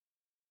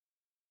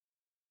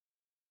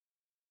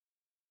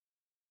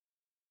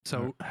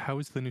 So how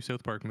is the new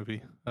South Park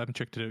movie? I haven't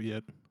checked it out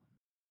yet.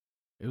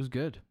 It was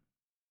good.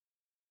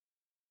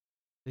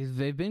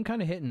 They've been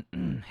kind of hit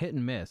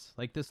and miss.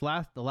 Like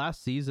the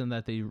last season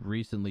that they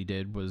recently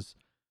did was,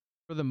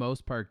 for the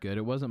most part, good.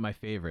 It wasn't my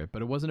favorite,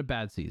 but it wasn't a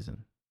bad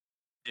season.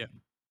 Yeah.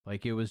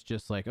 Like it was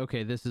just like,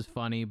 okay, this is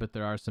funny, but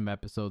there are some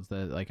episodes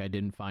that like I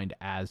didn't find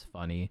as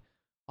funny.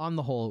 On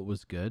the whole, it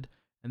was good.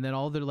 And then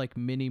all their like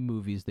mini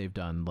movies they've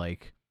done,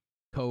 like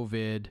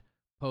COVID,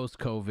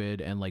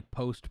 post-COVID, and like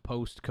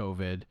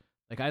post-COVID.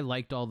 Like I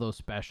liked all those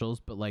specials,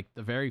 but like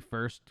the very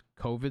first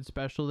COVID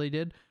special they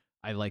did,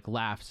 I like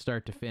laughed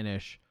start to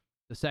finish.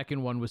 The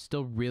second one was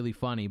still really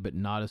funny, but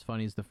not as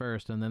funny as the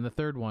first. And then the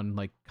third one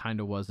like kind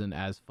of wasn't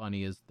as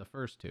funny as the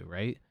first two,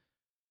 right?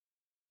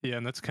 Yeah,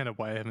 and that's kind of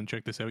why I haven't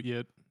checked this out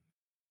yet.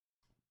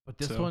 But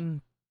this So-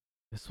 one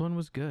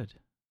was good.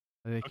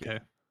 Like, Okay.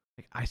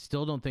 like, I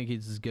still don't think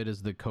it's as good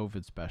as the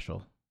COVID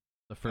special,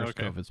 the first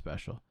Okay. COVID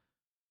special.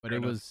 But Fair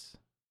it enough.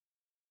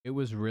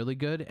 was really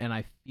good, and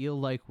I feel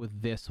like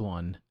with this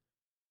one,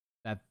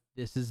 that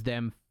this is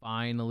them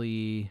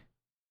finally.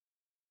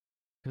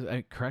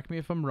 Because correct me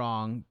if I'm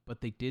wrong,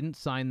 but they didn't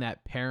sign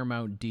that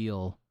Paramount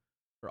deal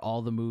for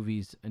all the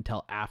movies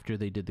until after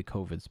they did the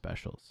COVID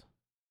specials.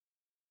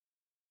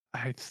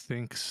 I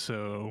think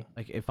so.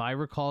 Like if I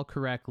recall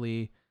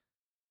correctly,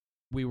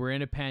 we were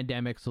in a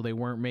pandemic, so they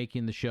weren't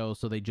making the show,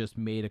 so they just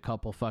made a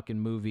couple fucking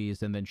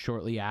movies, and then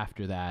shortly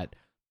after that,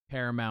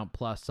 Paramount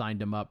Plus signed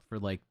them up for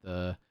like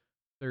the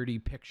 30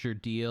 picture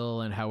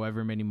deal and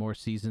however many more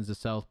seasons of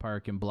South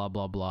Park and blah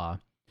blah blah.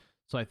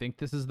 So I think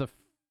this is the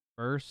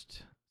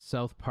first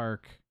South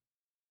Park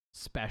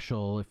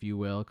special, if you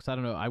will, because I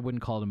don't know, I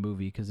wouldn't call it a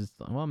movie because it's,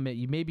 well,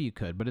 maybe you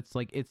could, but it's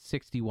like it's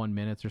 61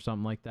 minutes or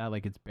something like that.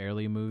 Like it's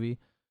barely a movie.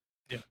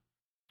 Yeah.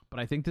 But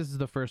I think this is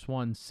the first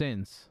one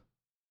since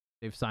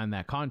they've signed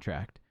that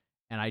contract,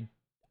 and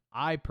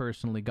I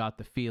personally got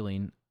the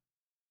feeling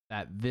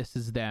that this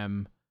is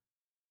them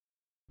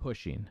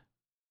pushing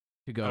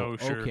to go, Oh,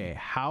 sure. okay,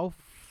 how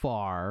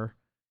far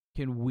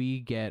can we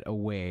get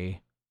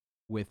away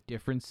with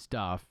different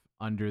stuff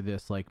under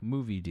this like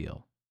movie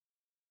deal?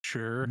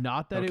 Sure.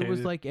 Not that it Okay,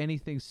 was like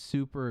anything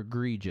super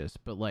egregious,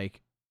 but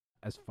like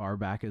as far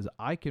back as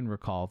I can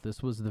recall,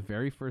 this was the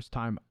very first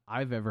time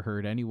I've ever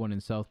heard anyone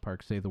in South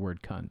Park say the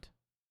word cunt.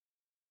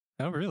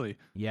 Oh, really?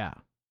 Yeah.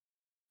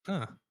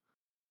 Huh.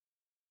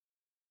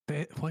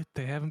 They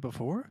haven't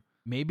before?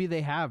 Maybe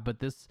they have, but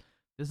this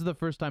is the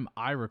first time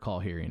I recall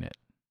hearing it.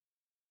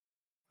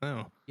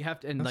 Oh. You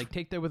have to, and That's like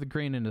take that with a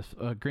grain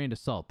of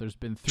salt. There's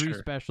been 3 Sure.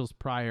 specials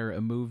prior,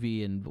 a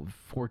movie, and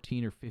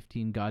 14 or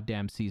 15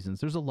 goddamn seasons.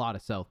 There's a lot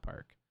of South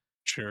Park,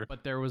 Sure.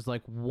 but there was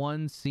like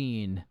one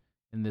scene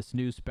in this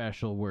new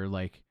special where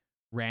like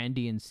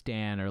Randy and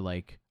Stan are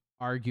like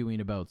arguing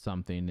about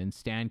something, and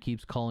Stan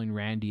keeps calling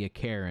Randy a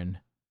Karen,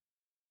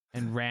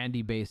 and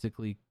Randy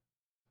basically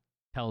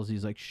tells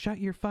he's like, "Shut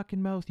your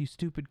fucking mouth, you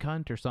stupid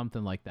cunt," or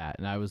something like that.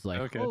 And I was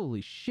like, Okay.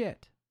 "Holy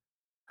shit!"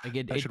 Like I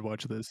it should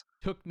watch this.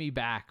 took me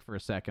back for a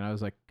second. I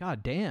was like,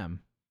 "God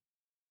damn!"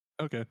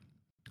 Okay.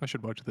 I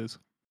should watch this.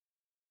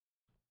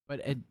 But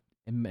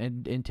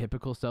in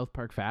typical South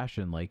Park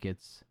fashion, like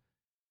it's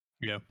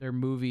Yeah. their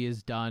movie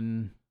is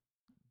done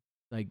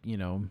like, you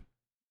know,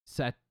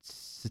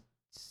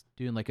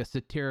 doing like a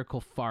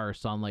satirical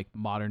farce on like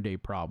modern day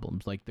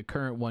problems. Like the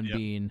current one Yeah.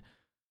 being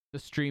the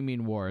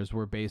streaming wars,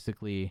 where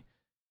basically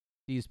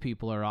these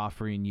people are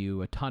offering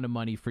you a ton of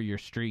money for your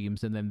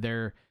streams, and then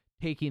they're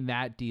taking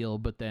that deal,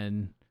 but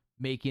then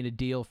making a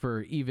deal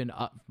for even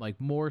like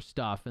more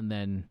stuff, and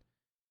then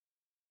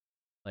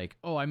like,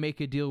 oh, I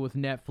make a deal with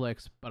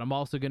Netflix, but I'm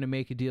also going to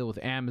make a deal with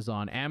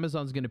Amazon.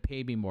 Amazon's going to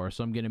pay me more,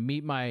 so I'm going to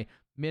meet my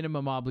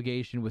minimum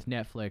obligation with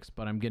Netflix,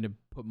 but I'm going to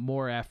put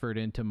more effort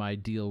into my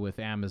deal with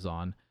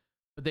Amazon.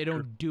 But they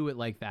don't do it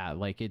like that.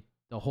 Like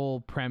the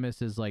whole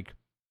premise is like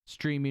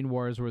streaming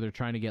wars where they're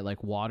trying to get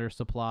like water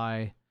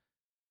supply.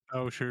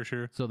 Oh, sure.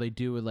 So they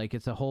do it like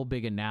it's a whole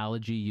big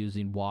analogy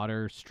using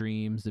water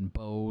streams and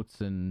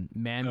boats, and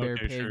Man Bear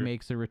Okay, Pig sure.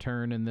 makes a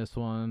return in this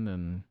one,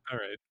 and All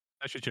right.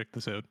 I should check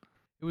this out.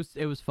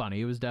 it was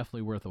funny. It was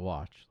definitely worth a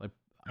watch. Like,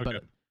 Okay.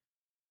 but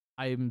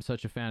I'm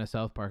such a fan of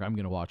South Park, I'm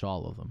gonna watch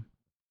all of them.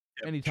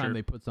 Yep, Anytime sure.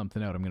 they put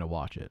something out, I'm gonna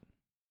watch it.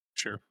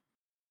 Sure.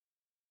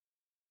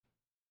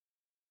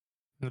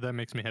 No, that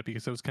makes me happy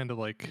because I was kind of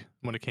like,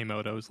 when it came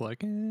out, I was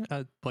like,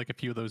 like a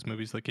few of those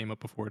movies that came up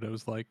before it, I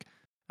was like,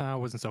 I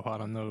wasn't so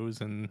hot on those.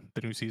 And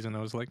the new season, I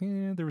was like,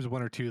 there was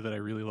 1 or 2 that I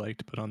really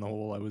liked, but on the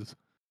whole, I was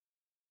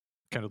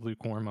kind of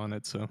lukewarm on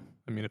it. So,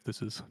 I mean, if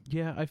this is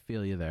Yeah, I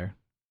feel you there.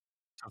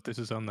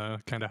 on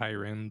the kind of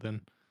higher end,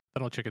 then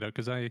I'll check it out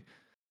because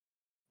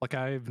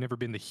I've never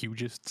been the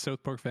hugest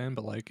South Park fan,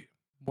 but like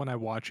when I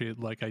watch it,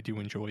 like I do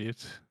enjoy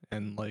it,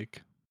 and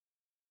like,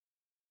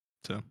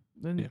 so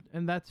And yeah.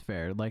 and that's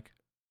fair. Like,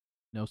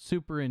 no,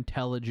 super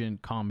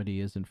intelligent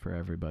comedy isn't for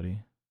everybody.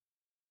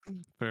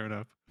 Fair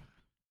enough.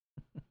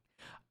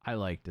 I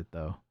liked it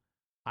though.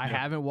 I Yeah.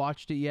 haven't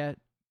watched it yet,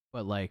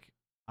 but like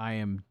I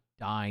am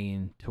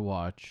dying to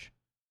watch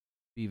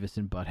Beavis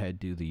and Butthead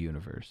do the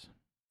universe.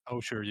 Oh,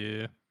 sure.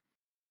 Yeah.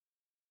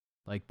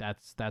 Like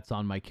that's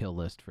on my kill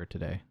list for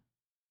today.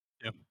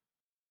 Yep.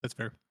 That's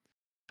fair.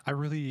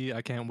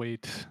 I can't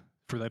wait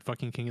for that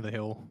fucking King of the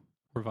Hill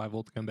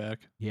revival to come back.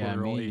 Yeah, where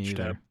we're all me aged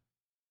neither. up.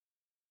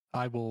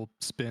 I will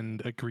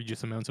spend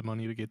egregious amounts of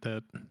money to get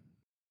that.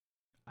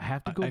 I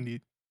have to go. I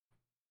need.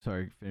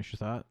 Sorry, finish your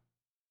thought.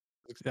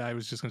 I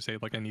was just gonna say,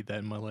 like, I need that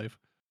in my life.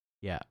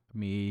 Yeah,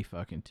 me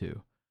fucking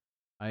too.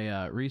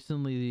 I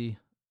recently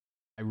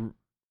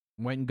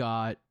went and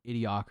got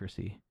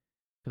Idiocracy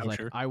because Oh, like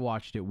sure. I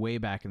watched it way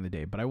back in the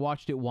day, but I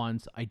watched it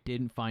once. I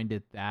didn't find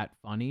it that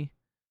funny,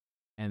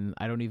 and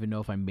I don't even know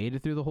if I made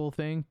it through the whole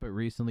thing. But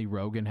recently,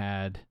 Rogan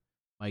had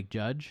Mike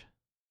Judge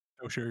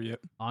Oh, sure. Yep.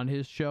 on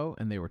his show,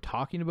 and they were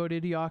talking about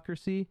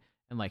Idiocracy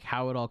and like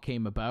how it all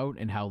came about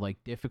and how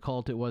like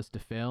difficult it was to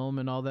film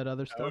and all that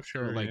other stuff. Oh,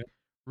 sure. So like Yeah.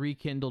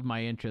 rekindled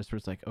my interest, where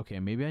it's like, okay,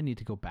 maybe I need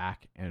to go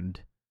back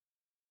and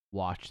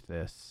watch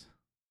this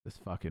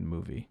fucking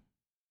movie.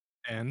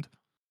 And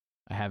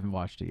I haven't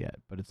watched it yet,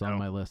 but it's on Oh.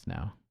 my list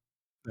now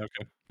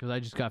okay. because I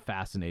just got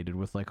fascinated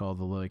with like all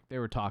the like they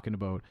were talking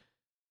about.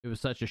 It was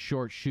such a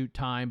short shoot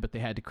time, but they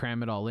had to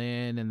cram it all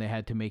in, and they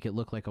had to make it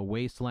look like a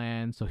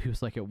wasteland. So he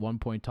was like at one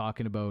point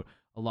talking about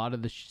a lot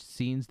of the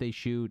scenes they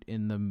shoot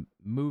in the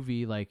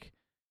movie, like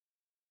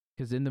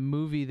because in the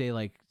movie they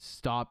like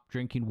stop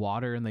drinking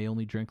water and they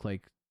only drink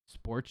like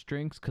sports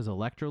drinks because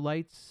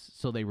electrolytes.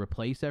 So they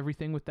replace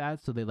everything with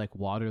that. So they like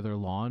water their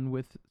lawn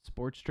with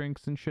sports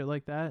drinks and shit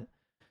like that.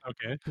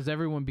 Okay. Because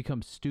everyone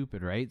becomes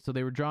stupid, right? So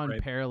they were drawing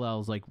Right.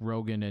 parallels, like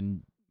Rogan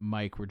and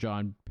Mike were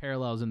drawing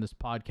parallels in this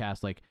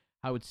podcast, like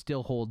how it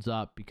still holds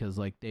up because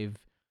like they've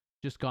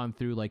just gone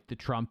through like the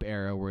Trump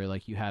era where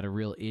like you had a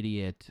real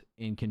idiot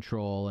in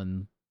control,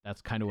 and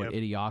that's kind of what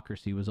Yep.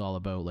 Idiocracy was all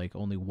about, like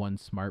only one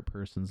smart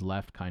person's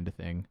left kind of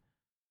thing.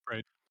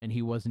 Right. And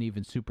he wasn't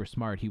even super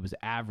smart, he was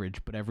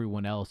average, but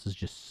everyone else is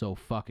just so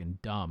fucking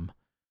dumb.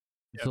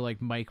 Yep. So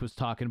like Mike was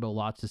talking about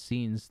lots of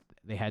scenes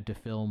they had to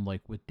film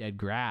like with dead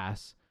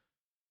grass.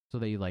 So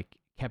they like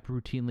kept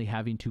routinely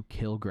having to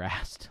kill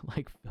grass to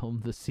like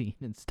film the scene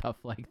and stuff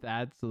like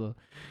that. So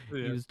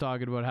he Yeah. was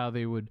talking about how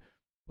they would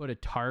put a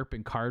tarp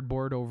and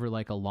cardboard over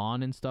like a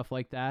lawn and stuff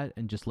like that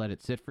and just let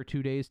it sit for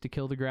 2 days to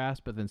kill the grass.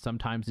 But then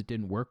sometimes it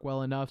didn't work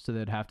well enough, so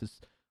they'd have to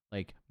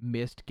like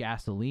mist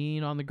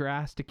gasoline on the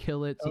grass to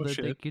kill it so Oh that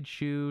they shit. could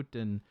shoot.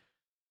 And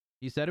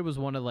he said it was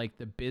one of like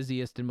the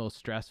busiest and most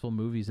stressful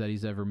movies that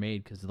he's ever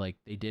made because like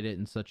they did it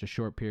in such a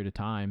short period of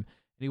time.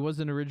 And he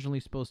wasn't originally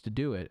supposed to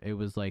do it. It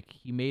was like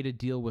he made a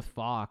deal with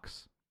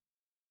Fox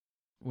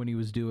when he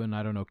was doing,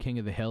 I don't know, King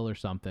of the Hill or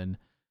something,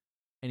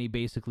 and he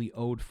basically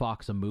owed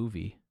Fox a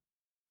movie.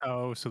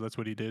 Oh, so that's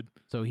what he did.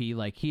 So he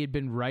had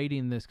been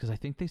writing this because I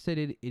think they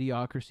said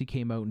Idiocracy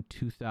came out in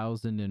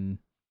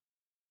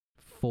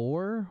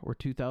 2004 or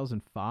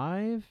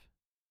 2005,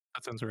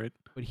 That sounds right.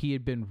 but he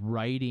had been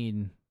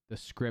writing the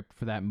script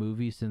for that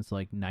movie since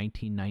like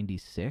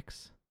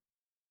 1996.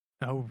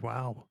 Oh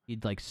wow.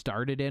 He'd like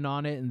started in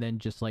on it and then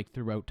just like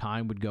throughout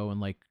time would go and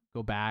like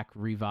go back,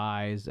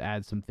 revise,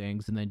 add some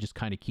things, and then just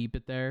kind of keep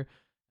it there.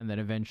 And then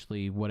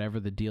eventually, whatever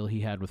the deal he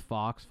had with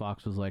Fox,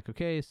 Fox was like,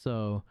 okay,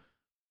 so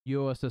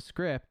you owe us a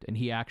script. And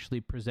he actually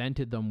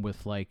presented them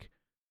with like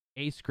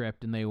a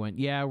script, and they went,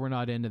 yeah, we're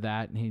not into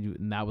that.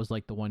 And that was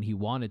like the one he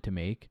wanted to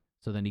make.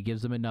 So then he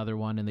gives them another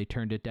one, and they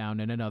turned it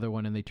down, and another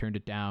one, and they turned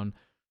it down.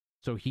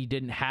 So he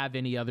didn't have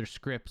any other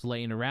scripts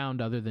laying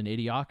around other than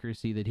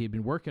Idiocracy that he'd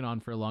been working on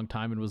for a long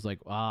time, and was like,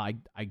 I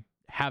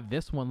have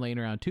this one laying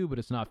around too, but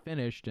it's not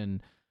finished.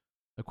 And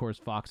of course,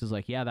 Fox is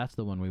like, yeah, that's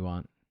the one we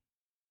want.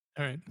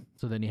 All right.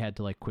 So then he had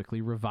to like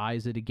quickly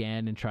revise it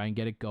again and try and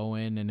get it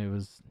going, and it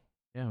was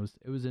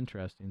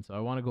interesting. So I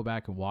want to go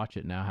back and watch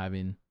it now,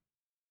 having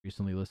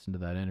recently listened to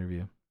that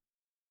interview.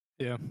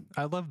 Yeah,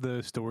 I love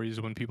the stories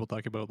when people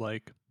talk about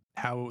like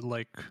how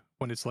like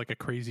when it's like a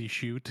crazy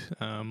shoot.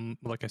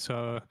 Like I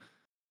saw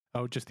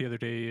just the other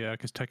day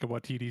because Taika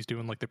Waititi's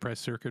doing like the press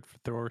circuit for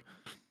Thor,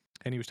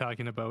 and he was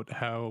talking about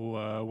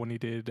how when he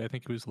did, I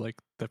think it was like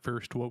the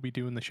first What We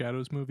Do in the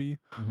Shadows movie.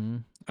 Mm-hmm.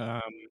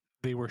 Um,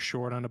 they were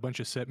short on a bunch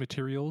of set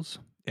materials,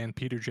 and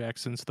Peter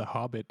Jackson's The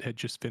Hobbit had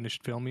just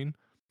finished filming.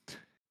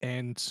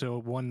 And so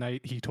one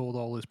night he told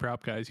all his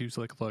prop guys, he was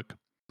like, look,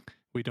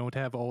 we don't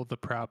have all the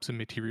props and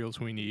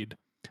materials we need.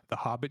 The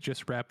Hobbit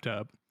just wrapped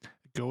up.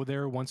 Go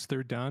there once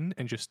they're done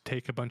and just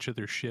take a bunch of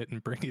their shit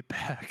and bring it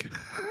back.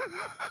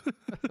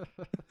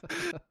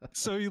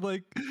 So he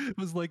like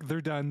was like,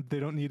 they're done. They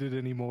don't need it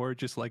anymore.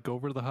 Just like go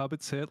over to the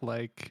Hobbit set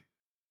like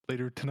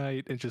later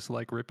tonight and just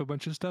like rip a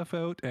bunch of stuff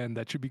out, and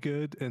that should be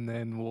good. And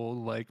then we'll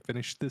like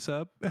finish this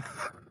up.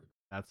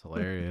 That's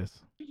hilarious.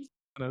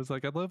 And I was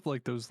like, I love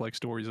like those like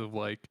stories of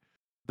like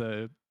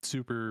the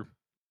super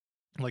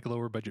like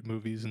lower budget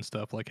movies and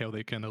stuff, like how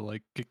they kind of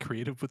like get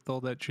creative with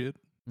all that shit.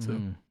 So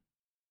Mm-hmm.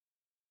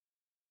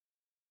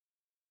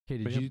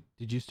 Okay, But yeah.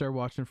 did you start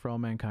watching For All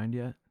Mankind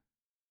yet?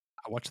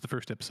 I watched the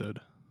first episode.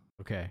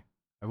 Okay.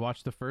 I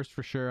watched the first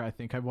for sure. I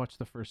think I watched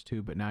the first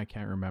two, but now I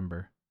can't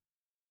remember.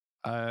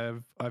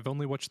 I've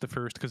only watched the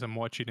first because I'm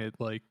watching it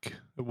like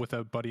with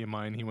a buddy of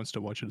mine. He wants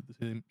to watch it at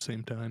the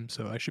same time,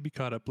 so I should be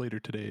caught up later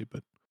today.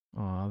 But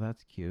Oh,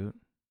 that's cute.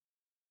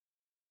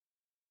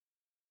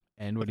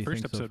 And what the do you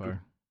first think so episode,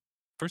 far?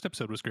 first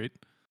episode was great.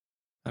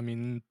 I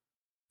mean,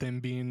 them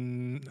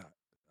being,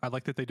 I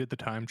like that they did the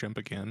time jump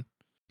again.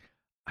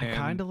 I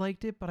kind of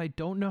liked it, but I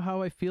don't know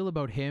how I feel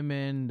about him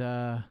and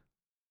I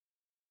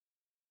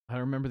don't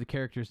remember the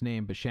character's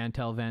name, but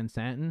Chantal Van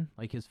Santen,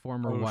 like his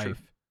former Oh, wife. sure.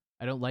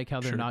 I don't like how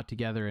they're Sure. not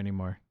together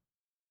anymore.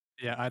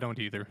 Yeah, I don't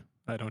either.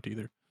 I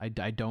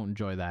don't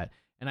enjoy that.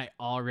 And I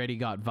already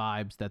got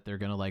vibes that they're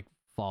going to like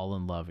fall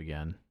in love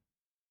again.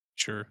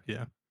 Sure,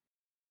 yeah.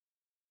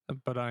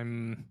 But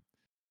I'm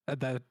at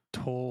that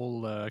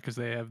whole because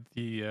they have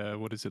the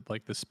what is it,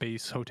 like the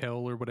space hotel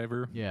or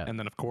whatever. Yeah. And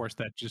then of course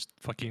that just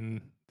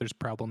fucking there's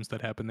problems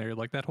that happen there.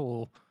 Like that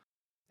whole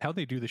how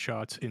they do the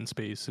shots in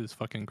space is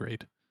fucking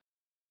great.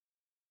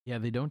 Yeah,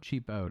 they don't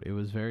cheap out. It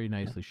was very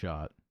nicely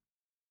shot.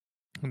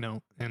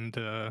 No, and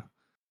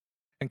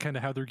kind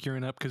of how they're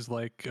gearing up because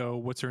like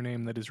what's her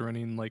name that is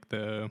running like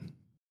the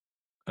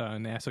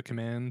NASA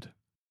command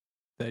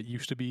that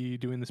used to be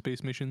doing the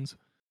space missions.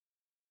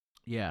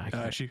 Yeah.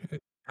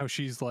 How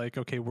she's like,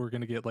 okay, we're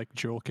gonna get like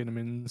Joel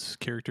Kinnaman's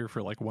character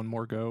for like one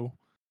more go.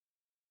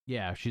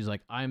 Yeah, she's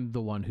like, I'm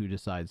the one who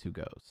decides who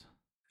goes.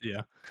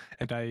 Yeah,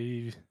 and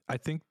I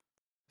think,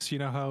 so you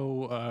know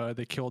how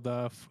they killed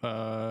off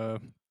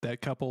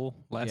that couple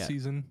last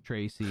season.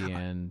 Tracy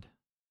and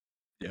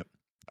Yep,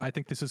 I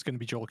think this is going to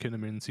be Joel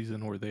Kinnaman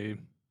season where they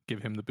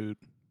give him the boot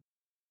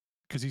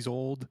because he's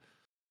old.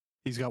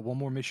 He's got one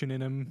more mission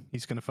in him.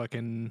 He's gonna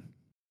fucking,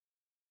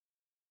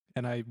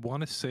 and I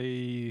want to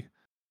say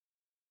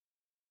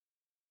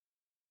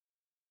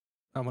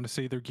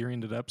they're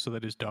gearing it up so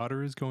that his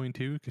daughter is going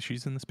too because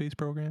she's in the space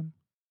program.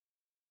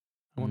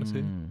 I want to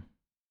say.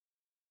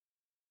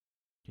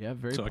 Yeah,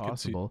 very So I can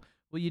see- possible.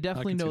 Well, you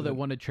definitely can see know that that.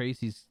 one of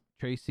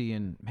Tracy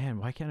and man,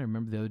 why can't I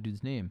remember the other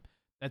dude's name?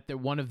 that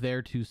one of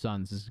their two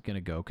sons is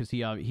gonna go because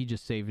he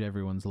just saved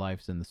everyone's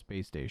lives in the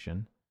space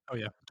station. Oh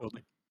yeah,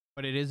 totally.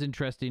 But it is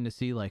interesting to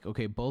see, like,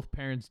 okay, both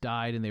parents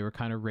died and they were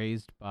kind of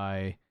raised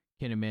by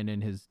Kinnaman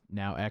and his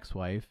now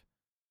ex-wife.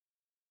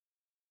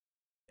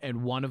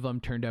 And one of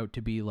them turned out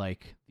to be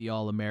like the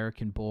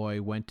all-American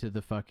boy, went to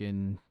the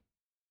fucking,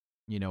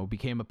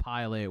 became a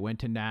pilot, went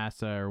to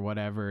NASA or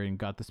whatever and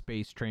got the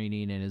space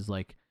training and is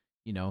like,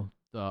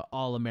 the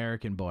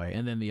all-American boy.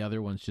 And then the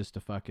other one's just a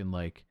fucking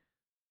like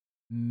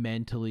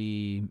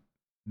mentally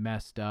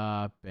messed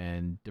up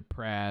and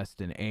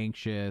depressed and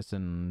anxious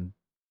and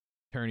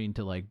turning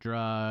to like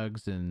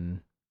drugs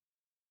and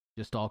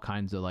just all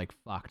kinds of like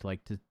fucked,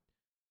 like to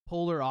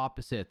polar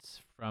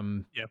opposites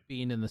from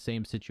being in the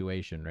same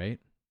situation, right?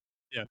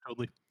 Yeah,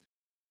 totally.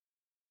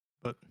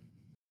 But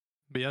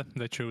yeah,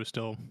 that show is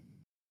still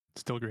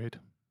great.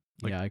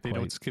 Like, yeah, they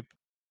don't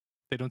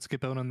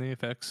skip out on the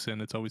effects,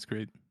 and it's always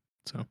great.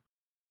 So,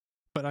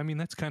 but I mean,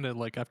 that's kind of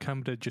like I've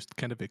come to just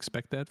kind of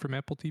expect that from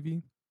Apple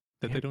TV,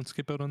 that they don't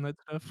skip out on that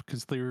stuff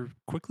because they're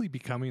quickly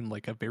becoming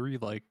like a very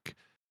like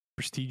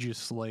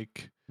prestigious,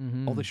 like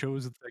all the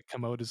shows that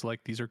come out is like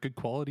these are good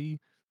quality,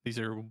 these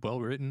are well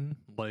written,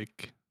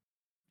 like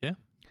yeah.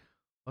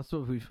 That's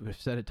what we've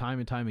said it time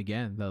and time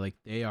again, that like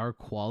they are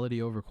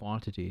quality over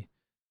quantity.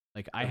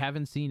 Like I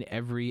haven't seen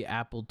every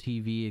Apple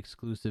TV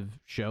exclusive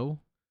show,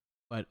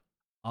 but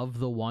of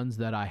the ones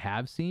that I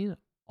have seen,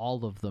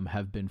 all of them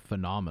have been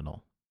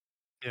phenomenal.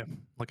 Yeah,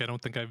 like I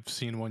don't think I've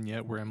seen one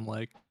yet where I'm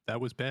like,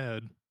 that was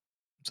bad.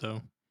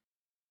 So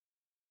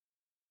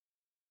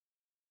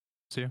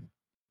yeah,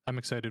 I'm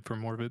excited for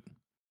more of it.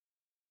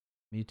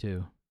 Me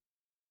too.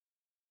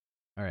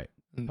 All right.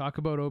 Talk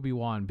about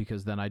Obi-Wan,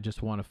 because then I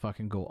just want to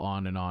fucking go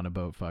on and on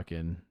about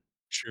fucking...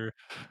 Sure.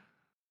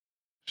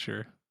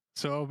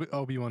 So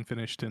Obi-Wan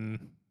finished,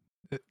 and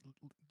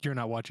you're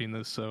not watching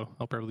this, so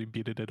I'll probably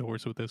beat a dead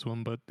horse with this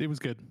one, but it was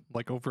good.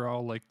 Like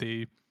overall, like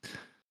they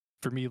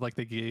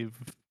gave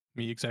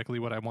me exactly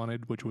what I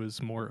wanted, which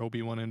was more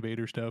Obi-Wan and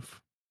Vader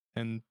stuff,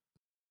 and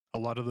a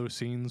lot of those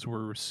scenes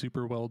were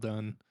super well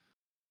done.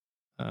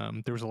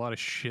 There was a lot of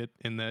shit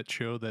in that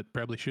show that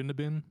probably shouldn't have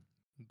been,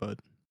 but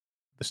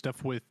the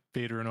stuff with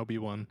Vader and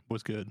Obi-Wan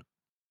was good.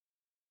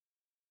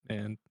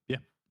 And yeah,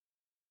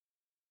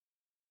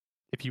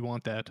 if you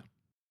want that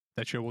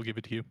show will give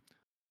it to you.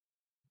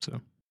 So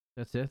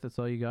that's it? That's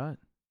all you got?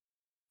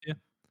 Yeah,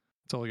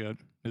 that's all I got.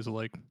 Is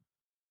like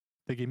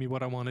they gave me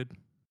what I wanted,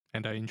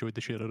 and I enjoyed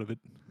the shit out of it.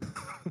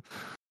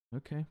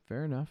 Okay,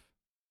 fair enough.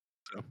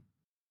 So,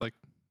 like,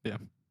 yeah.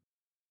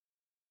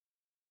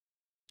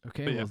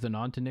 Okay, well, then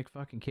on to Nick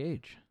fucking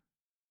Cage.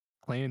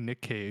 Playing Nick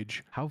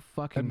Cage. How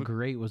fucking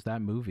great was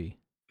that movie?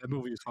 That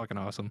movie is fucking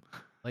awesome.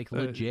 Like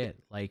legit.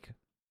 Like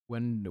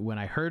when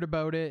I heard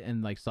about it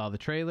and like saw the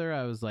trailer,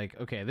 I was like,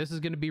 okay, this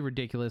is gonna be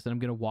ridiculous, and I'm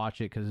gonna watch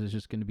it because it's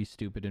just gonna be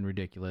stupid and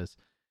ridiculous.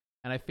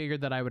 And I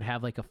figured that I would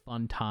have like a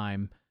fun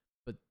time,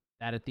 but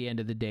that at the end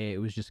of the day, it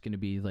was just gonna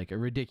be like a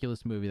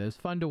ridiculous movie that was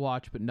fun to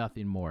watch, but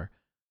nothing more.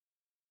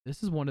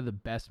 This is one of the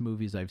best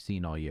movies I've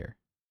seen all year.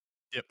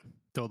 Yep,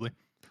 totally.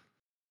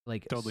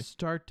 Like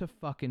start to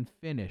fucking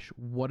finish.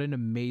 What an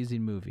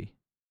amazing movie.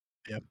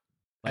 Yep.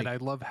 Like, and I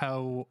love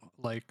how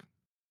like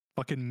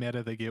fucking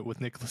meta they get with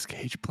Nicolas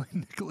Cage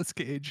playing Nicolas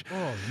Cage.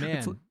 Oh man.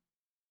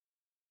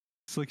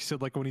 It's like you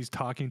said, like when he's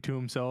talking to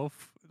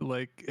himself,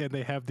 like, and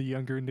they have the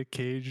younger Nick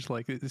Cage,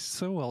 like it's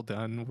so well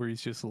done where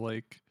he's just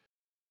like,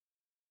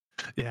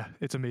 yeah,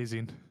 it's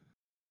amazing.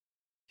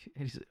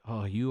 He's,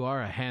 oh, you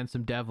are a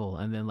handsome devil,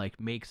 and then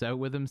like makes out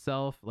with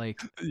himself, like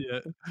yeah,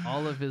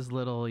 all of his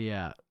little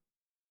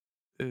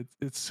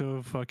It's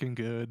so fucking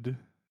good.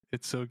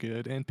 It's so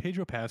good. And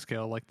Pedro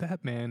Pascal, like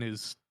that man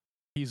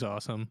he's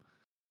awesome.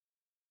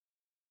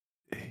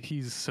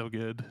 He's so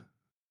good.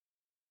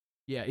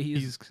 Yeah,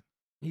 he's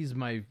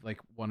my like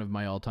one of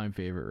my all-time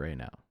favorite right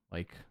now.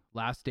 Like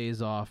last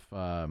days off,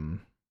 the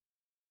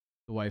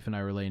wife and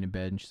I were laying in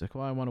bed and she's like,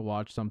 well, I want to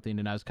watch something,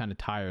 and I was kind of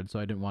tired, so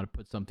I didn't want to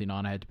put something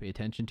on I had to pay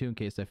attention to in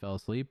case I fell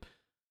asleep.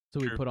 So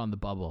we put on The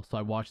Bubble. So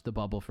I watched The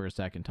Bubble for a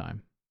second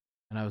time.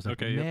 And I was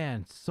like,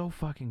 man, so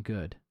fucking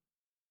good.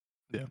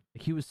 Yeah.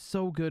 Like, he was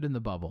so good in The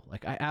Bubble.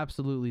 Like, I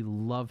absolutely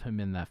love him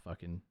in that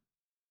fucking...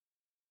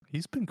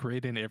 He's been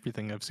great in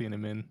everything I've seen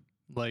him in.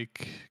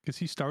 Like, because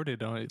he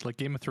started on it, like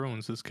Game of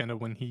Thrones is kind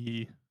of when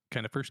he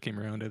kind of first came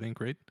around, I think,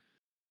 right?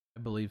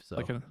 I believe so.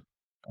 Like,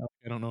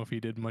 I don't know if he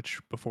did much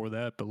before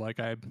that, but like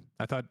I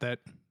thought that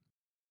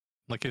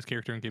like his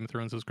character in Game of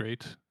Thrones was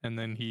great, and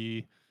then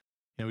he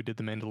did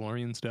the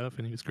Mandalorian stuff,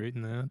 and he was great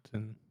in that.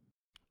 And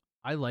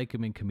I like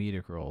him in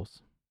comedic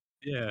roles.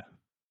 Yeah.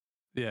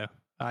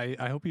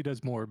 I hope he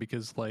does more,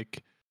 because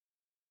like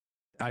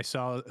I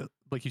saw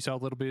like you saw a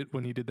little bit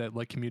when he did that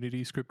like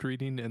Community script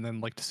reading, and then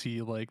like to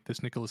see like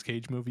this Nicolas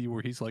Cage movie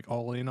where he's like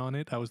all in on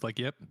it. I was like,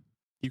 yep,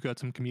 you got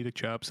some comedic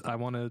chops. I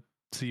want to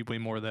see way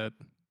more of that.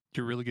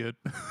 You're really good.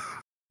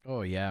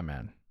 Oh yeah,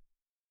 man.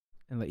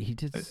 And like he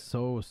did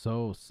so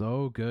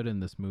good in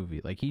this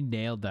movie. Like he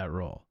nailed that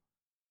role.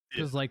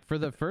 Because like for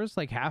the first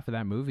like half of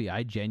that movie,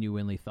 I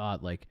genuinely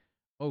thought like,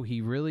 oh,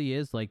 he really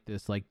is like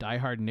this like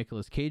diehard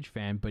Nicolas Cage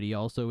fan, but he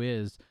also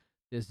is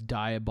this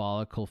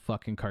diabolical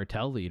fucking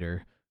cartel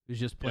leader who's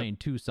just playing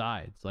two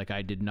sides. Like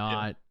I did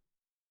not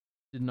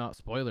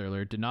spoiler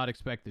alert, did not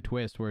expect the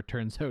twist where it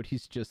turns out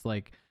he's just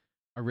like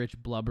a rich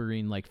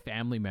blubbering like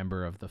family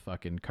member of the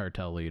fucking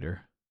cartel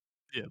leader.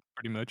 Yeah,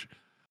 pretty much.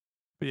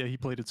 But yeah, he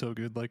played it so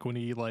good. Like when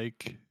he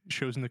like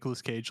shows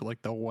Nicolas Cage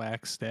like the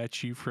wax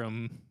statue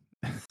from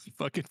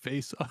fucking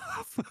Face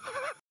Off.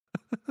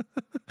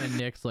 And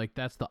Nick's like,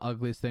 that's the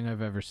ugliest thing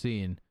I've ever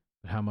seen.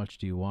 But how much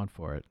do you want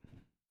for it?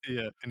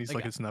 Yeah, and he's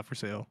like, it's not for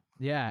sale.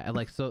 Yeah, and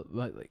like so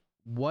like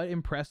what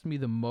impressed me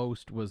the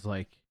most was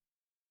like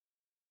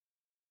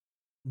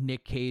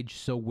Nick Cage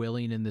so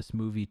willing in this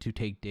movie to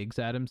take digs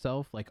at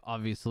himself. Like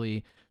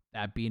obviously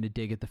that being a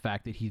dig at the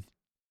fact that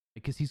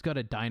because he's got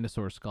a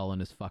dinosaur skull in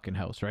his fucking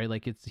house, right?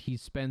 Like he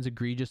spends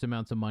egregious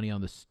amounts of money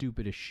on the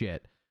stupidest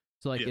shit.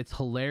 So like it's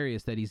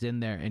hilarious that he's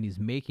in there and he's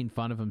making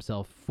fun of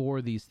himself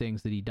for these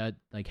things that he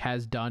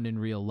has done in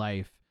real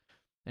life,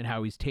 and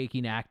how he's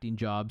taking acting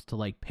jobs to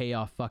like pay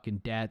off fucking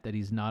debt that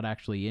he's not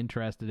actually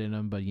interested in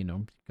them, but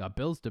got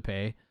bills to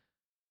pay.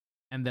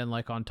 And then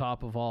like on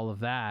top of all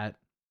of that,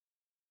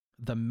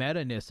 the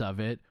meta-ness of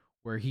it,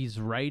 where he's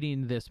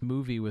writing this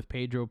movie with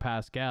Pedro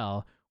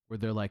Pascal, where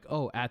they're like,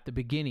 oh, at the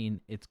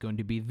beginning, it's going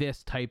to be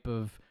this type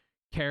of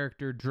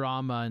character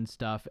drama and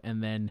stuff.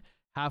 And then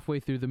halfway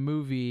through the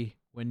movie,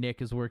 when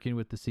Nick is working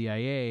with the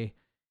CIA,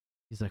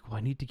 he's like, well,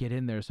 I need to get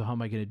in there. So how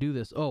am I going to do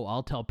this? Oh,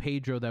 I'll tell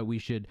Pedro that we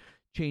should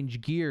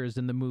change gears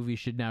and the movie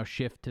should now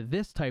shift to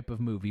this type of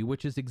movie,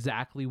 which is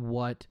exactly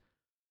what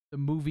the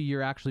movie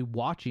you're actually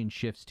watching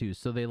shifts to.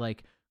 So they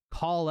like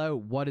call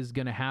out what is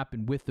going to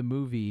happen with the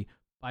movie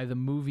by the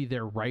movie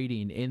they're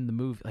writing in the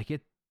movie. Like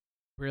it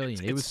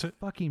brilliant. It was so,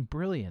 fucking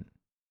brilliant.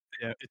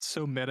 Yeah, it's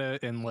so meta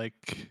and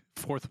like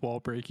fourth wall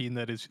breaking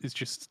that is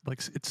just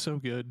like it's so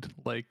good.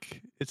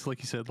 Like it's like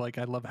you said, like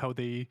I love how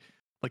they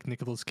like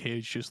Nicolas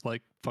Cage just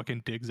like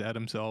fucking digs at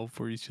himself,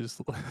 where he's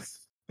just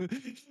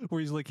where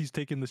he's like he's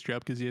taking the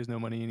strap because he has no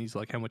money and he's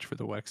like, how much for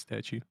the wax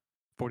statue?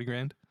 40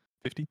 grand?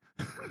 50?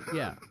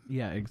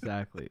 Yeah,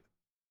 exactly.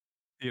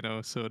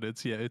 So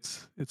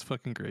it's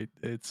fucking great.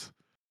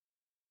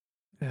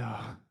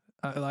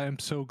 I am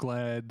so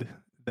glad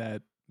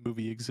that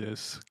movie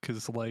exists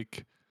because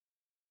like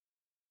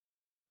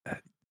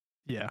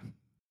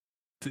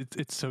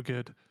it's so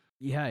good.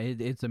 Yeah,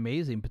 it's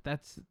amazing, but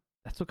that's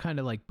what kind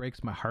of like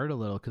breaks my heart a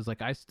little, because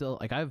like I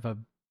have a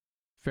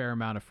fair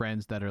amount of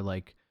friends that are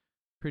like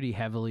pretty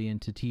heavily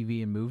into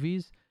TV and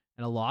movies,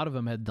 and a lot of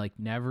them had like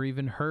never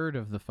even heard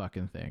of the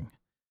fucking thing.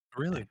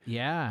 Really?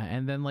 Yeah,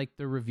 and then like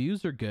the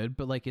reviews are good,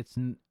 but like it's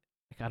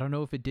like I don't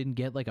know if it didn't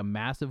get like a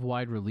massive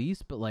wide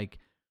release, but like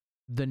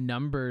the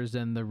numbers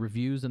and the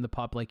reviews and the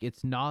pop, like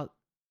it's not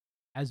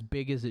as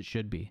big as it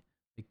should be.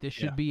 Like this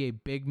should be a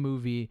big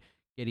movie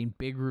getting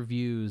big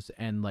reviews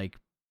and like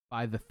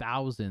by the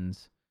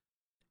thousands,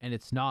 and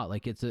it's not.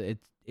 Like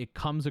it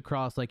comes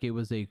across like it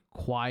was a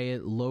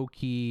quiet,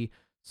 low-key,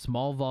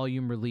 small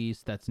volume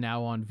release that's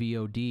now on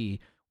VOD,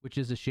 which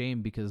is a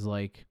shame because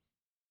like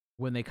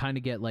when they kind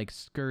of get like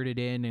skirted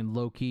in and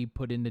low-key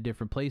put into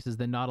different places,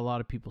 then not a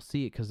lot of people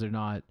see it because they're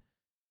not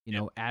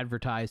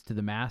advertised to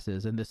the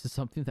masses. And this is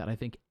something that I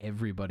think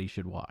everybody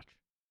should watch.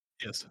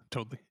 Yes,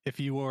 totally. If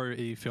you are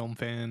a film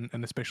fan,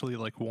 and especially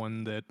like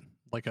one that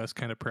like us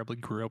kind of probably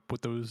grew up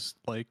with those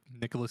like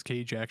Nicolas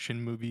Cage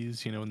action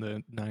movies, in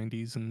the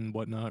 90s and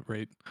whatnot,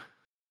 right?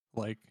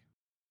 Like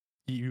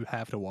you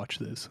have to watch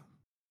this.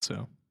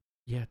 So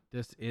yeah,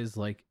 this is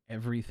like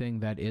everything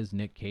that is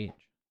Nick Cage.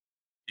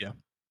 Yeah.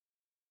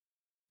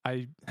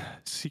 I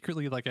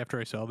secretly, like, after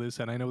I saw this,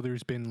 and I know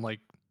there's been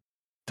like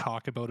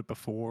talk about it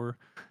before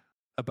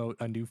about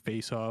a new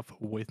Face Off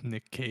with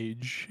Nick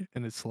Cage,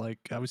 and it's like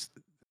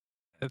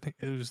I think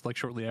it was like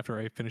shortly after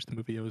I finished the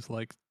movie, I was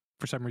like,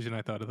 for some reason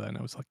I thought of that, and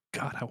I was like,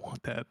 God, I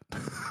want that.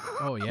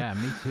 Oh yeah,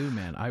 me too,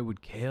 man. I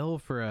would kill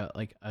for a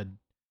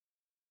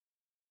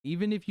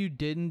even if you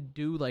didn't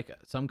do like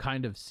some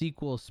kind of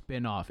sequel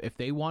spin-off, if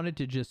they wanted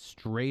to just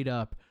straight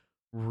up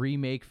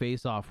remake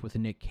Face Off with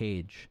Nick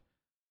Cage,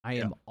 I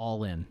am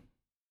all in.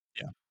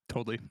 Yeah,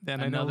 totally.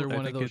 And another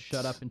one of those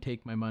shut up and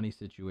take my money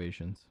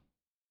situations.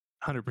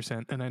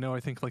 100%. And I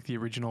think like the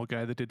original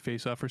guy that did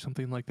Face Off or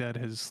something like that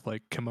has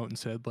like come out and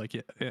said like,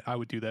 yeah, I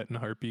would do that in a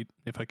heartbeat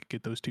if I could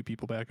get those two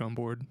people back on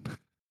board.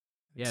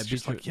 Yeah,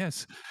 just like,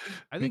 yes.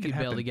 I think you'd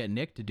be able to get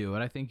Nick to do it.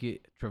 I think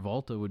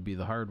Travolta would be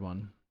the hard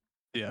one.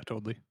 Yeah,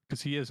 totally.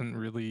 Because he hasn't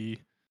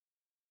really.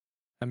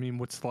 I mean,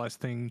 what's the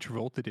last thing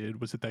Travolta did?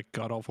 Was it that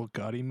god awful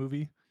Gotti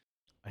movie?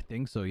 I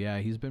think so. Yeah,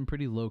 he's been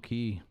pretty low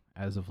key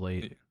as of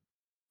late.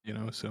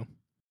 So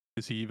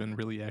is he even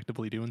really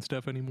actively doing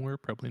stuff anymore?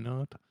 Probably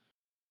not.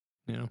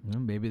 Well,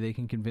 maybe they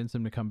can convince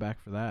him to come back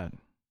for that.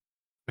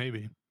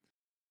 Maybe.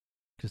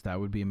 Because that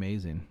would be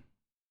amazing.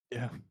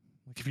 Yeah.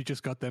 Like if you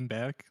just got them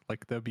back,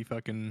 like that'd be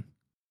fucking.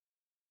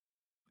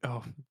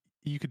 Oh,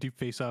 you could do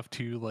Face Off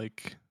too,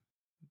 like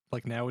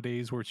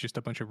nowadays where it's just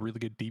a bunch of really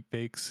good deep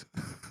fakes.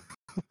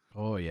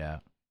 Oh yeah.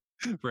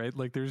 Right?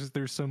 Like there's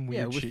some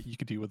Yeah, weird with shit you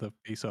could do with a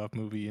Face Off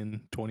movie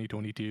in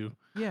 2022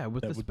 yeah,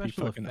 with the that would be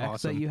special fucking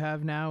effects that awesome. you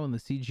have now and the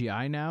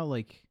CGI now,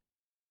 like,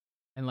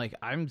 and like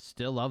I'm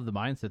still of the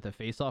mindset that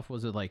Face Off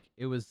was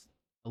it was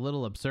a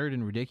little absurd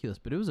and ridiculous,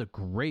 but it was a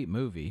great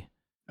movie.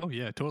 Oh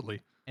yeah,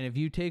 totally. And if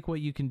you take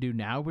what you can do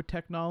now with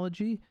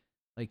technology,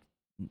 like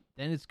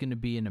then it's going to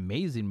be an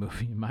amazing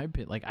movie in my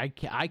opinion. Like I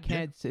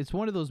can't. It's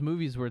one of those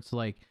movies where it's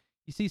like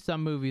you see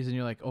some movies and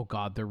you're like, oh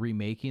god, they're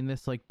remaking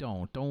this. Like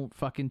don't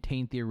fucking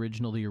taint the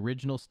original. The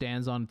original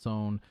stands on its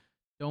own.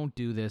 Don't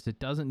do this. It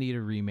doesn't need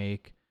a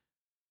remake.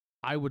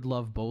 I would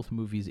love both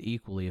movies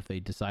equally if they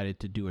decided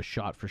to do a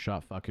shot for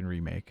shot fucking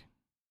remake.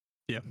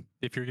 Yeah.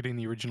 If you're getting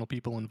the original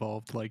people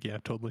involved, like yeah,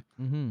 totally.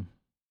 Mm-hmm.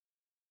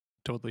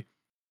 Totally.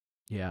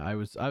 Yeah, I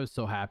was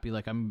so happy.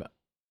 Like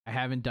I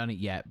haven't done it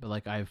yet, but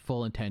like I have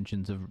full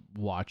intentions of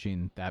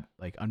watching that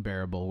like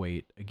Unbearable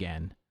Weight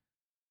again.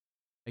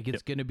 Like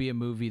it's gonna be a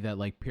movie that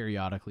like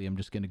periodically I'm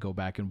just gonna go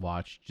back and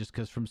watch just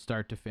because from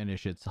start to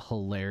finish it's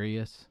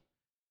hilarious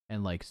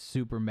and like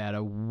super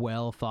meta,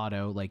 well thought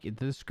out. Like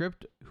the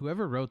script,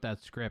 whoever wrote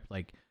that script,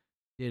 like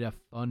did a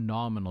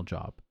phenomenal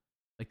job.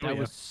 Like that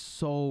was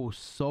so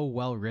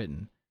well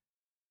written.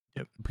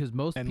 Yep. Because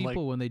most And,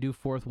 people like, when they do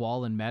fourth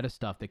wall and meta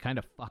stuff, they kind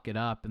of fuck it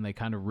up and they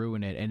kind of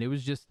ruin it. And it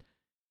was just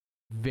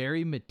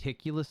very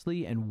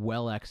meticulously and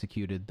well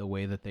executed the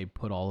way that they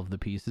put all of the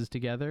pieces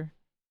together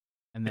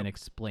and then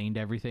explained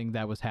everything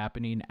that was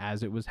happening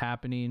as it was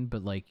happening.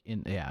 But like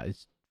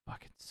it's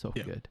fucking so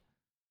good.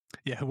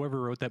 Yeah, whoever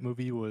wrote that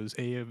movie was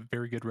a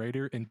very good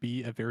writer and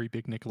B, a very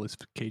big Nicolas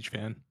Cage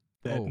fan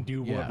that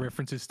knew what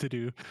references to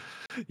do.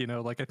 You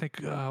know, like I think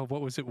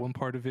what was it? One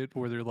part of it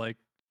where they're like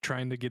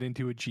trying to get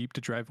into a Jeep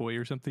to drive away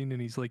or something, and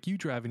he's like, "You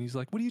drive," and he's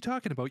like, "What are you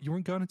talking about? You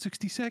weren't gone in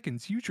 60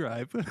 seconds. You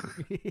drive."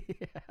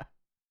 Yeah.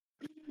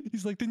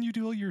 He's like, "Didn't you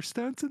do all your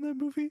stunts in that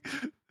movie?"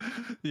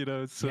 You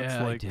know, so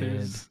it's like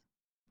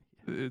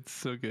it's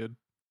so good.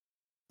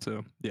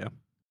 So yeah,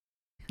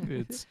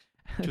 it's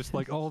just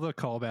like all the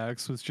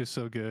callbacks was just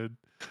so good.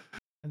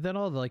 And then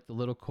all the like the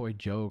little coy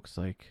jokes,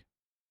 like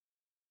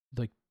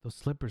those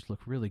slippers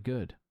look really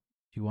good. Do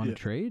you want to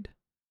trade?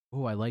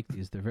 Oh, I like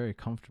these. They're very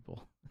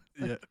comfortable.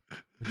 Yeah.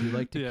 Would you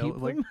like to keep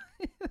them?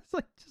 It's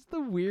like just the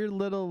weird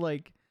little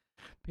like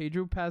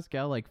Pedro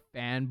Pascal like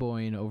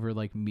fanboying over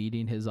like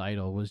meeting his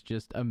idol was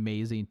just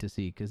amazing to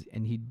see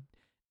and he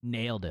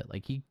nailed it.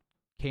 Like he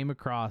came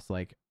across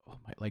like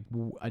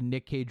a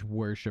Nick Cage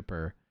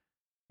worshiper.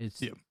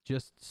 It's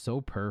just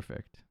so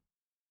perfect.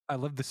 I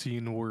love the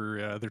scene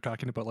where they're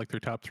talking about like their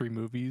top 3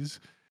 movies,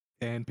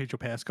 and Pedro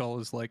Pascal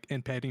is like,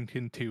 and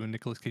Paddington 2, and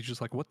Nicolas Cage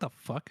is like, what the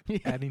fuck?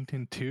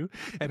 Paddington 2?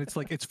 And it's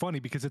like, it's funny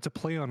because it's a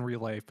play on real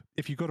life.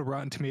 If you go to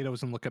Rotten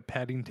Tomatoes and look at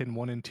Paddington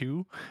 1 and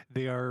 2,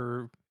 they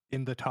are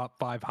in the top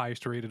 5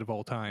 highest rated of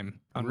all time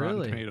on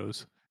Rotten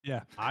Tomatoes.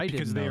 Yeah. I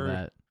didn't know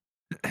that.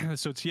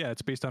 So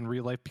it's based on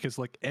real life because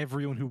like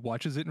everyone who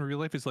watches it in real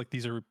life is like,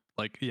 these are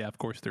like, yeah, of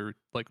course they're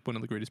like one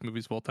of the greatest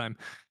movies of all time.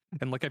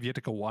 And like, I've yet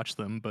to go watch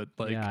them, but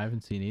like, yeah, I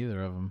haven't seen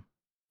either of them.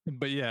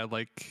 But yeah,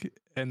 like,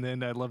 and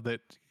then I love that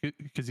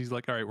because he's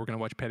like, all right, we're going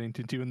to watch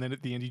Paddington 2. And then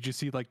at the end, you just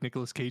see like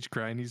Nicolas Cage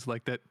cry. And he's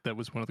like, that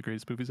was one of the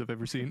greatest movies I've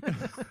ever seen.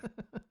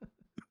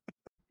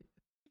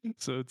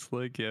 So it's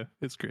like, yeah,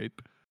 it's great.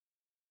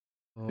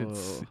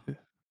 It's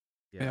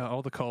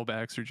all the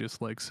callbacks are just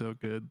like so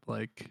good.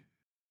 Like,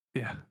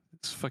 yeah,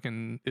 it's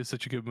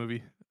such a good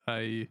movie.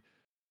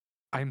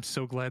 I'm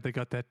so glad they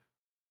got that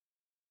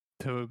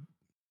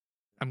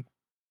I'm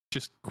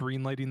just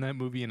greenlighting that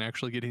movie and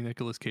actually getting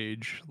Nicolas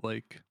Cage.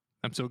 Like,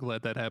 I'm so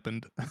glad that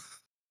happened.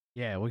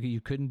 Yeah, well, you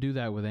couldn't do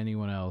that with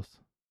anyone else.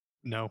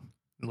 No,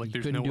 like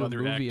there's no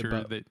other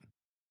actor that.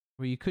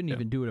 Well, you couldn't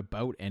even do it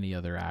about any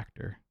other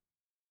actor.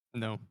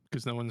 No,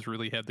 because no one's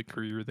really had the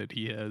career that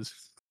he has.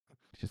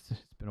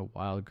 It's been a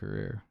wild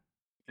career.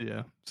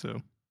 Yeah,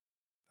 so,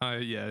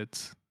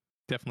 it's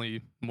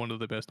definitely one of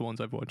the best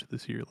ones I've watched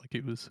this year. Like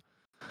it was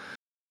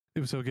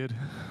so good.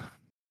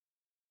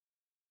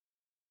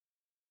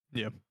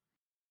 Yeah.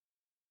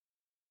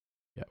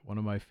 Yeah, one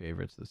of my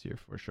favorites this year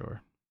for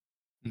sure.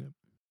 Yep.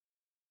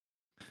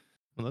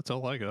 Well, that's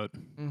all I got.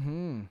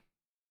 Mm-hmm.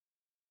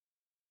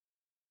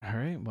 All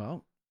right.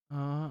 Well,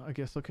 I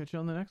guess I'll catch you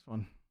on the next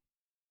one.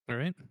 All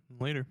right.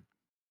 Later.